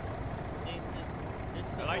 This is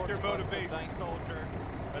I like your motivation, soldier.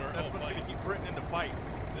 That's what's buddy. gonna keep Britain in the fight.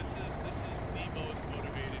 This is the most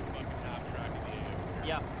motivated fucking half track in the AM.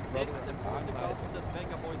 Yeah, this is the part about that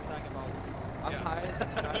Mega Boy sang about. I'm Yeah. high as the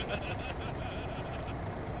guy. I'm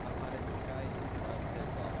high as the guy. I'm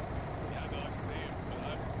pissed off. Yeah, no, I can see it,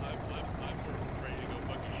 but I'm sort of ready to go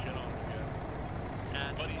fucking shit on him again.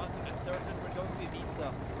 And Buddy, once it's certain, we're going to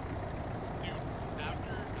Ibiza. dude,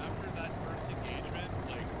 after that first engagement,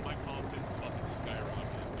 like, my confidence fucking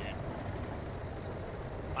skyrocketed, dude.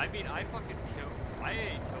 I mean, I killed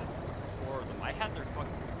 4 of them. I had their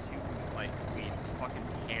fucking 2, like, queen fucking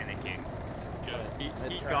panicking. Yeah.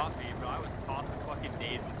 He got me, but I was tossing fucking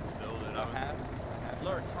days into the building. I was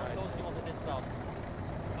Lurch, how close do you want to dismount?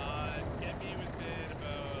 Get me within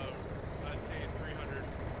about, I'd say 300.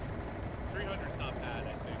 300's not bad,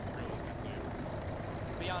 I think, realistically.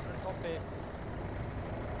 300, copy.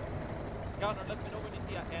 Gunner, let me know when you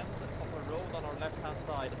see an end of a road on our left-hand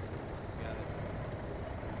side. Got it.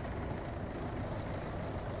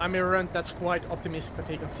 I'm around, that's quite optimistic that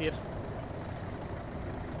he can see it.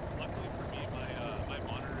 Luckily for me, my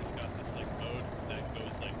monitor's got this like mode that goes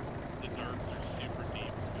like the darks are super deep,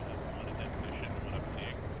 so it has a lot of definition of what I'm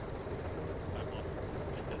seeing. I'm on.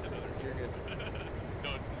 There's another. You're good. No,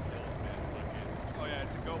 it's the hills, man. Fucking. Oh yeah,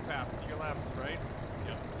 it's a go path to your left, right?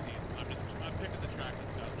 Yep. See, I'm picking the track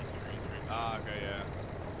that's got this green right now. Ah, okay, yeah.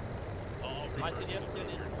 My suggestion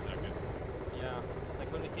is, yeah,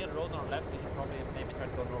 like when we see a road on our left, we should probably maybe try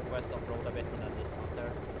to go northwest off road a bit and then dismount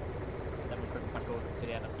there. Then we pretty much go to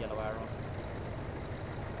the end of Yellow Arrow.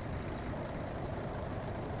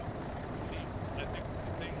 See, I think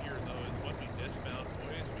the thing here though is when we dismount,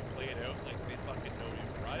 boys, we play it out like they fucking know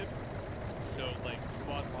we've arrived. So like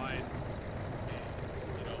squad line, and,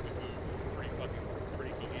 you know, we move pretty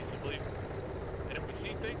cohesively. And if we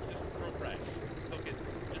see things, just throw frags. Fucking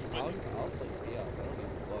just win. I'll say yeah, I don't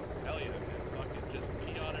give a fuck. Hell yeah, man. Fucking just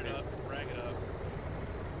pee on it up, frag it up.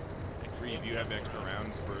 Reeve, you have extra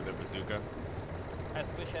rounds for the bazooka? I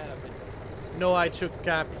wish I had a bit. No, I took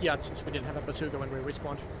Piat since we didn't have a bazooka when we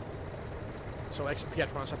respawned. So extra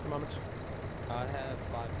Piat rounds at the moment. I have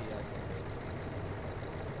 5 PI.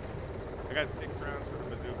 I got 6 rounds for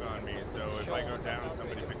the bazooka on me, so if I go down,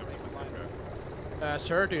 somebody pick up the bazooka.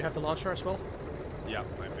 Sir, do you have the launcher as well? Yeah,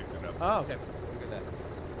 I picked it up. Oh, okay. Look at that.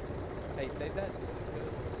 Hey, save that.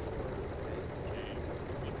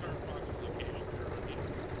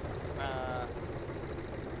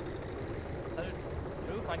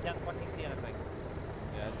 Roof, I can't fucking see anything.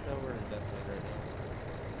 Yeah, it's nowhere definitely right now.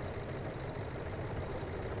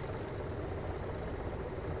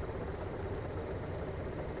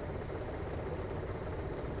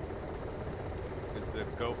 Is the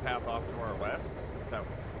go path off to our west? Is that...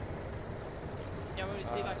 Yeah, when we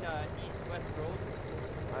see like a east-west road.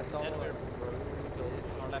 I saw then a we're road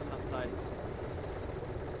on our left-hand side.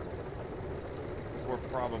 Because we're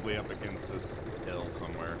probably up against this hill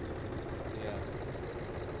somewhere. Yeah.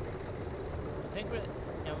 I think we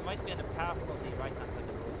might be in the path of the right-hand side of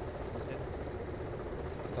the road. Instead.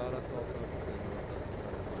 I thought I saw something to the northwest.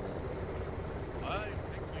 I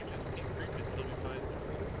think we just keep creeping until we find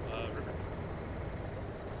river.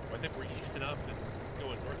 I think we're east enough and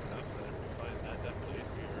going north enough that if we find that, definitely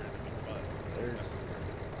we are in a good spot. There's...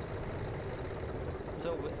 So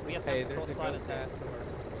we have to Hey, there's a side go path to our...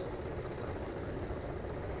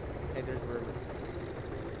 Hey, there's the river.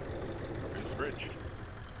 There's the bridge.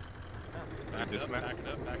 Backing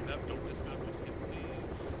up, don't dismount, please.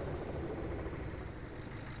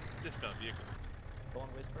 Dismount vehicle. Go on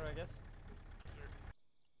whisper, I guess.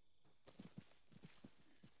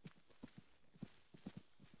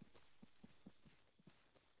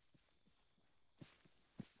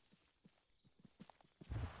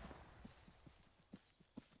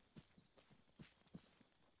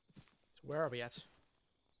 So where are we at?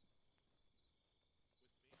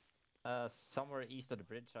 Somewhere east of the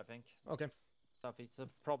bridge, I think. Okay. Southeast, so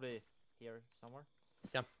probably here somewhere.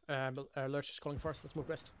 Yeah. Lurch is calling for us. Let's move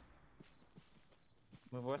west.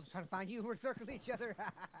 Move west. I'm trying to find you. We're circling each other. You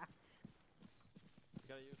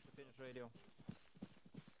gotta use the Finnish radio.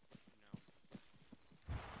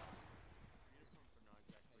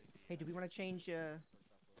 Hey, do we want to change and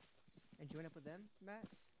join up with them,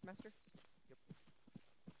 Master? Yep.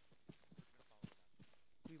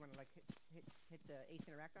 Do we want to like hit the ace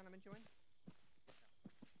interact on them and join?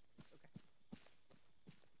 Okay.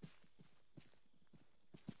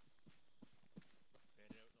 Fan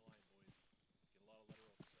it out in the line, boys. Get a lot of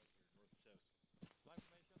lateral spread here, north to south. Fly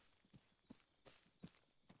formation. Push off line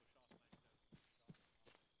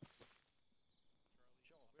south.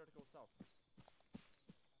 Sure, we are to go south.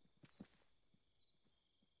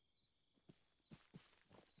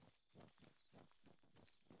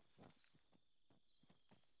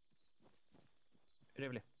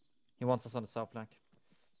 Really? He wants us on the south flank.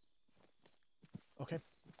 Okay.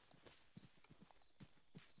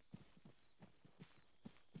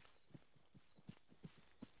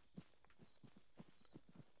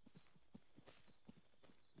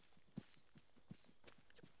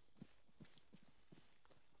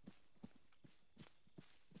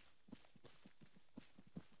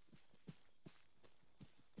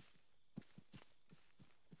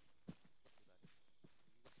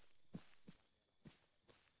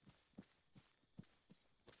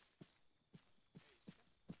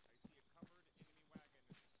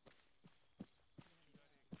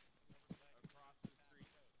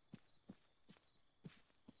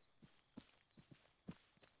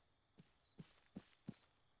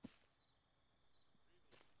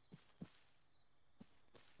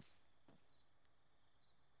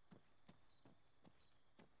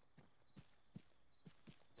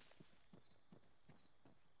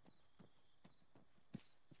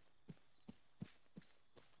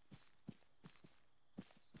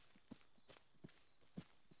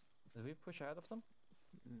 we push ahead of them?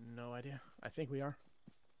 No idea. I think we are.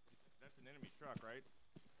 That's an enemy truck, right?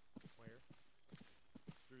 Where?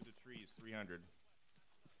 Through the trees, 300.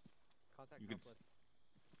 Contact You can southwest.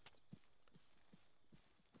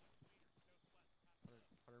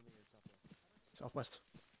 100 meters southwest. Southwest.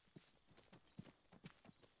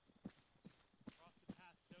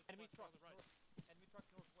 Enemy truck, enemy truck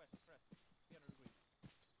northwest, press. 300 degrees.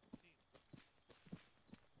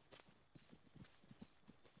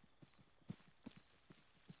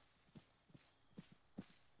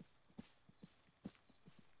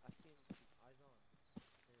 I see him. Eyes on.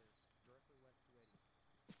 They're directly west 280.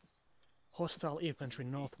 Hostile infantry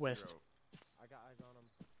northwest. I got eyes on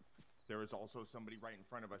them. There is also somebody right in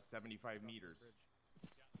front of us, 75 meters.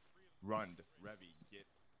 Run, Revy, get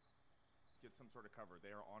some sort of cover.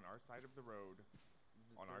 They are on our side of the road,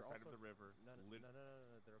 on our side of the river. No,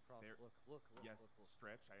 they're across. Look. Yes, look.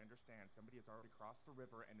 Stretch, I understand. Somebody has already crossed the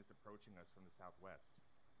river and is approaching us from the southwest.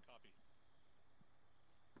 Copy.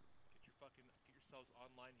 Get yourselves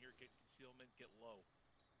online here, get concealment, get low.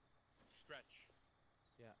 Stretch.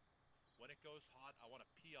 Yeah. When it goes hot, I want a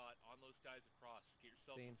Piot on those guys across. Get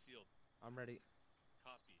yourself concealed. I'm ready.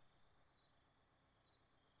 Copy.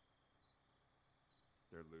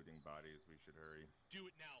 They're looting bodies, we should hurry. Do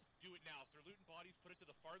it now. Do it now. If they're looting bodies, put it to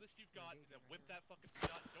the farthest you've got, and then whip that fucking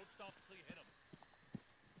Piot. Don't stop until you hit them.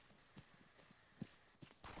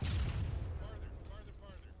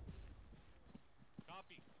 Farther.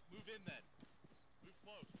 Copy. Move in then. Move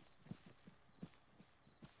close.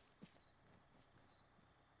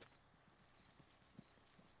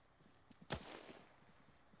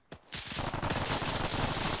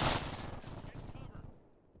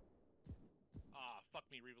 Fuck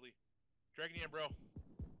me, Reevely. Dragging you in, bro.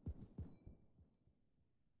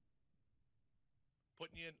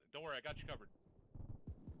 Putting you in. Don't worry, I got you covered.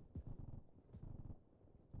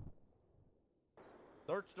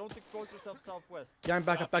 Lurch, don't expose yourself southwest. Yeah, I'm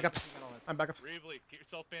back up. I'm back up. Reevely, get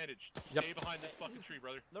yourself bandaged. Yep. Stay behind this fucking tree,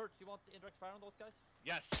 brother. Lurch, you want the indirect fire on those guys?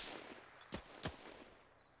 Yes.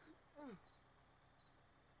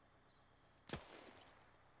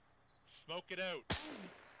 Smoke it out.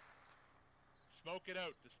 Smoke it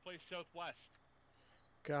out. Display southwest.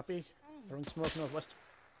 Copy. Throwing smoke northwest.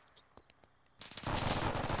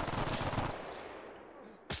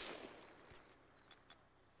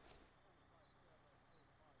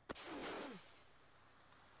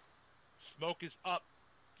 Smoke is up.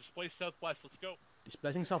 Display southwest. Let's go.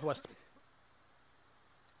 Displacing southwest.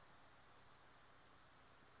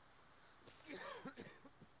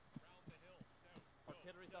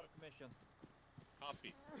 Artillery's out of commission.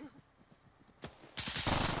 Copy.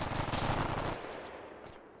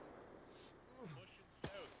 Pushing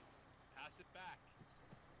south. Pass it back.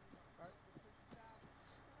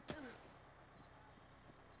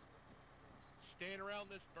 Staying around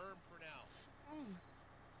this berm for now.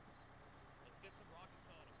 Let's get some rockets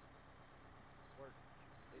on them. Work.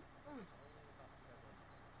 It's only about 2 guys left.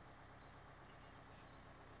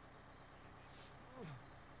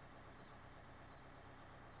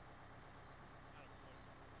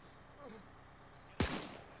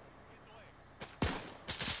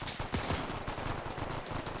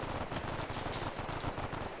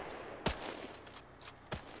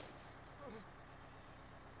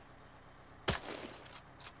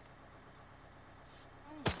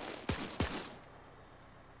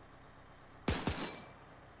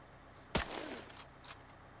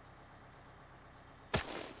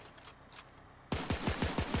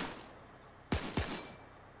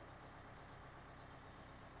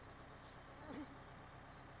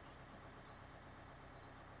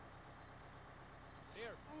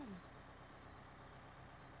 Here.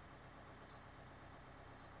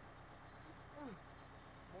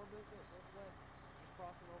 More movement northwest. Just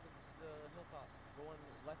crossing over the hilltop. Going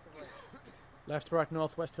left to right. Left, right,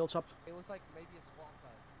 northwest, hilltop. It looks like maybe a squad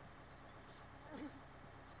size.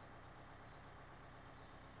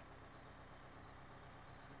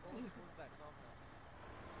 Going towards that compound.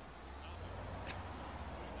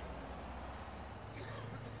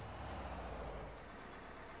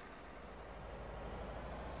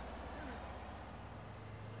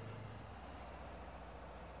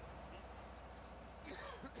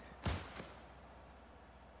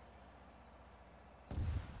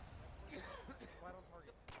 Right on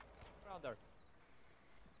target. Around there.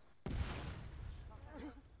 He's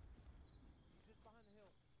just behind the hill.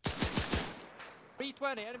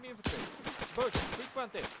 320, enemy infantry. Bush,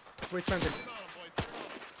 320. 320. Turn on 'em, boys.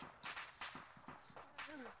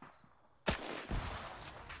 Turn on 'em.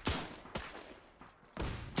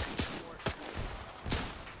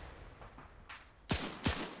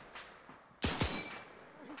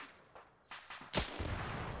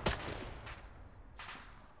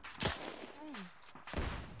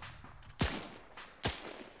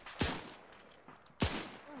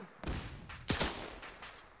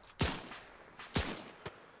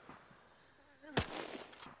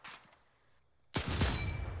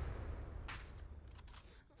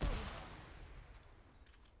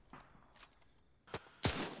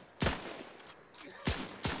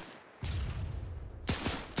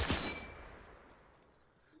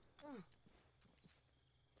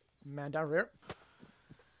 Man down rear.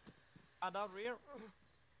 And down rear.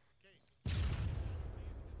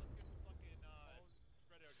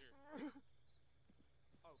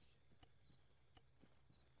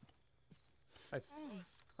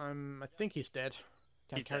 I think he's dead.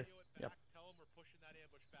 Can't He's carry. dead. Yep. Tell him we're pushing that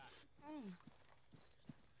ambush back.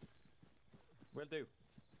 Will do.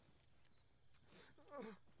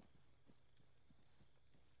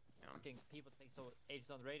 Fucking people think so. Ages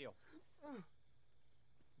on the radio.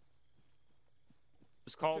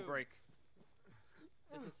 Just call Two. break.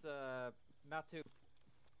 This is Matt 2.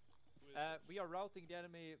 We are routing the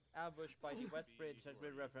enemy ambush by the west bridge at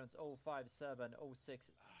grid reference 057060.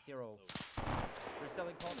 We're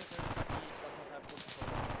selling contact there, but he does not have full control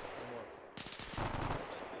anymore.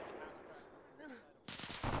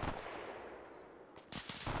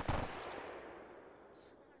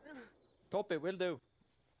 Copy, will do.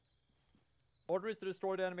 Order is to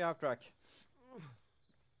destroy the enemy half track.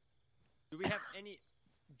 Do we have any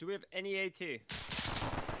AT?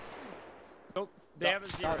 Nope. They have a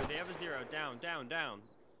 0. They have a 0. Down, down, down.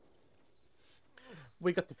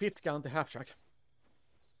 We got the 5th guy on the half track.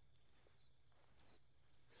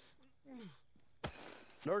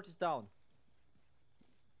 Lurch is down.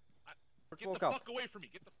 Get the fuck away from me!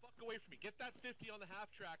 Get the fuck away from me! Get that 50 on the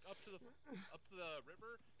half track up to the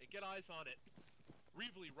river and get eyes on it.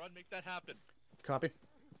 Reevely, run, make that happen. Copy.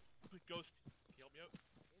 Ghost, can you help me out?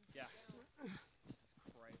 Yeah.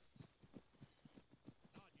 Jesus Christ.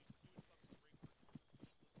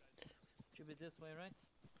 Should be this way, right?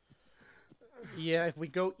 Yeah, if we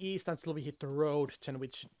go east until we hit the road, then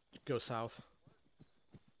we should go south.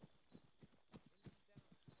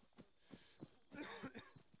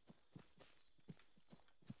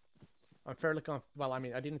 I'm fairly well, I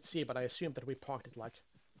mean, I didn't see it, but I assumed that we parked it, like,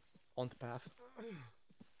 on the path.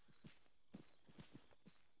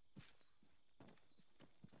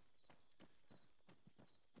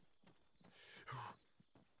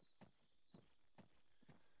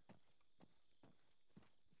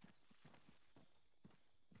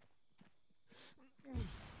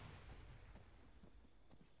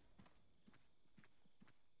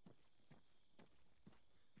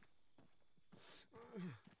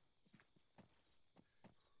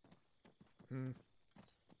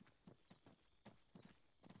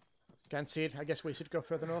 Can't see it. I guess we should go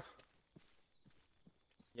further north.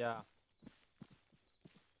 Yeah.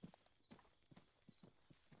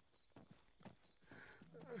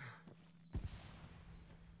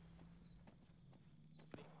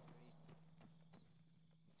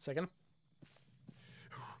 Second.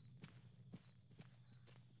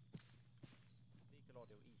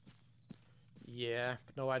 Yeah,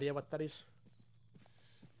 but no idea what that is.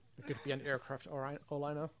 It could be an aircraft, all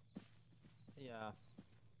I know. Yeah.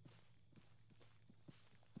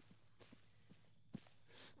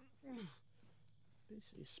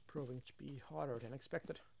 This is proving to be harder than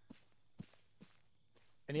expected.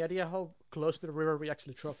 Any idea how close to the river we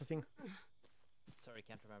actually drove the thing? Sorry,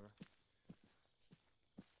 can't remember.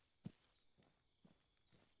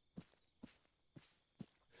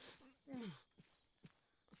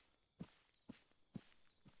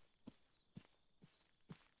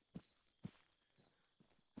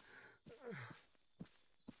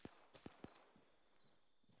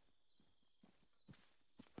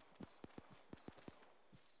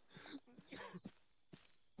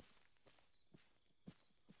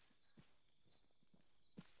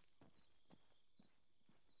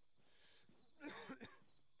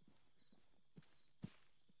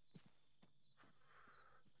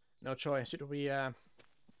 No choice. Should we,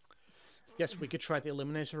 guess we could try the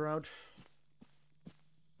eliminator route.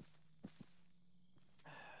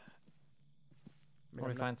 Or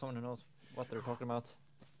we find someone who knows what they're talking about.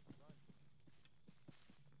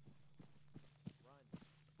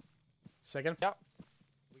 Second? Yeah.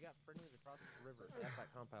 We got friendlies across the river at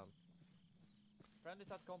that compound.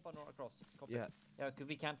 Friendlies at compound or across. Copy. Yeah. Yeah, because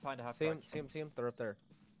we can't find a half See track. him, see him. They're up there.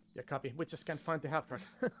 Yeah, copy. We just can't find the half track.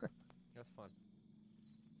 That's fun.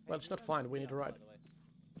 Well, it's not fine. We need a ride.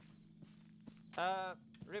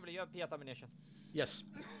 Rively, you have Piat ammunition. Yes.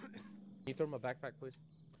 Can you throw my backpack, please?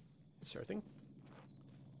 Sure thing.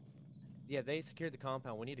 Yeah, they secured the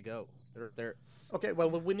compound. We need to go. They're there. Okay, well,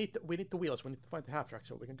 we need the wheels. We need to find the half track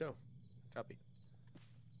so we can go. Copy.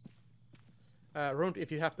 Rund,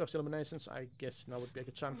 if you have those eliminations, I guess now would be a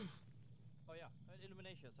good time. Oh yeah,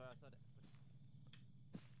 illumination. Sorry, I said it.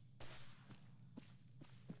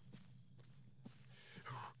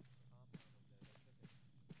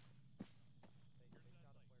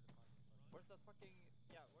 Where's that fucking...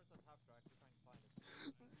 Yeah, where's that half track? We're trying to find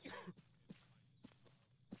it.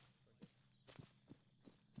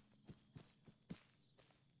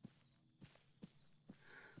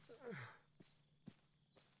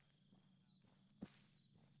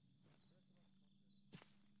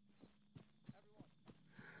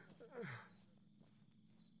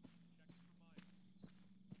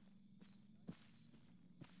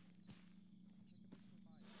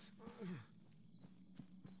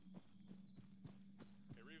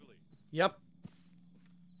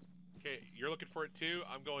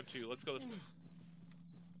 I'm going too. Let's go this way.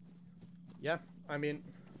 Yeah, I mean,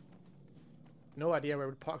 no idea where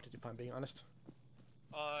we parked it, if I'm being honest.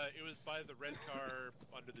 It was by the red car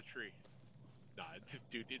under the tree. Nah,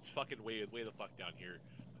 dude, it's fucking way the fuck down here.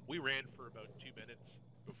 We ran for about 2 minutes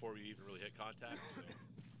before we even really hit contact. So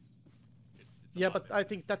it's yeah, but I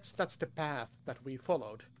think that's the path that we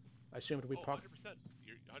followed. I assumed we parked. 100%.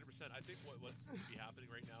 You're 100%. I think what would be happening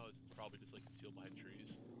right now is it's probably just like concealed behind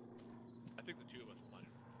trees. I think the two of us will find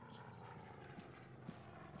it.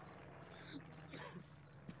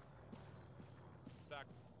 In fact,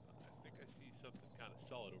 I think I see something kind of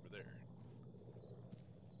solid over there.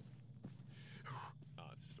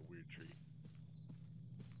 It's just a weird tree.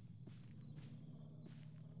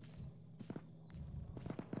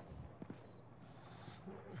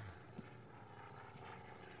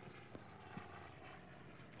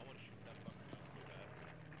 I want to shoot that fucker down so bad.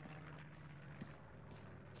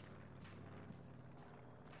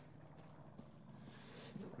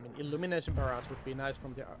 I mean, illumination barrage would be nice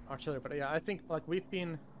from the artillery, but yeah, I think like we've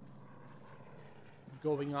been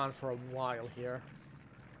going on for a while here.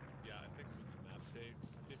 Yeah, I think with some map save,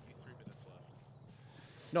 53 minutes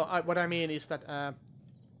left. No, what I mean is that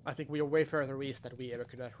I think we are way further east than we ever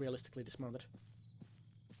could have realistically dismounted.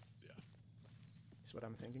 Yeah. Is what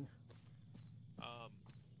I'm thinking. I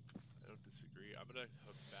don't disagree. I'm gonna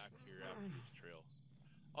hook back here after this trail.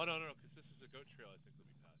 Oh no, because this is a goat trail. I think that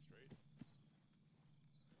we passed, right?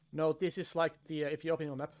 No, this is like the if you open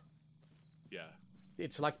your map. Yeah.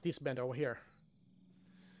 It's like this bend over here.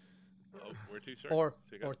 Oh, where to, sir? Or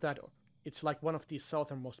that. It's like one of these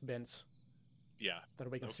southernmost bends. Yeah.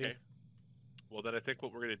 That we can see. Well, then I think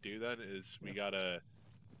what we're gonna do then is we gotta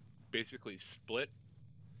basically split,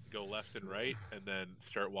 go left and right, and then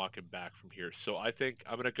start walking back from here. So I think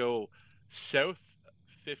I'm gonna go south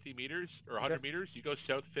 50 meters or 100 meters. You go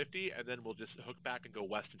south 50, and then we'll just hook back and go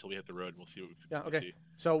west until we hit the road, and we'll see what we see.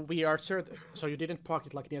 So we are sure. So you didn't park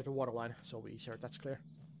it like near the waterline. So we sure that's clear.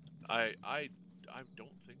 I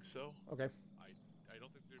don't think so. Okay. I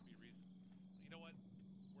don't think there'd be reason. You know what?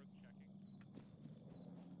 Worth checking.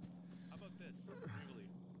 How about this? Briefly.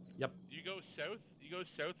 Yep. You go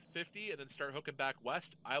south 50 and then start hooking back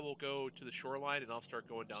west. I will go to the shoreline and I'll start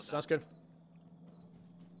going down. Sounds good.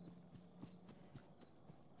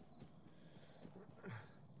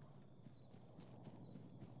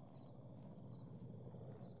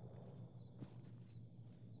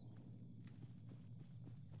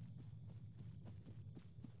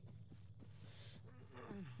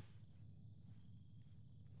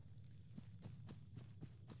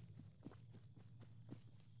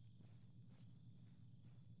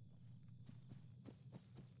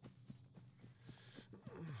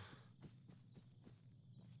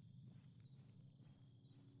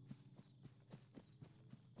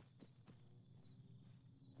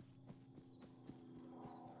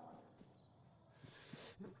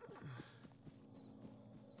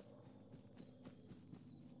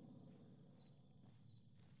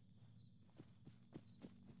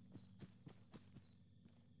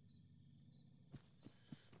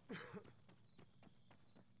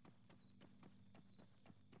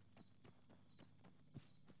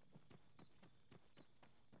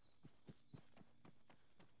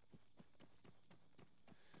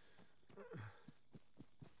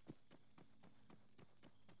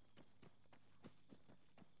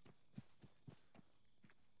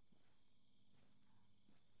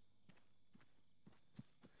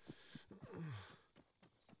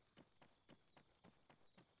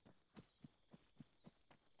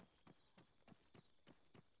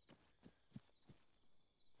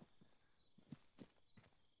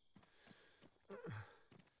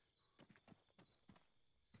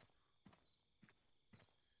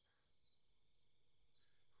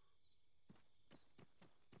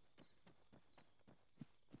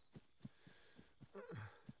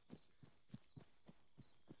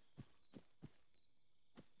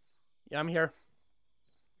 Yeah, I'm here.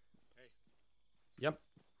 Hey. Yep.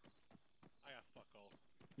 I got fuck all.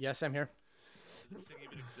 Yes, I'm here. Does this thing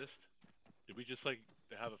even exist? Did we just like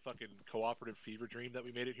have a fucking cooperative fever dream that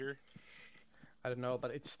we made it here? I don't know,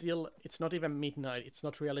 but it's not even midnight. It's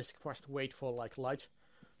not realistic for us to wait for like light.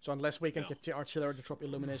 So unless we can get the artillery to drop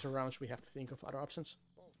illumination rounds, we have to think of other options.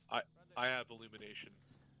 I have illumination.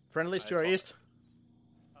 Friendlies to our east.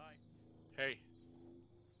 Hi. Hey.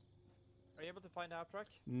 Are you able to find our truck?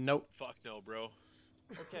 Nope. Fuck no, bro.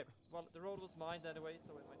 Okay, well, the road was mined anyway,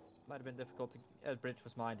 so it might have been difficult to... bridge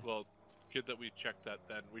was mined. Well, good that we checked that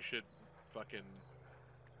then. We should fucking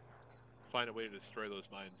find a way to destroy those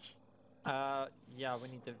mines. Yeah, we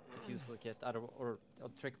need to defuse the kit, or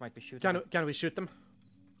Trick might be shooting. Can we shoot them?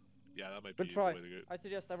 Yeah, that might We'll be try. the way to go. I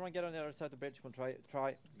suggest everyone get on the other side of the bridge. We'll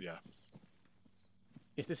try. Yeah.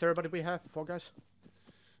 Is this everybody we have? 4 guys?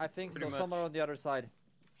 I think Pretty so. much. Somewhere on the other side.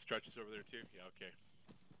 Stretches over there too? Yeah, okay.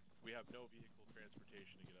 We have no vehicle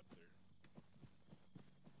transportation to get up there.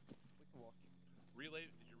 We can walk. Relay,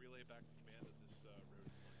 did you relay back to command that this road is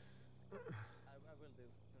blocked? I will do.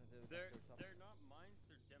 They're not mines,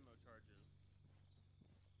 they're demo charges.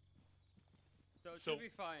 So it So- should be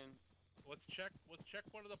fine. Let's check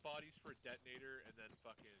one of the bodies for a detonator and then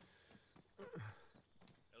fucking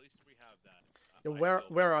at least we have that. Yeah, I feel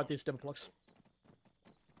where are these demo blocks?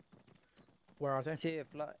 Where are they?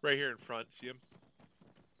 right here in front, see them?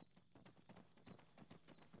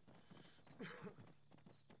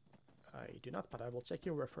 I do not, but I will take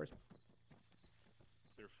your word for it.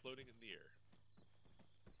 They're floating in the air.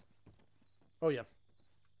 Oh yeah.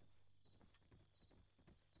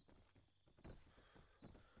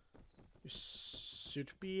 You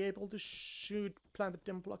should be able to shoot planted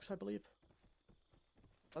demo blocks, I believe.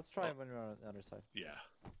 Let's try it when we're on the other side. Yeah.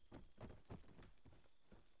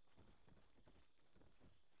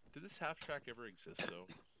 Did this half track ever exist though?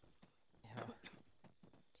 Yeah.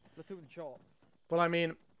 Platoon shot. Well, I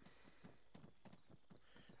mean,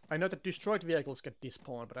 I know that destroyed vehicles get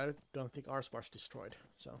despawned, but I don't think ours was destroyed.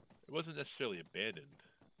 So It wasn't necessarily abandoned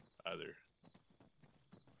either.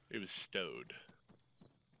 It was stowed.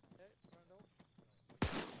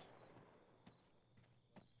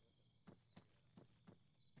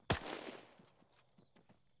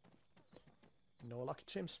 no luck, it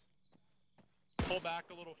seems. Pull back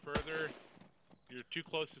a little further. You're too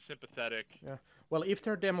close to sympathetic. Yeah. Well, if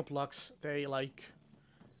they're demo blocks, they like.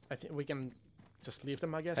 I think we can just leave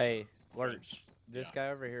them, I guess. Hey, Lurch. This guy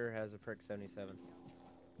over here has a prick 77.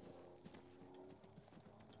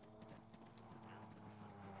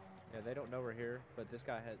 Yeah, they don't know we're here, but this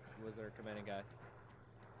guy was their commanding guy.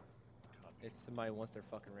 If somebody wants their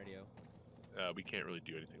fucking radio. We can't really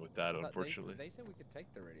do anything with that, unfortunately. They said we could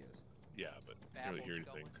take the radios. Yeah, but can't really hear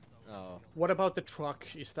anything. Oh. What about the truck?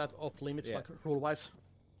 Is that off limits, Yeah. like rule-wise?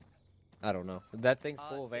 I don't know. That thing's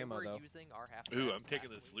full of ammo, though. Ooh, I'm taking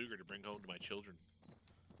this Luger to bring home to my children.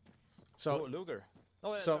 So Luger.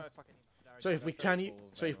 Oh, yeah, so, sorry, fucking. so if we That's can, full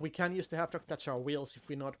of so if ammo. we can use the half truck, that's our wheels. If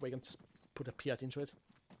we not, we can just put a Piat into it.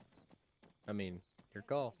 I mean, your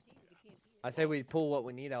call. I say we pull what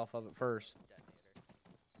we need off of it first.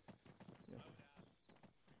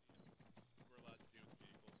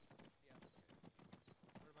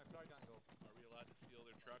 Where'd my flare gun go? Are we allowed to steal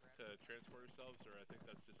their truck to transport ourselves, or I think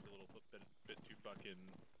that's just a little bit too fucking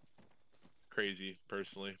crazy,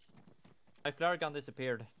 personally. My flare gun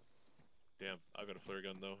disappeared. Damn, I've got a flare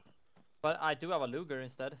gun though. But I do have a Luger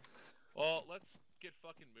instead. Well, let's get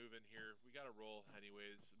fucking moving here. We gotta roll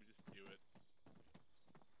anyways. We just do it.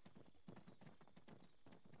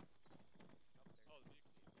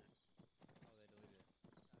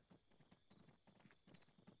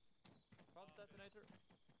 Front detonator.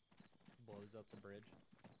 Blows up the bridge.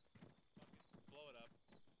 Blow it up.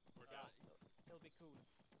 We're Yeah, done. it'll be cool.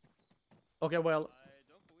 Okay, well, I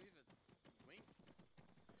don't believe it's wings.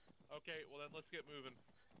 Okay, well then let's get moving.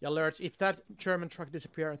 yeah, Lurch, if that German truck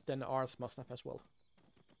disappeared, then ours must have as well.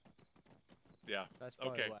 Yeah. That's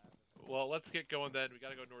probably Okay. what- Well, let's get going then. We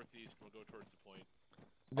gotta go northeast. We'll go towards the point.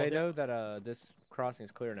 They know that this crossing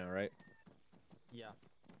is clear now, right? Yeah.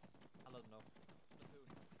 I'll let them know. Platoon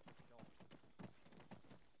shot.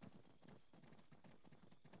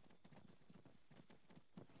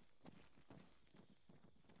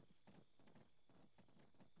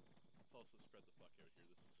 Let's also spread the fuck out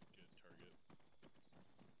here. This is a good target.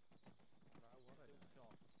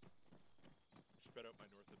 Shot. Spread out my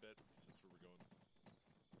north a bit, since where we're going.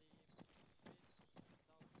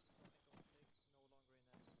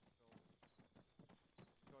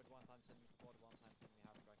 Destroyed one time, enemy squad, one time, enemy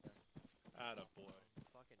half track there. Atta boy.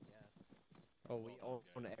 Fucking yes. Oh, we own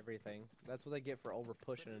everything. That's what they get for over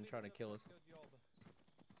pushing and trying to kill us. Oh yeah,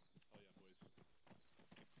 boys.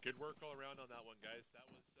 Good work all around on that one, guys. That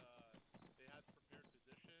was they had prepared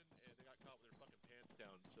position and they got caught with their fucking pants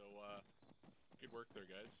down. So good work there,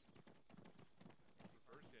 guys.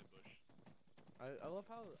 Reverse ambush. I love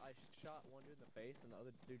how I shot one dude in the face and the other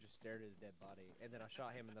dude just stared at his dead body, and then I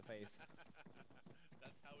shot him in the face.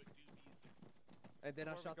 That's how it do be. And then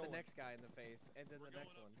I Where are we shot the going? next guy in the face, and then We're the going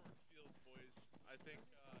next up one. towards fields, boys. I think.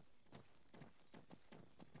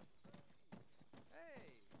 Hey.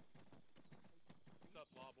 What's up,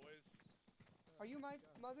 Law Boys? Are you my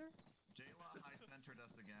mother? J-Law high-centered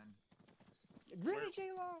us again. Really,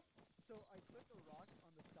 J-Law? So I clipped a rock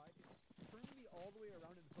on the side. It turned me all the way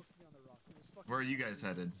around and hooked me on the rock. It was fucking Where are you guys crazy.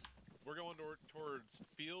 headed? we're going towards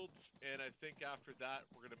Fields, and I think after that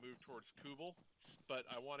we're gonna move towards Kubel. But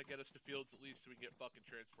I want to get us to Fields at least so we can get fucking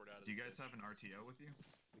transport out of. Do you guys have an RTO with you?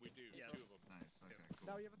 We do. Yes. 2 of them. Nice. Okay.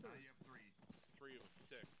 Cool. Now you have a third. Now you have 3. 3 of them.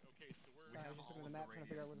 Sick. Okay, so we're. We I have was just all looking at the of map trying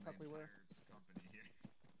to figure out where the fuck we were. company here.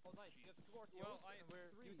 Oh, nice. You have 2 RTOs, Well, and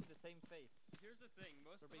we're using the same face. Here's the thing.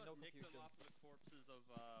 Most of There'll be us no nicked them confusion. off of the corpses of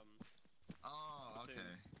Oh, platoon.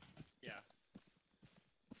 okay. Yeah.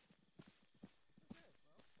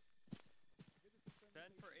 10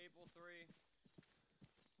 for Able 3.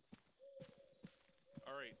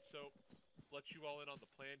 All right, so let you all in on the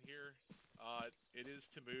plan here. It is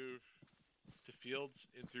to move to Fields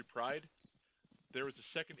in through Pride. There was a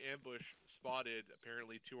second ambush spotted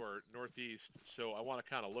apparently to our northeast, so I want to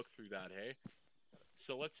kind of look through that, hey?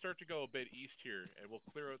 So let's start to go a bit east here, and we'll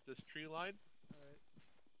clear out this tree line.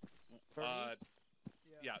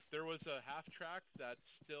 Yeah, there was a half track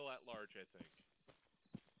that's still at large, I think.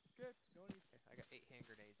 Good. Going east. I got 8 hand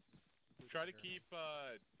grenades. Try to keep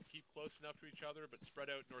close enough to each other, but spread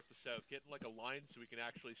out north to south. Get in like a line so we can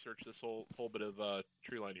actually search this whole bit of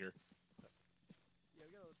tree line here. Yeah,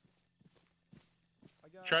 we got. I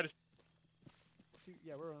got. Try to.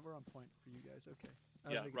 Yeah, we're on point for you guys. Okay.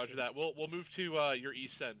 Yeah, roger that. We'll move to your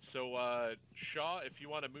east end. So Shaw, if you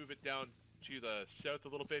want to move it down to the south a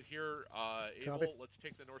little bit here, Abel, let's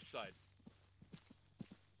take the north side.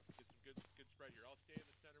 Get some good spread here. I'll stay in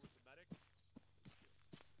the center with the medic.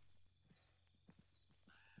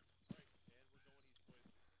 Alright, and we're going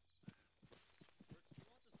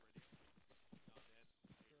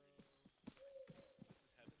east, boys. Where do you want this radio? Nah, man.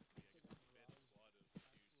 This is heaven to me. I get to command a squad of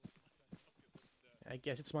dudes. I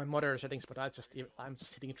guess it's my motor settings, but I'm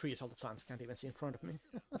just hitting trees all the time. So can't even see in front of me.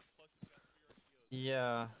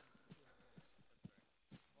 Yeah.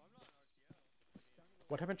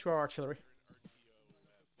 What happened to our artillery?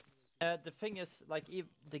 The thing is, like,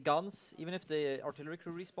 the guns, even if the artillery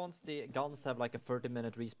crew respawns, the guns have like a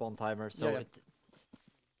 30-minute respawn timer, so Yeah.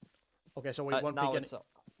 Okay, so we won't be getting.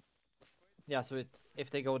 Yeah, so if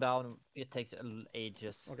they go down, it takes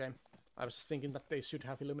ages. Okay, I was thinking that they should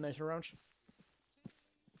have illumination rounds.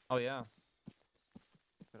 Oh yeah.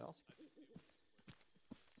 What else?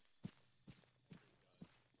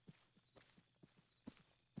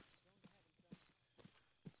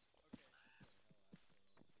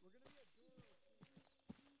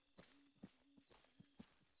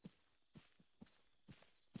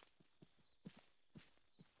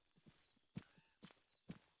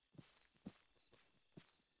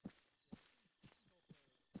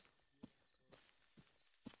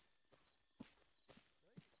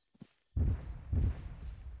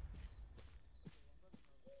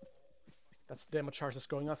 That's the demo charge that's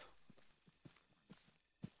going off.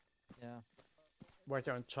 Yeah. Where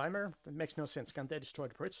they're on timer? That makes no sense. Can't they destroy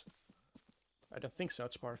the bridge? I don't think so.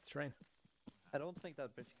 It's part of the train. I don't think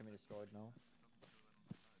that bridge can be destroyed now.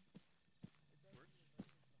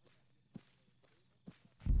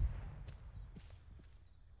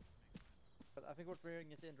 But I think what we're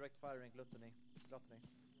hearing is indirect firing, gluttony.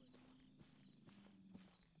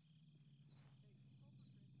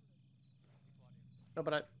 No,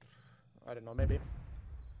 but I don't know. Maybe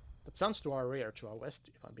that sounds to our rear, to our west.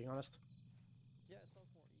 If I'm being honest. Yeah, it sounds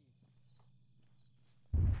more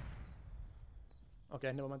east.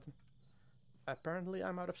 Okay, never mind. Apparently,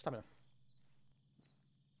 I'm out of stamina.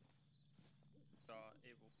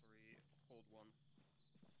 Able 3, hold 1.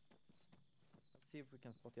 Let's see if we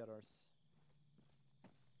can spot the others.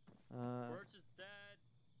 Wirch is dead.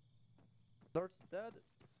 Lord's dead.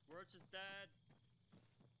 Wirch is dead.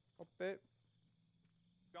 Okay.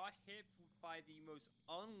 Got hit by the most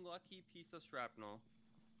unlucky piece of shrapnel.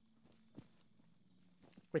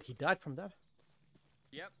 Wait, he died from that?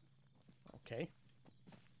 Yep. Okay.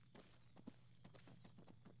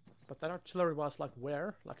 But that artillery was like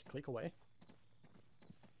where? Like a click away.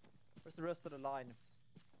 Where's the rest of the line?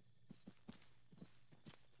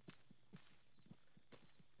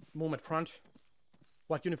 Movement front.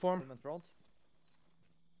 White uniform. Movement front.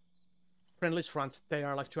 Friendlies front. They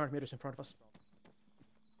are like 200 meters in front of us.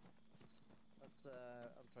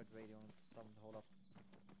 I'll try to radio on some to hold up.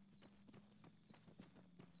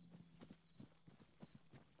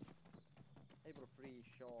 Able to free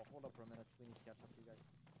Shaw. Hold up for a minute. We need to catch up to you guys.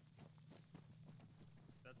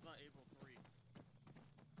 That's not Able 3.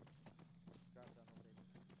 Grab that over there.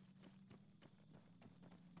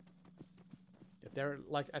 Yeah, they're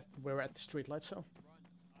like at we're at the street light, so.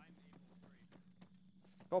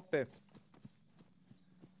 Copy.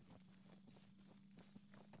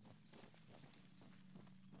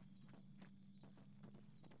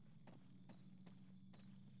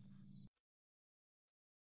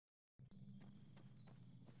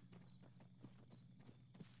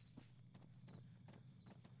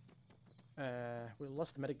 We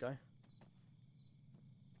lost the medic guy.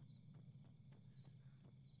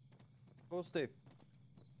 Ghosty.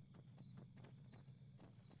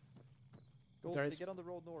 There Ghosty, is- get on the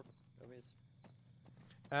road north. There is.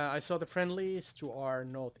 I saw the friendlies to our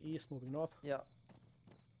northeast, moving north. Yeah.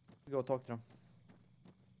 Go talk to them.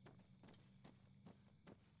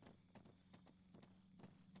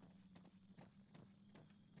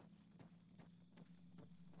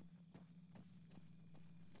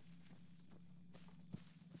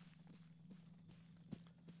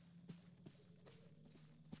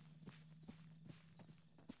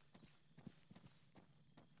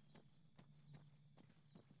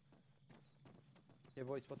 Hey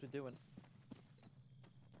boys, what we doing?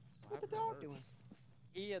 What the dog doing?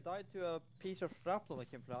 He died to a piece of shrapnel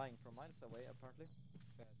that came flying from miles away, apparently.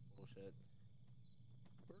 That's bullshit.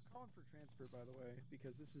 We're calling for transfer, by the way,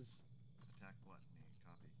 because this is Attack Gluttony.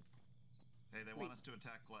 Copy. Hey, they want us to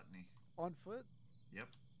attack Gluttony. on foot. Yep.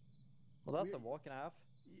 Well, that's We- a walk and a half.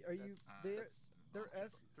 Are you? They're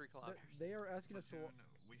Three kilometers. they are asking us to. Platoon,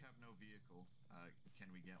 we have no vehicle.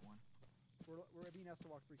 Can we get one? We're being asked to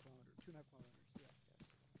walk 3 kilometers, 2.5 kilometers. Yeah.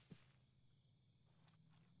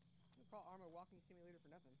 We call Arma walking simulator for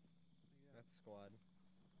nothing. That's squad.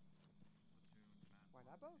 Why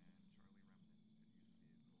not both?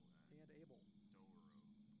 And Able.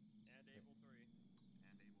 And Able 3.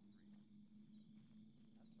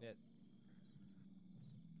 Yeah.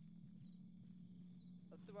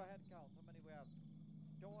 Let's do a head count. How many we have?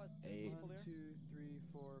 Show us 8 Eight. people 1, here. 2, 3,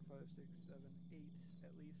 4, 5, 6, 7, 8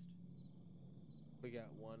 at least. We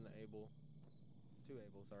got 1 able. 2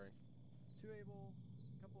 able, sorry. 2 Able,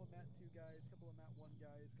 couple of Matt 2 guys, couple of Matt 1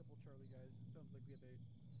 guys, couple of Charlie guys. It sounds like we have 8.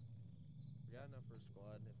 We got enough for a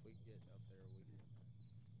squad. If we get up there, we can.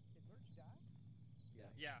 Did Lurch die?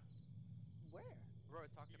 Yeah. Yeah. Where? We're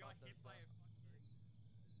always talking He got about hit this. by a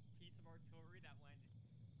fucking piece of artillery that went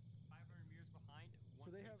 500 meters behind.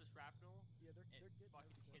 One they piece have- of shrapnel. Yeah, they're and getting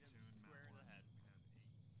fucking out hit him Platoon, square in the Matt head. 1, we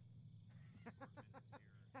have 8. Assortment is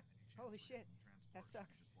here. Any Holy chance shit, we can that transport,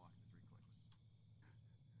 sucks. Just walk the 3 clicks.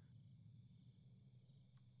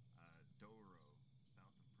 Douro,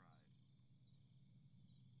 south of Pride.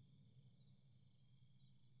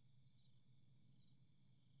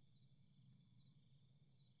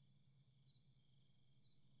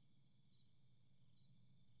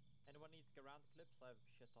 Anyone needs Garand clips? I have a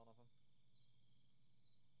shit ton of them.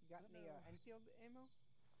 You got any Enfield ammo?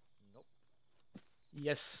 Nope.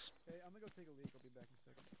 Yes. Okay, I'm gonna go take a leak. I'll be back in a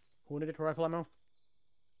second. Who needed rifle ammo?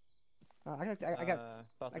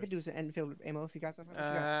 I could do some Enfield ammo if you got something. What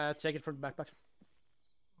you got? Take it from the backpack.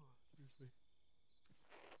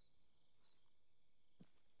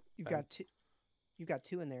 You've got two. You've got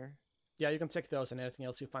 2 in there. Yeah, you can take those and anything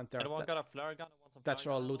else you find there. Anyone That- got a flare gun? Want some that's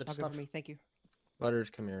flare all gun ammo? looted I'll go stuff. for me. Thank you.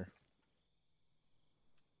 Butters, come here.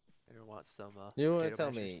 Anyone want some? You want to potato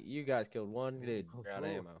tell mashers? me you guys killed 1 dude? You're out of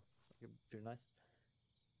cool. ammo. Pretty nice.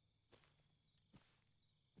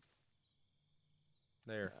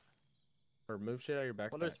 There. Or move shit out of your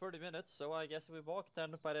backpack. Well, there's 30 minutes, so I guess if we walk,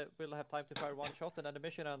 then we'll have time to fire 1 shot, and then the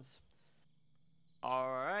mission ends.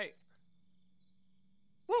 All right.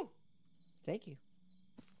 Woo! Thank you.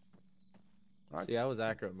 See, I was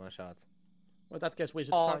accurate with my shots. Well, in that case, we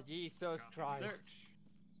should Oh, start. Jesus Christ.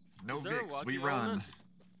 No Is there a Vicks, walkie we on run. it?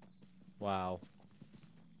 Wow.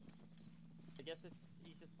 I guess it's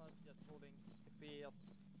easiest for us just holding if we just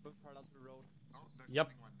move parallel to the road. Oh, they're Yep.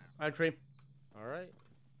 sending one now. I agree. All right.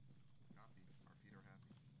 Copy. Our feet are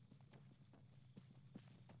happy.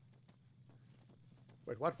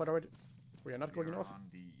 Wait, what? What are we? We are not We going are north. on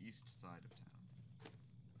the east side of town.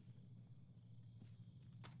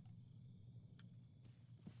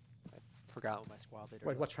 I forgot what my squad leader.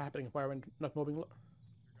 Wait, was. what's happening? Why are we not moving?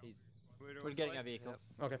 He's. We're getting a vehicle.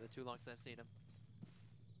 Yep. Okay. The 2 longest I've seen him.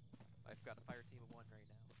 I've got a fire team of 1 right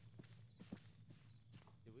now.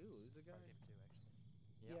 Did we lose a guy? Fire team of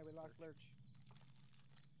 2 actually. Yeah, we lost Lurch.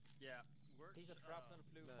 Yeah. We're Piece of shrapnel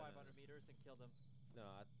flew no, 500 no. meters and killed him. No,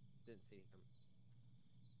 I didn't see him.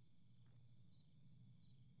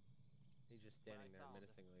 He's just standing there sound.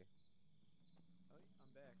 menacingly. Oh, I'm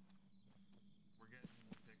back. We're getting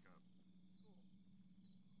pickup.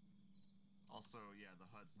 Also, yeah, the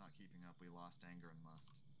HUD's not keeping up. We lost Anger and Must.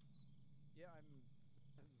 Yeah,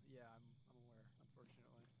 I'm aware.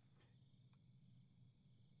 Unfortunately.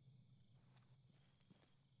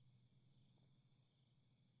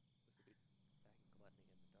 This would be attacking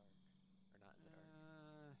Gluttony in the dark. Or not in the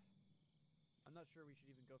dark. I'm not sure we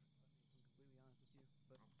should even go for Gluttony, if I'm completely honest with you.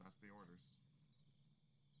 But That's the orders.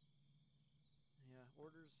 yeah,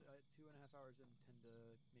 orders at 2.5 hours in tend to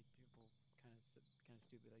make people kind of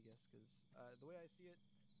stupid, I guess. Because the way I see it,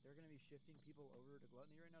 they're going to be shifting people over to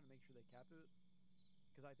Gluttony right now to make sure they cap it,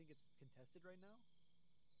 because I think it's contested right now,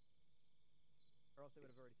 or else they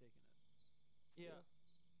would have already taken it. Yeah.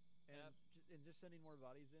 And just sending more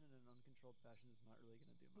bodies in an uncontrolled fashion is not really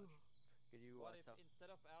going to do much. Could you? What if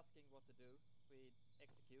instead of asking what to do, we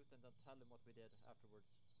execute and then tell them what we did afterwards?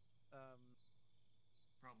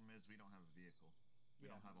 Problem is we don't have a vehicle. We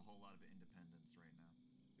don't have a whole lot of independence right now.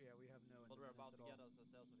 Yeah, we have no. Well, we're about to at get all.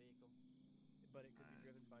 ourselves a vehicle. But it could be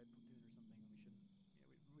driven by platoon or something. And we shouldn't.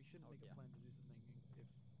 Yeah, we shouldn't make a plan to do something if.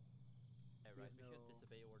 Yeah, right. We should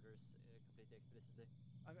disobey orders completely explicitly.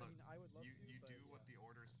 I mean, I would love you, to. You but do what the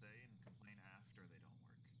orders say and complain after they don't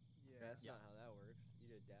work. Yeah. That's not how that works.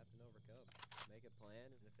 You adapt and overcome. Make a plan,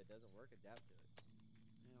 and if it doesn't work, adapt to it.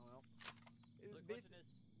 Yeah, well. The question is.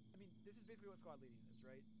 I mean, this is basically what squad leading is,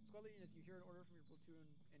 right? Squad leading is you hear an order from your platoon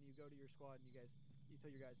and you go to your squad and you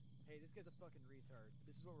tell your guys, hey, this guy's a fucking retard.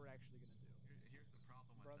 This is what we're actually gonna do. Here's the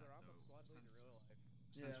problem with Brother, that, I'm a though. squad leader in real life.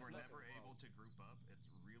 Since we're never able to group up,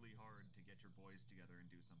 it's really hard to get your boys together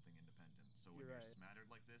and do something independent. So when you're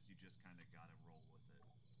smattered like this, you just kind of gotta roll with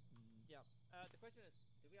it. Yeah. The question is,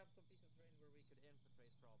 do we have some piece of terrain where we could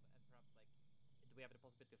infiltrate from, and perhaps like, do we have the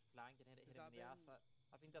possibility to flank and hit him in the ass?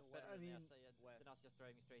 I think that's better than us just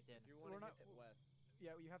driving straight in. If you want to hit it west.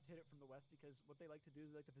 Yeah, you have to hit it from the west because what they like to do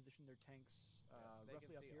is they like to position their tanks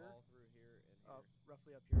roughly up here. All through here and here.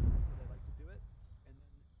 Roughly up here is where they like to do it. And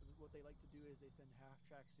then what they like to do is they send half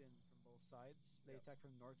tracks in from both sides. They attack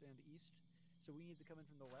from north and east. So we need to come in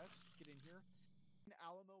from the west, get in here. In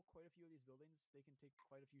Alamo, quite a few of these buildings, they can take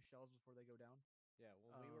quite a few shells before they go down. Yeah,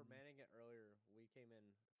 when we were manning it earlier, we came in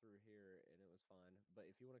through here and it was fine. But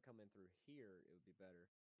if you want to come in through here, it would be better.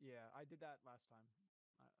 Yeah, I did that last time.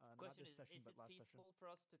 Not this session, but last session. Is it feasible for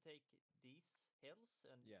us to take these hills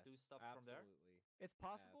and do stuff absolutely. from there? It's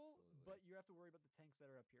possible, but you have to worry about the tanks that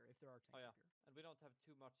are up here, if there are tanks up here. And we don't have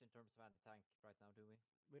too much in terms of anti-tank right now, do we?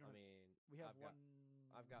 We don't. I mean, we have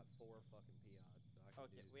I've got 4 fucking Piats, so I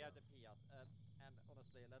can do we have the Piat, and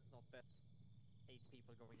honestly, let's not bet 8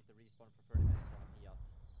 people going into respawn for 30 minutes on a Piat.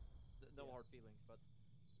 No hard feelings, but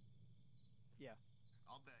yeah.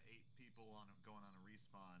 I'll bet 8 people going on a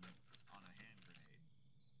respawn on a hand grenade.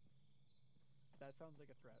 That sounds like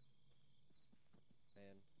a threat.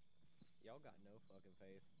 Man, y'all got no fucking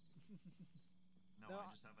faith. No, I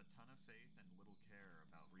just have a ton of faith and little care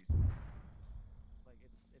about respawn. Like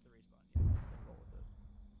it's a respawn. Yeah, just gonna roll with it.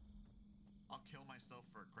 I'll kill myself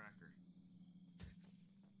for a cracker.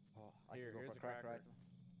 Here's a cracker.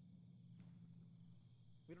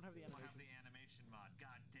 We don't have the animation. We don't have the animation mod.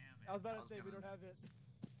 God damn it! I was about to say we don't have it.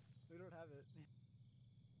 We don't have it.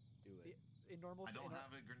 Do it. In normal. I don't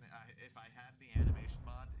have a grenade. If I had the animation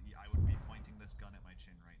mod, I would be pointing this gun at my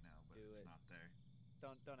chin right now, but it's not there.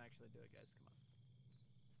 Don't actually do it, guys. Come on.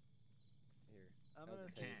 Here. I'm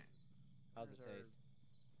gonna taste. How's it taste?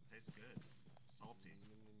 Tastes good. Salty.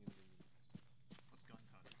 What's gun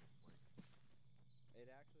cut taste like?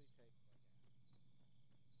 It actually tastes like ass.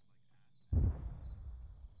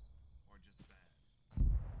 Or just bad.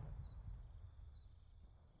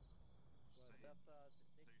 well, that's So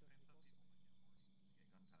you're saying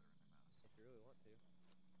some people might get gunpowder in their mouth? If you really want to.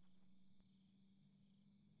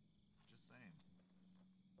 Just saying.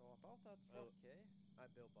 So about that 12K. I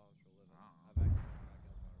build bombs for a living. Oh. I've actually got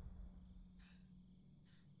gunpowder.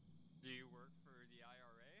 Do you work for the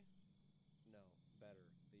IRA? No, better.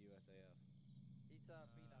 The USAF. He's a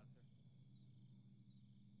freelancer.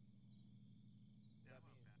 Yeah,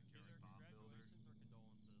 I'm a backyard bomb builder. Congratulations or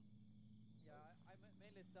condolences? Yeah, I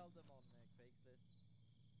mainly sell them on Craigslist.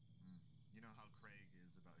 You know how Craig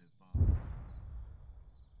is about his bombs.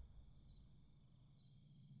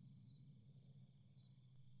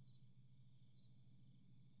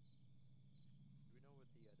 Do we know what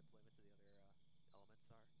the deployments of the other elements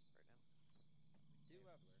are right now? We do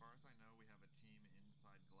have. As far as I know, we have a team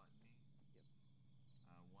inside Gluttony. Yep.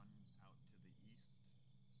 One out to the east.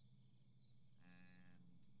 And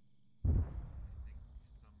I think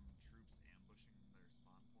some troops ambushing their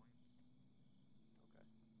spawn points. Okay.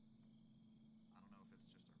 I don't know if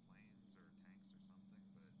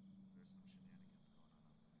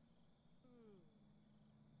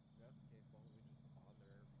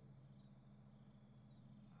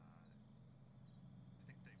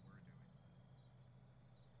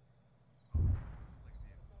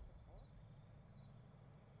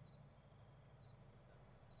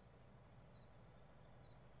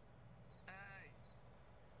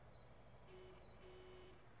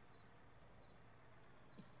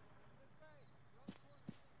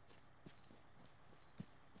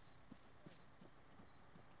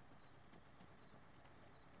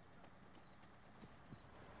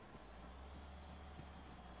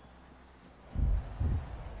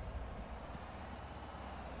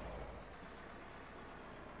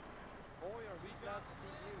Glad to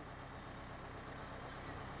see you.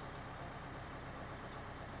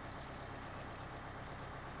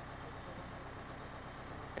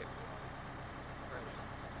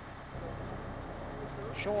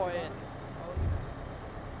 Join.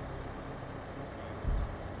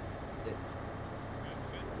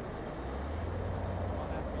 On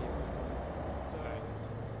that for you. So,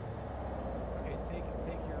 okay, take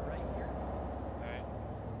your right here. Alright.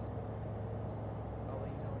 I'll let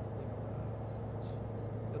you know when to take left.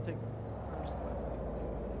 You'll take first left, I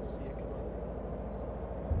believe. You see it come up.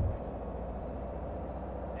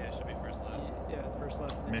 Yeah, it should be first left. Yeah, it's first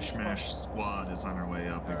left. And then you Mishmash squad is on our way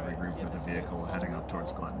up. We've Alright, regrouped yeah, with a this is it. vehicle heading up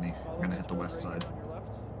towards Gluttony. follow We're gonna this hit the road west right side. here on your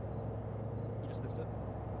left. You just missed it.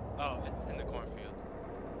 Oh, it's in the cornfields.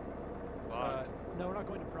 No, we're not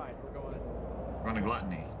going to Pride. We're going. We're on to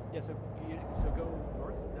Gluttony. Yeah, so go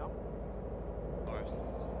north now. North.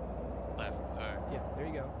 Left. Alright. Yeah, there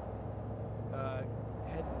you go.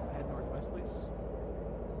 Head northwest, please.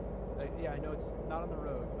 Yeah, I know it's not on the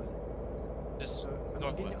road, but Just I'm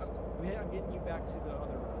northwest. I'm getting you back to the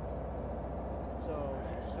other road. So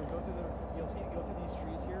go through go through these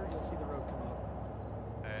trees here. You'll see the road come up.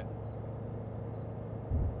 Alright.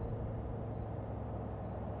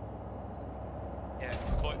 Yeah, it's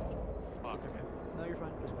Coy. Fuck. It's okay. No, you're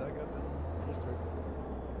fine. Just back up and just through.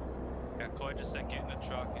 Yeah, Coy just said get in the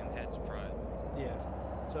truck and head to Pride. Yeah.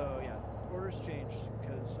 So yeah, orders changed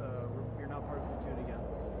because you're now part of the platoon again.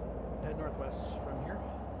 Head northwest from here.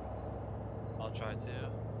 I'll try to.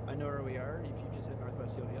 I know where we are. If you just head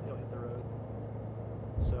northwest, you'll hit the road.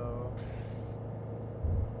 So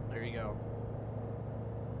there you go.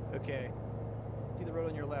 Okay. See the road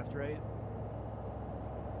on your left, right?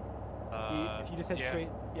 If you just head straight,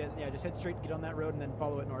 yeah, just head straight, get on that road, and then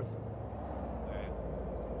follow it north. Alright.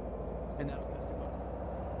 And that'll get us to Glen.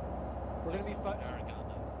 We're gonna be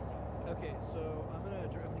Okay, so I'm gonna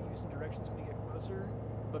use some directions when we get closer.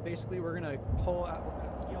 But basically, we're gonna pull out. We're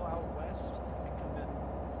gonna peel out west and come in.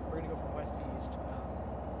 We're gonna go from west to east.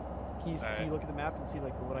 Can you look at the map and see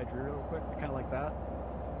like what I drew real quick? Kind of like that.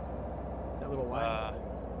 That little line.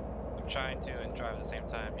 I'm trying to and drive at the same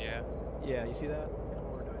time. Yeah. Yeah, you see that? That's kind of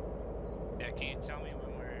what we're doing. Yeah. Can you tell me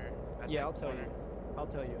when we're? At Yeah, the I'll tell corner? you. I'll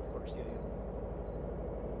tell you, of course. Yeah, yeah.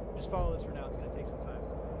 Just follow this for now. It's gonna take some time.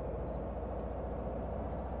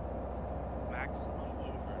 Maximum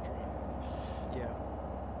overdrive. Yeah.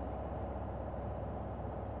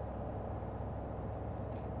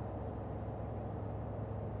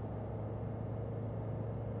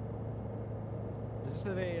 Does this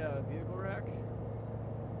have a vehicle rack?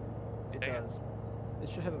 It does. It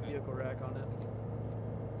should have a vehicle rack on it.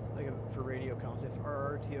 Like for radio comms. If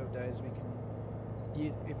our RTO dies, we can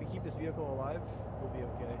use. If we keep this vehicle alive, we'll be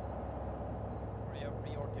okay. We have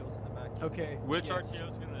 3 RTOs in the back. Okay. Which yeah. RTO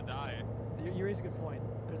is gonna die? You raise a good point.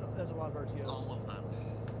 There's a lot of RTOs. All of them.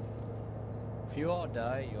 If you all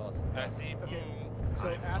die, you also die. I see. Okay.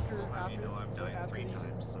 So after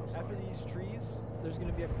after these trees, there's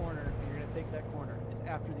gonna be a corner. And you're gonna take that corner. It's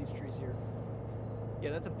after these trees here.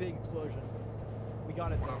 Yeah, that's a big explosion. We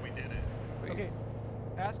got it. Well, we did it. Okay.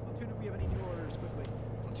 Ask Platoon if we have any new orders quickly.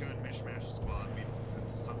 Platoon Mishmash squad.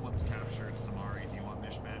 Someone's captured Samari. Do you want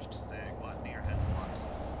Mishmash to stay at Gluttony or head to west?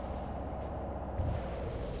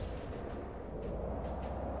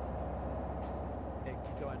 Okay,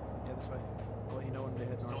 keep going. Yeah, this way. I'll let you know when to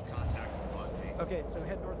head north. Still contacting Gluttony. Okay, so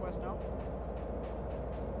head northwest now.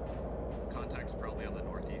 Contact's probably on the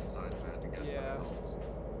northeast side if I had to guess. Yeah. What else.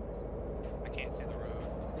 I can't see the road.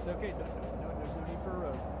 It's okay. No, there's no need for a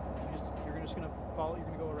road. You're just gonna follow. You're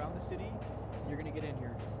gonna go around the city. And you're gonna get in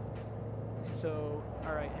here. So,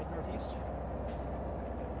 all right, head northeast.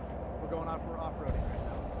 We're off-roading right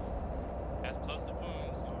now. As close to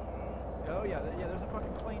Booms. Oh yeah, there's a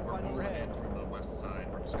fucking plane We're flying pulling overhead. in from the west side.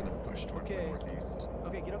 We're just gonna push towards the northeast.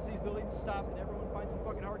 Okay, get up to these buildings, stop, and everyone find some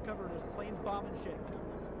fucking hard cover. There's planes bombing shit.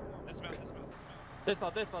 Dismount.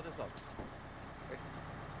 Dismount.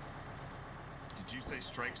 Did you say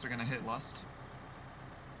strikes are gonna hit Lust?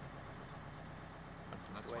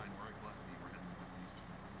 That's fine. We're at Gluttony. We're heading northeast from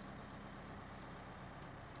the west side.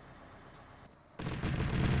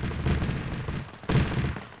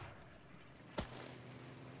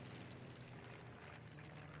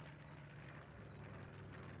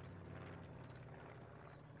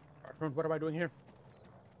 What am I doing here?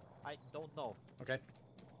 I don't know. Okay.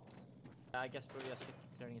 I guess we're just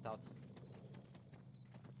clearing it out.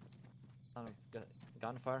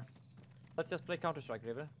 Gunfire. Let's just play Counter-Strike,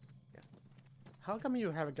 River. How come you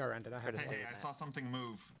haven't guaranteed? I had Hey, I saw something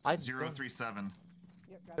move. I 037.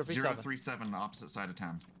 Yep, 037, opposite side of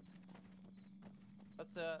town.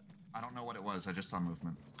 Let's I don't know what it was. I just saw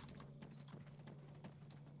movement.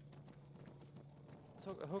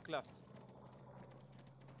 hook left.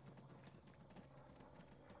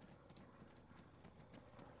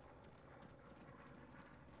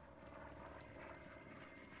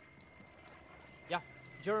 Yeah,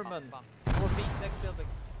 German. Northeast, next building.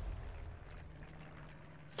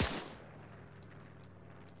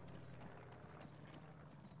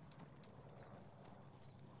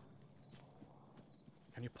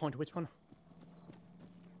 Can you point which one?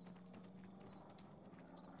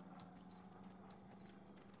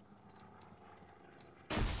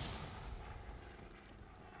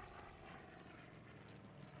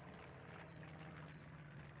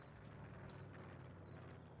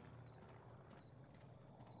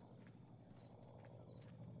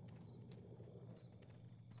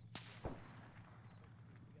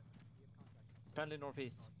 Friendly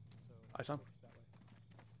northeast. I saw.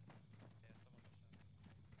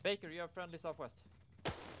 Baker, you have friendly southwest.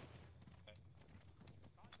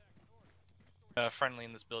 Friendly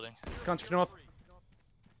in this building. Contact north.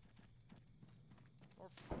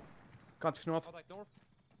 Contact north. Contact north.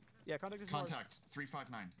 Yeah, contact is Contact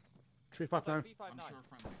 359. 359. Unsure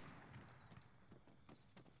friendly.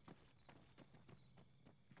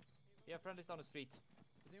 Yeah, friendly's down the street.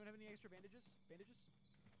 Does anyone have any extra bandages? Bandages?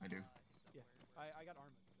 I do. Yeah, I got Arma.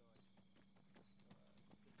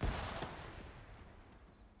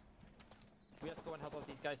 We have to go and help out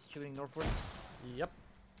these guys shooting northwards. Yep.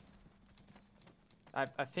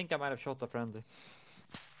 I think I might have shot a friendly.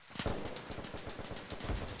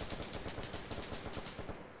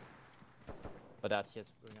 But that's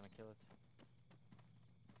just, we're gonna kill it.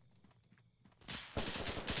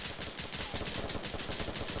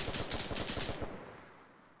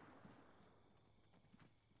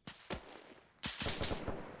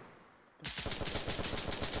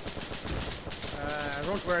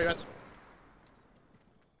 Road, where are you at?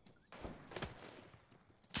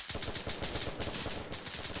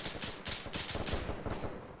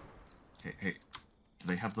 Hey, do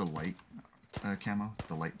they have the light camo?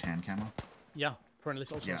 The light tan camo? Yeah,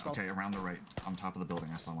 friendly's also Yeah, as well. okay, around the right, on top of the building,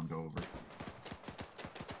 I saw one go over.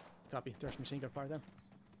 Copy, there's machine gun fire there.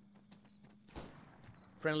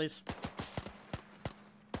 Friendlies.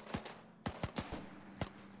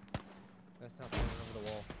 That's not going over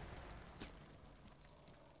the wall.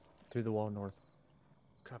 Through the wall north.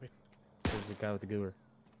 Copy. There's the guy with the gooer.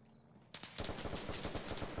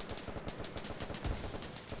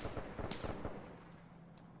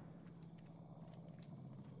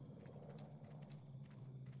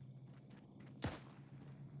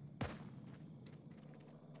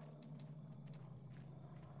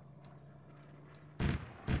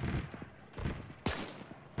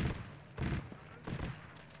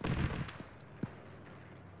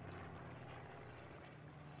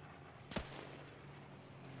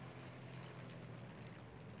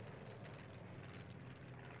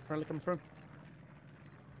 Friendly coming through.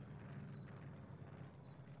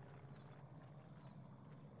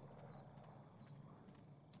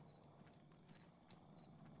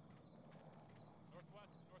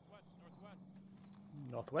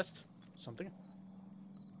 Northwest. Something.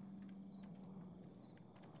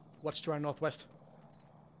 What's to our northwest?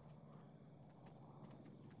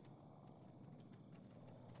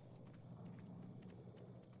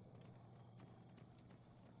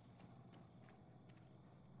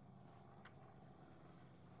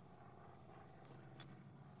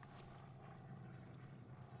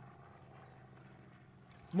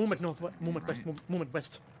 Movement northwest, movement west, movement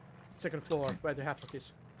west. Second floor, where the half-lock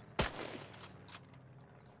is.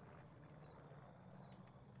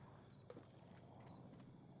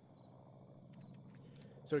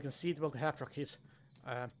 So you can see where the half-truck is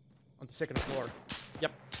on the second floor.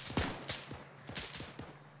 Yep.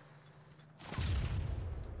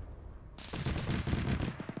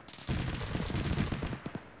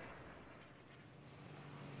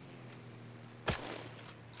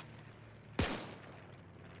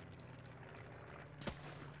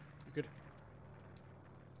 Good.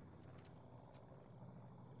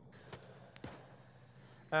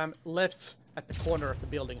 Left at the corner of the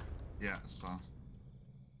building. Yeah, saw.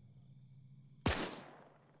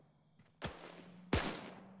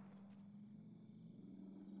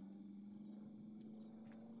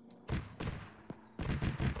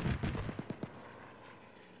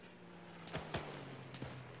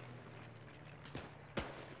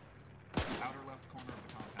 Outer left corner of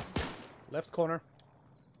the compound. Left corner.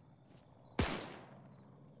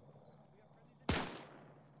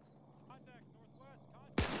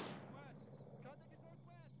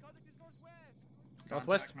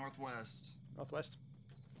 Northwest. Northwest. Northwest.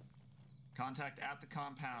 Contact at the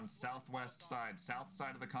compound, southwest side, south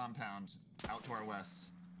side of the compound, out to our west.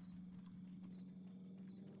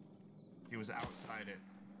 He was outside it.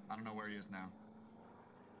 I don't know where he is now.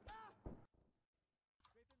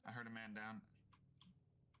 I heard a man down.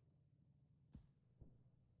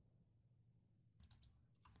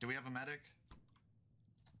 Do we have a medic?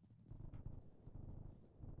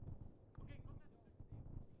 For king and country, men! For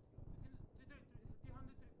king and country!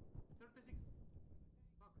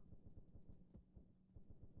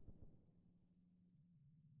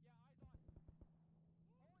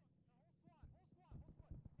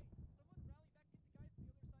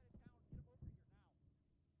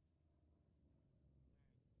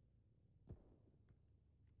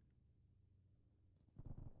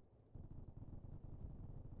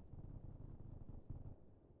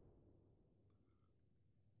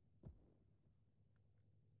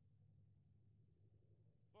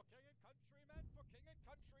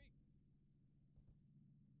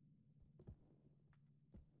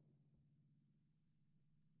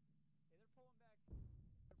 Hey, they're pulling back.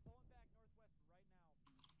 They're pulling back northwest right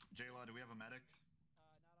now. J-Law, do we have a medic?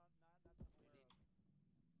 Not that I'm aware of.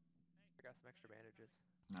 I got some extra bandages.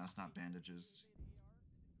 No, it's not bandages. Do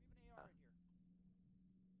we have an AR right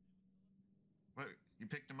here? Wait, you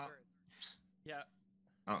picked him up? Yeah.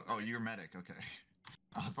 Oh, you're medic. Okay.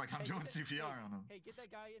 I was like, I'm doing CPR on him. Hey, get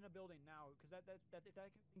that guy in a building now, because if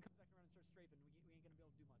that thing comes back around and starts strafing, we ain't gonna be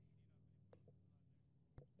able to do much.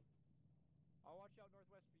 I'll watch out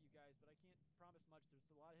northwest for you guys, but I can't promise much.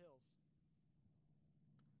 There's a lot of hills.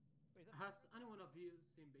 Wait, Has any one of you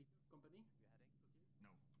seen Big Company?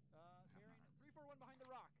 No. Bearing 341 behind the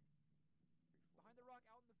rock. Behind the rock,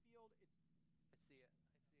 out in the field. It's. I see it.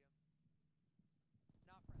 I see him.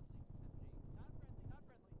 Not friendly. MG. Not friendly. Not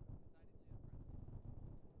friendly.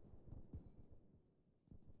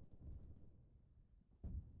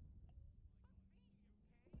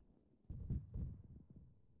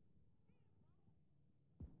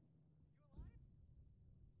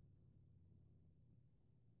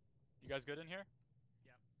 You guys good in here?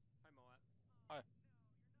 Yep. Hi, Moet. Hi.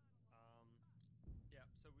 Yeah,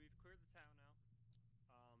 so we've cleared the town now.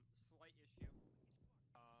 Slight issue.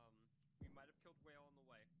 We might have killed whale on the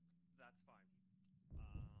way. That's fine.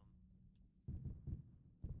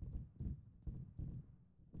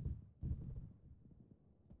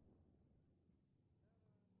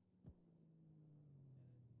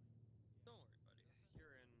 Don't worry, buddy.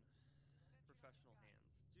 You're in professional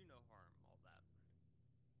hands. Do no harm, all that.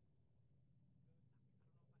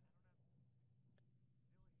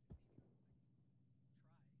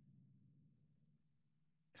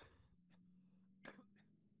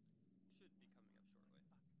 Should be coming up shortly.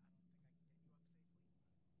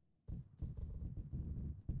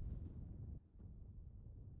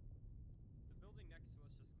 The building next to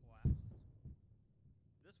us just collapsed.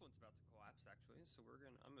 This one's about to collapse, actually, so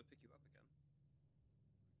I'm gonna pick you up again.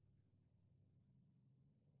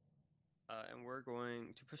 And we're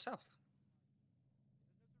going to push south.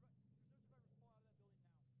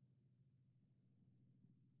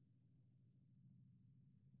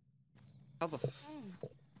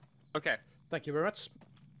 Okay. Thank you very much.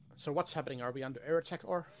 So what's happening? Are we under air attack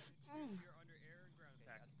or? You're under air and ground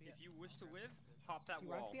attack. If you wish to live, hop that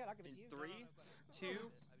wall. In 3,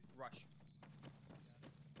 2, rush.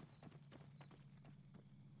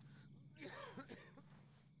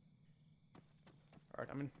 Alright,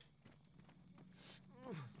 I'm in.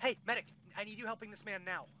 Hey, medic! I need you helping this man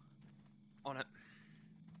now. On it.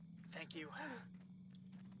 Thank you.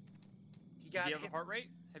 He Do got you have hit. a heart rate?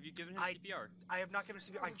 Have you given him CPR? I have not given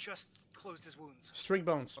him CPR. I just closed his wounds. String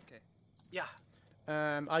bones. Okay. Yeah.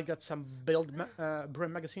 I got some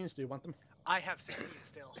brim magazines. Do you want them? I have 16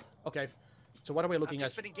 still. Okay. So what are we looking I've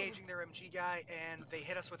just at? been engaging their MG guy, and they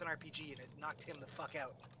hit us with an RPG, and it knocked him the fuck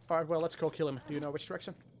out. Alright, well, let's go kill him. Do you know which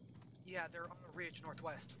direction? Yeah, they're on the ridge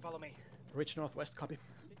northwest. Follow me. Ridge northwest, copy.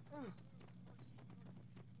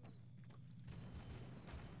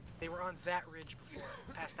 They were on that ridge before,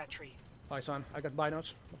 past that tree. Hi, son. I got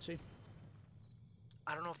binos. Let's see.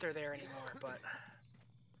 I don't know if they're there anymore, but...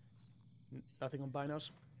 Nothing on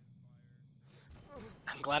binos.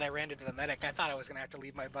 I'm glad I ran into the medic. I thought I was going to have to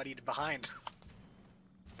leave my buddy behind.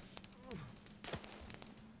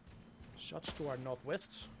 Shots to our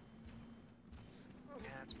northwest. Yeah,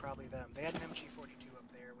 it's probably them. They had an MG42 up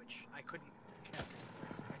there, which I couldn't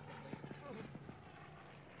counter-suppress effectively.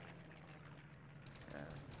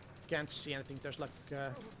 Can't see anything. There's like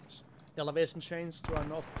elevation chains to our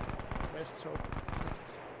northwest, so...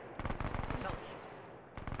 Southeast.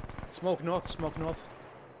 Smoke north, smoke north.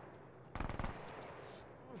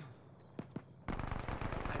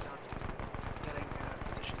 Eyes on getting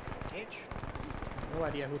position to engage. No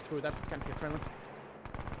idea who threw that. Can't be friendly.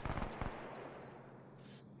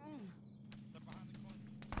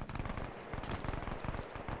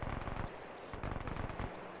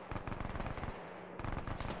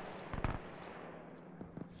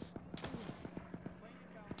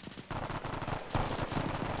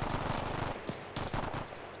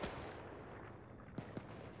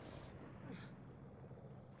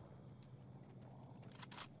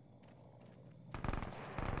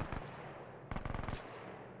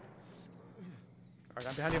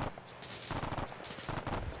 Alright, I'm behind you.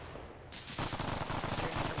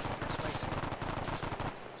 This way, see?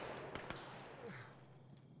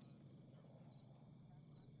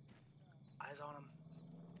 Eyes on them.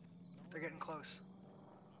 They're getting close.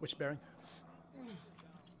 Which bearing?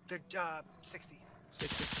 They're 60.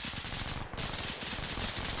 60.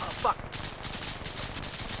 Oh fuck!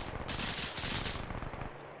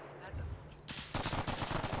 That's unfortunate.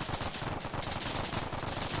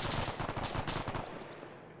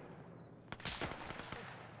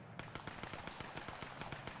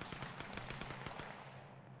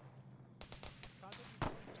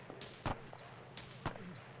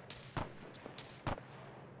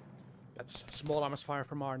 That's small arms fire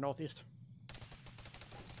from our northeast.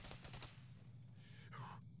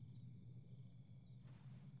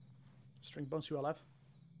 String bones, you alive?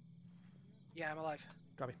 Yeah, I'm alive.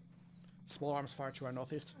 Copy. Small arms fire to our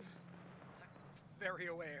northeast. Very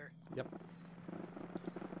aware. Yep.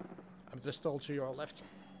 I'm just all to your left.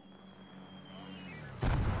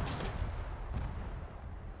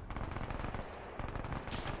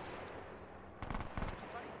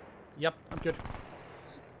 Yep, I'm good.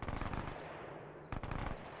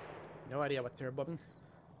 No idea what they're bobbing.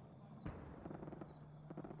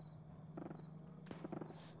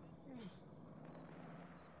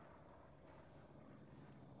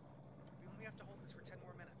 We only have to hold this for 10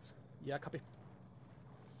 more minutes. Yeah, copy.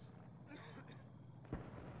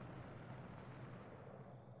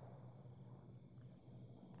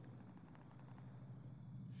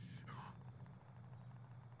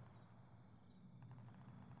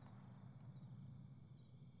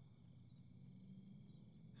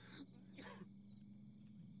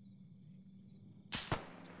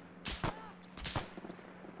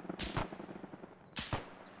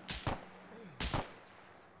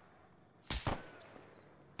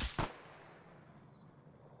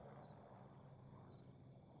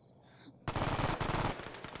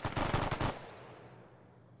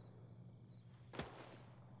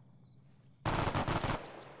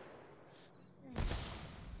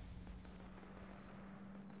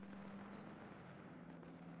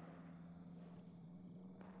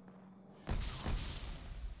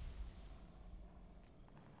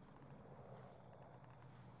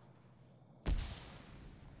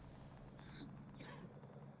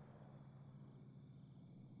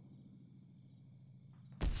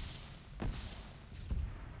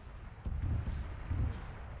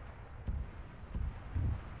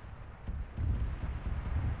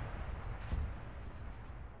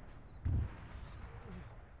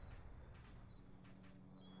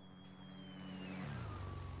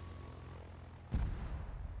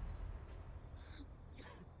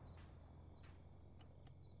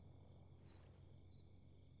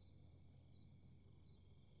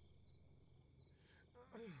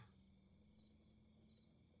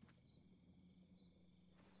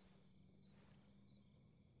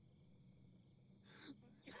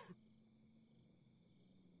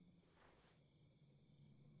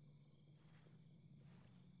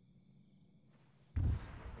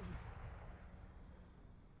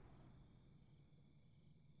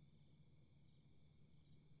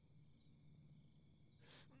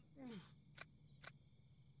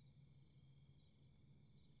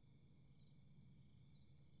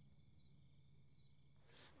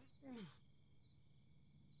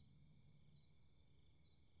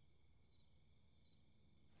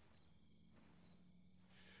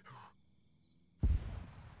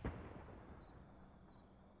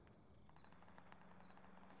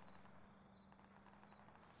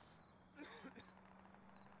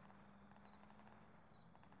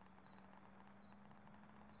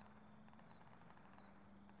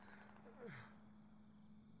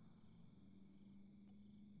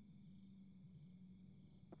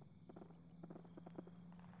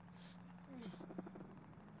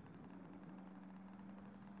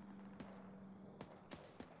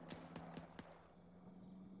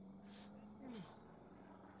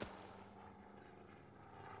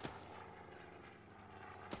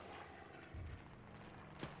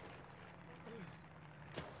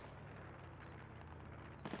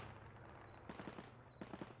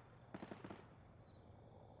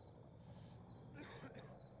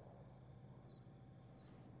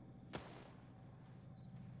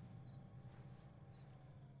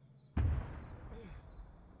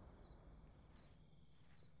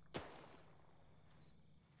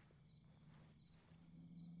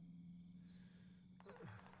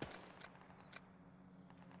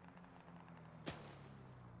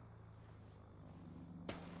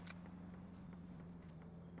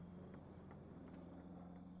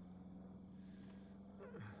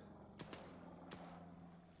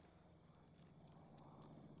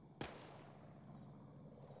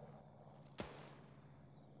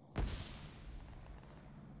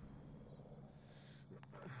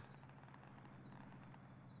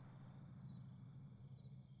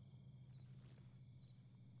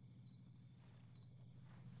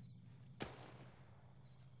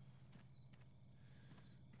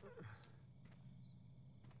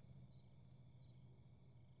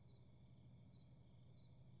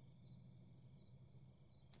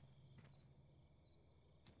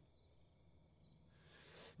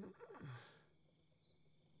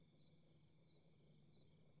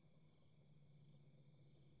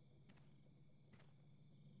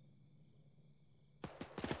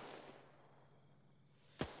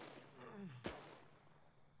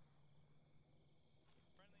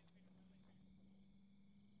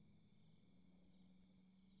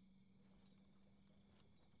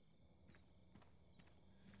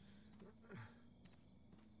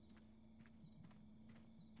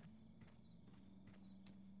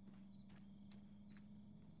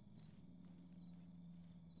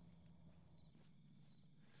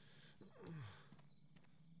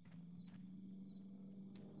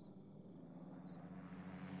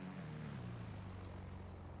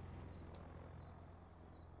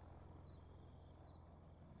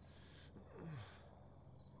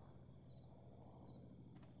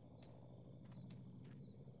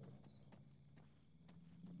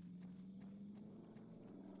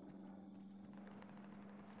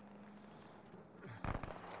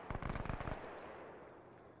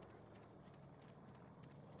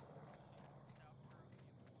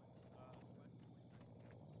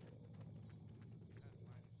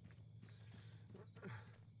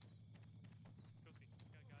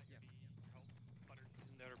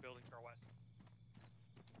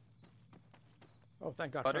 Oh,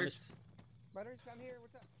 thank God. Butters? Butters, I'm here.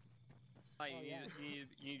 What's up? Hi, Oh, you, yeah. you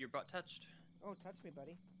need your butt touched? Oh, touch me,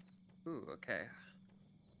 buddy. Ooh, okay.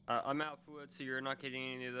 I'm out of fluid, so you're not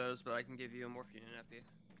getting any of those, but I can give you a morphine and epi.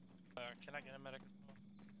 Can I get a medic?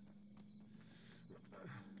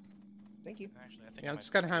 Thank you. Actually, I think Yeah, I'm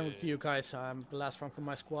just gonna hang with you guys. I'm the last one from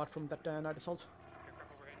my squad from that night assault.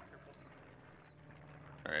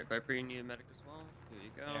 Alright, Viper, you need a medic as well. Here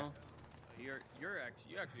you go. Yeah.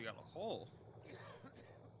 You actually got a hole.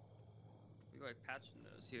 We like patching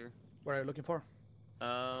those here. What are you looking for?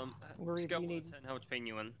 Scale 1 to 10, how much pain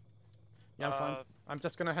you in? Yeah, I'm fine. I'm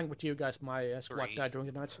just gonna hang with you guys. My squad died during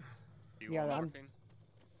the night. Do you want morphine?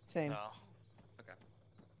 Same. No. Okay.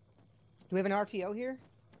 Do we have an RTO here?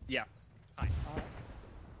 Yeah. Hi.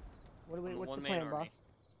 What's the plan, boss?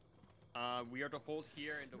 We are to hold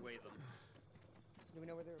here and to weigh them. Do we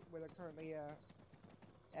know where they're currently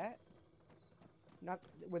at? Not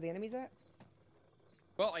where the enemy's at?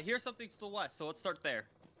 Well, I hear something to the west, so let's start there.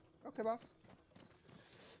 Okay, boss.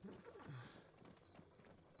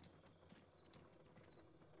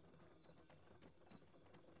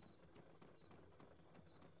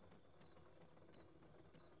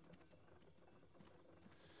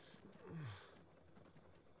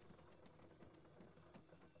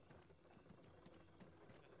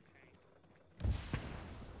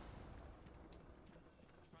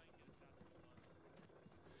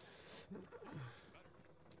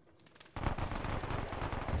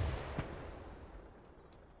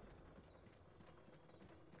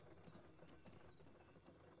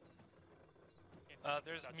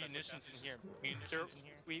 There's munitions in here. Munitions in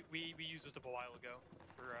here. We used this up a while ago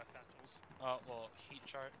for satchels. Well, heat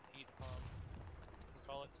chart, heat what do you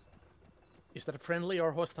call it? Is that a friendly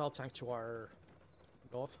or hostile tank to our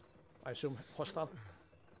north? I assume hostile.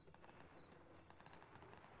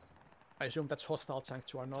 I assume that's hostile tank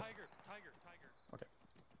to our north. Tiger. Okay.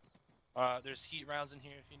 There's heat rounds in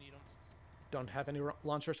here if you need them. Don't have any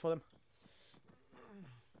launchers for them.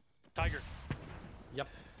 Tiger. Yep.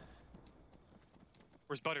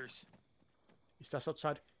 Where's Butters? He's just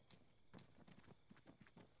outside.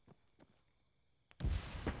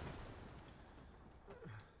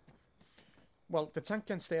 Well, the tank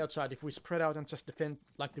can stay outside. If we spread out and just defend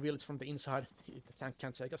like the village from the inside, the tank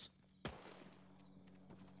can't take us.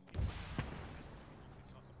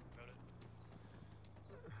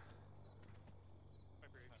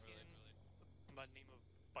 By the name of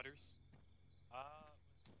Butters? I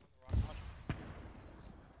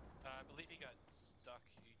believe he got stuck.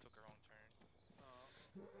 He took a wrong turn.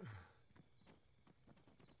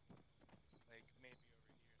 Like maybe over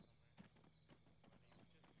here somewhere.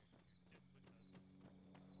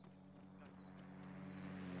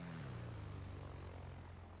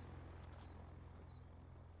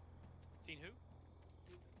 Seen who?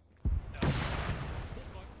 I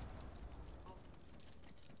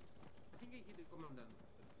think I hit the commandant.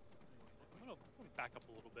 I'm gonna back up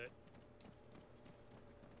a little bit.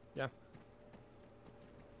 Yeah.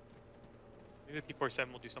 Maybe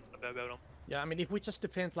P-47 will do something about him. Yeah, I mean, if we just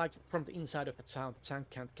defend like from the inside of the town, the tank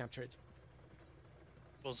can't capture it.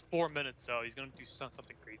 Well, it's 4 minutes, so he's gonna do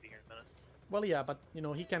something crazy here in a minute. Well, yeah, but you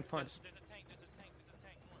know he can't find us. There's a tank.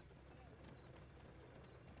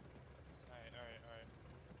 Alright.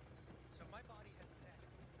 So my body has a sack.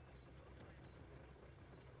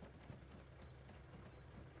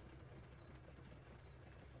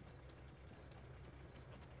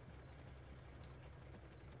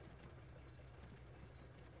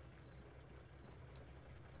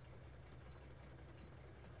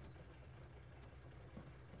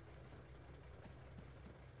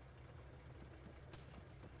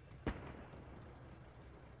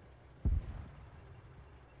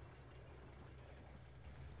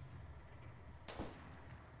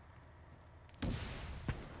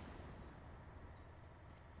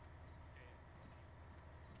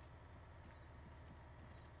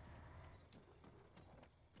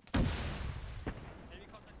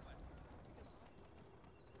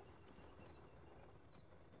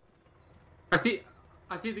 I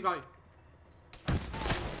see the guy.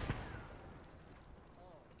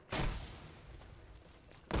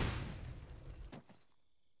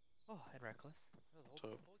 Oh, and reckless. So,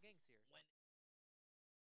 Whole gang's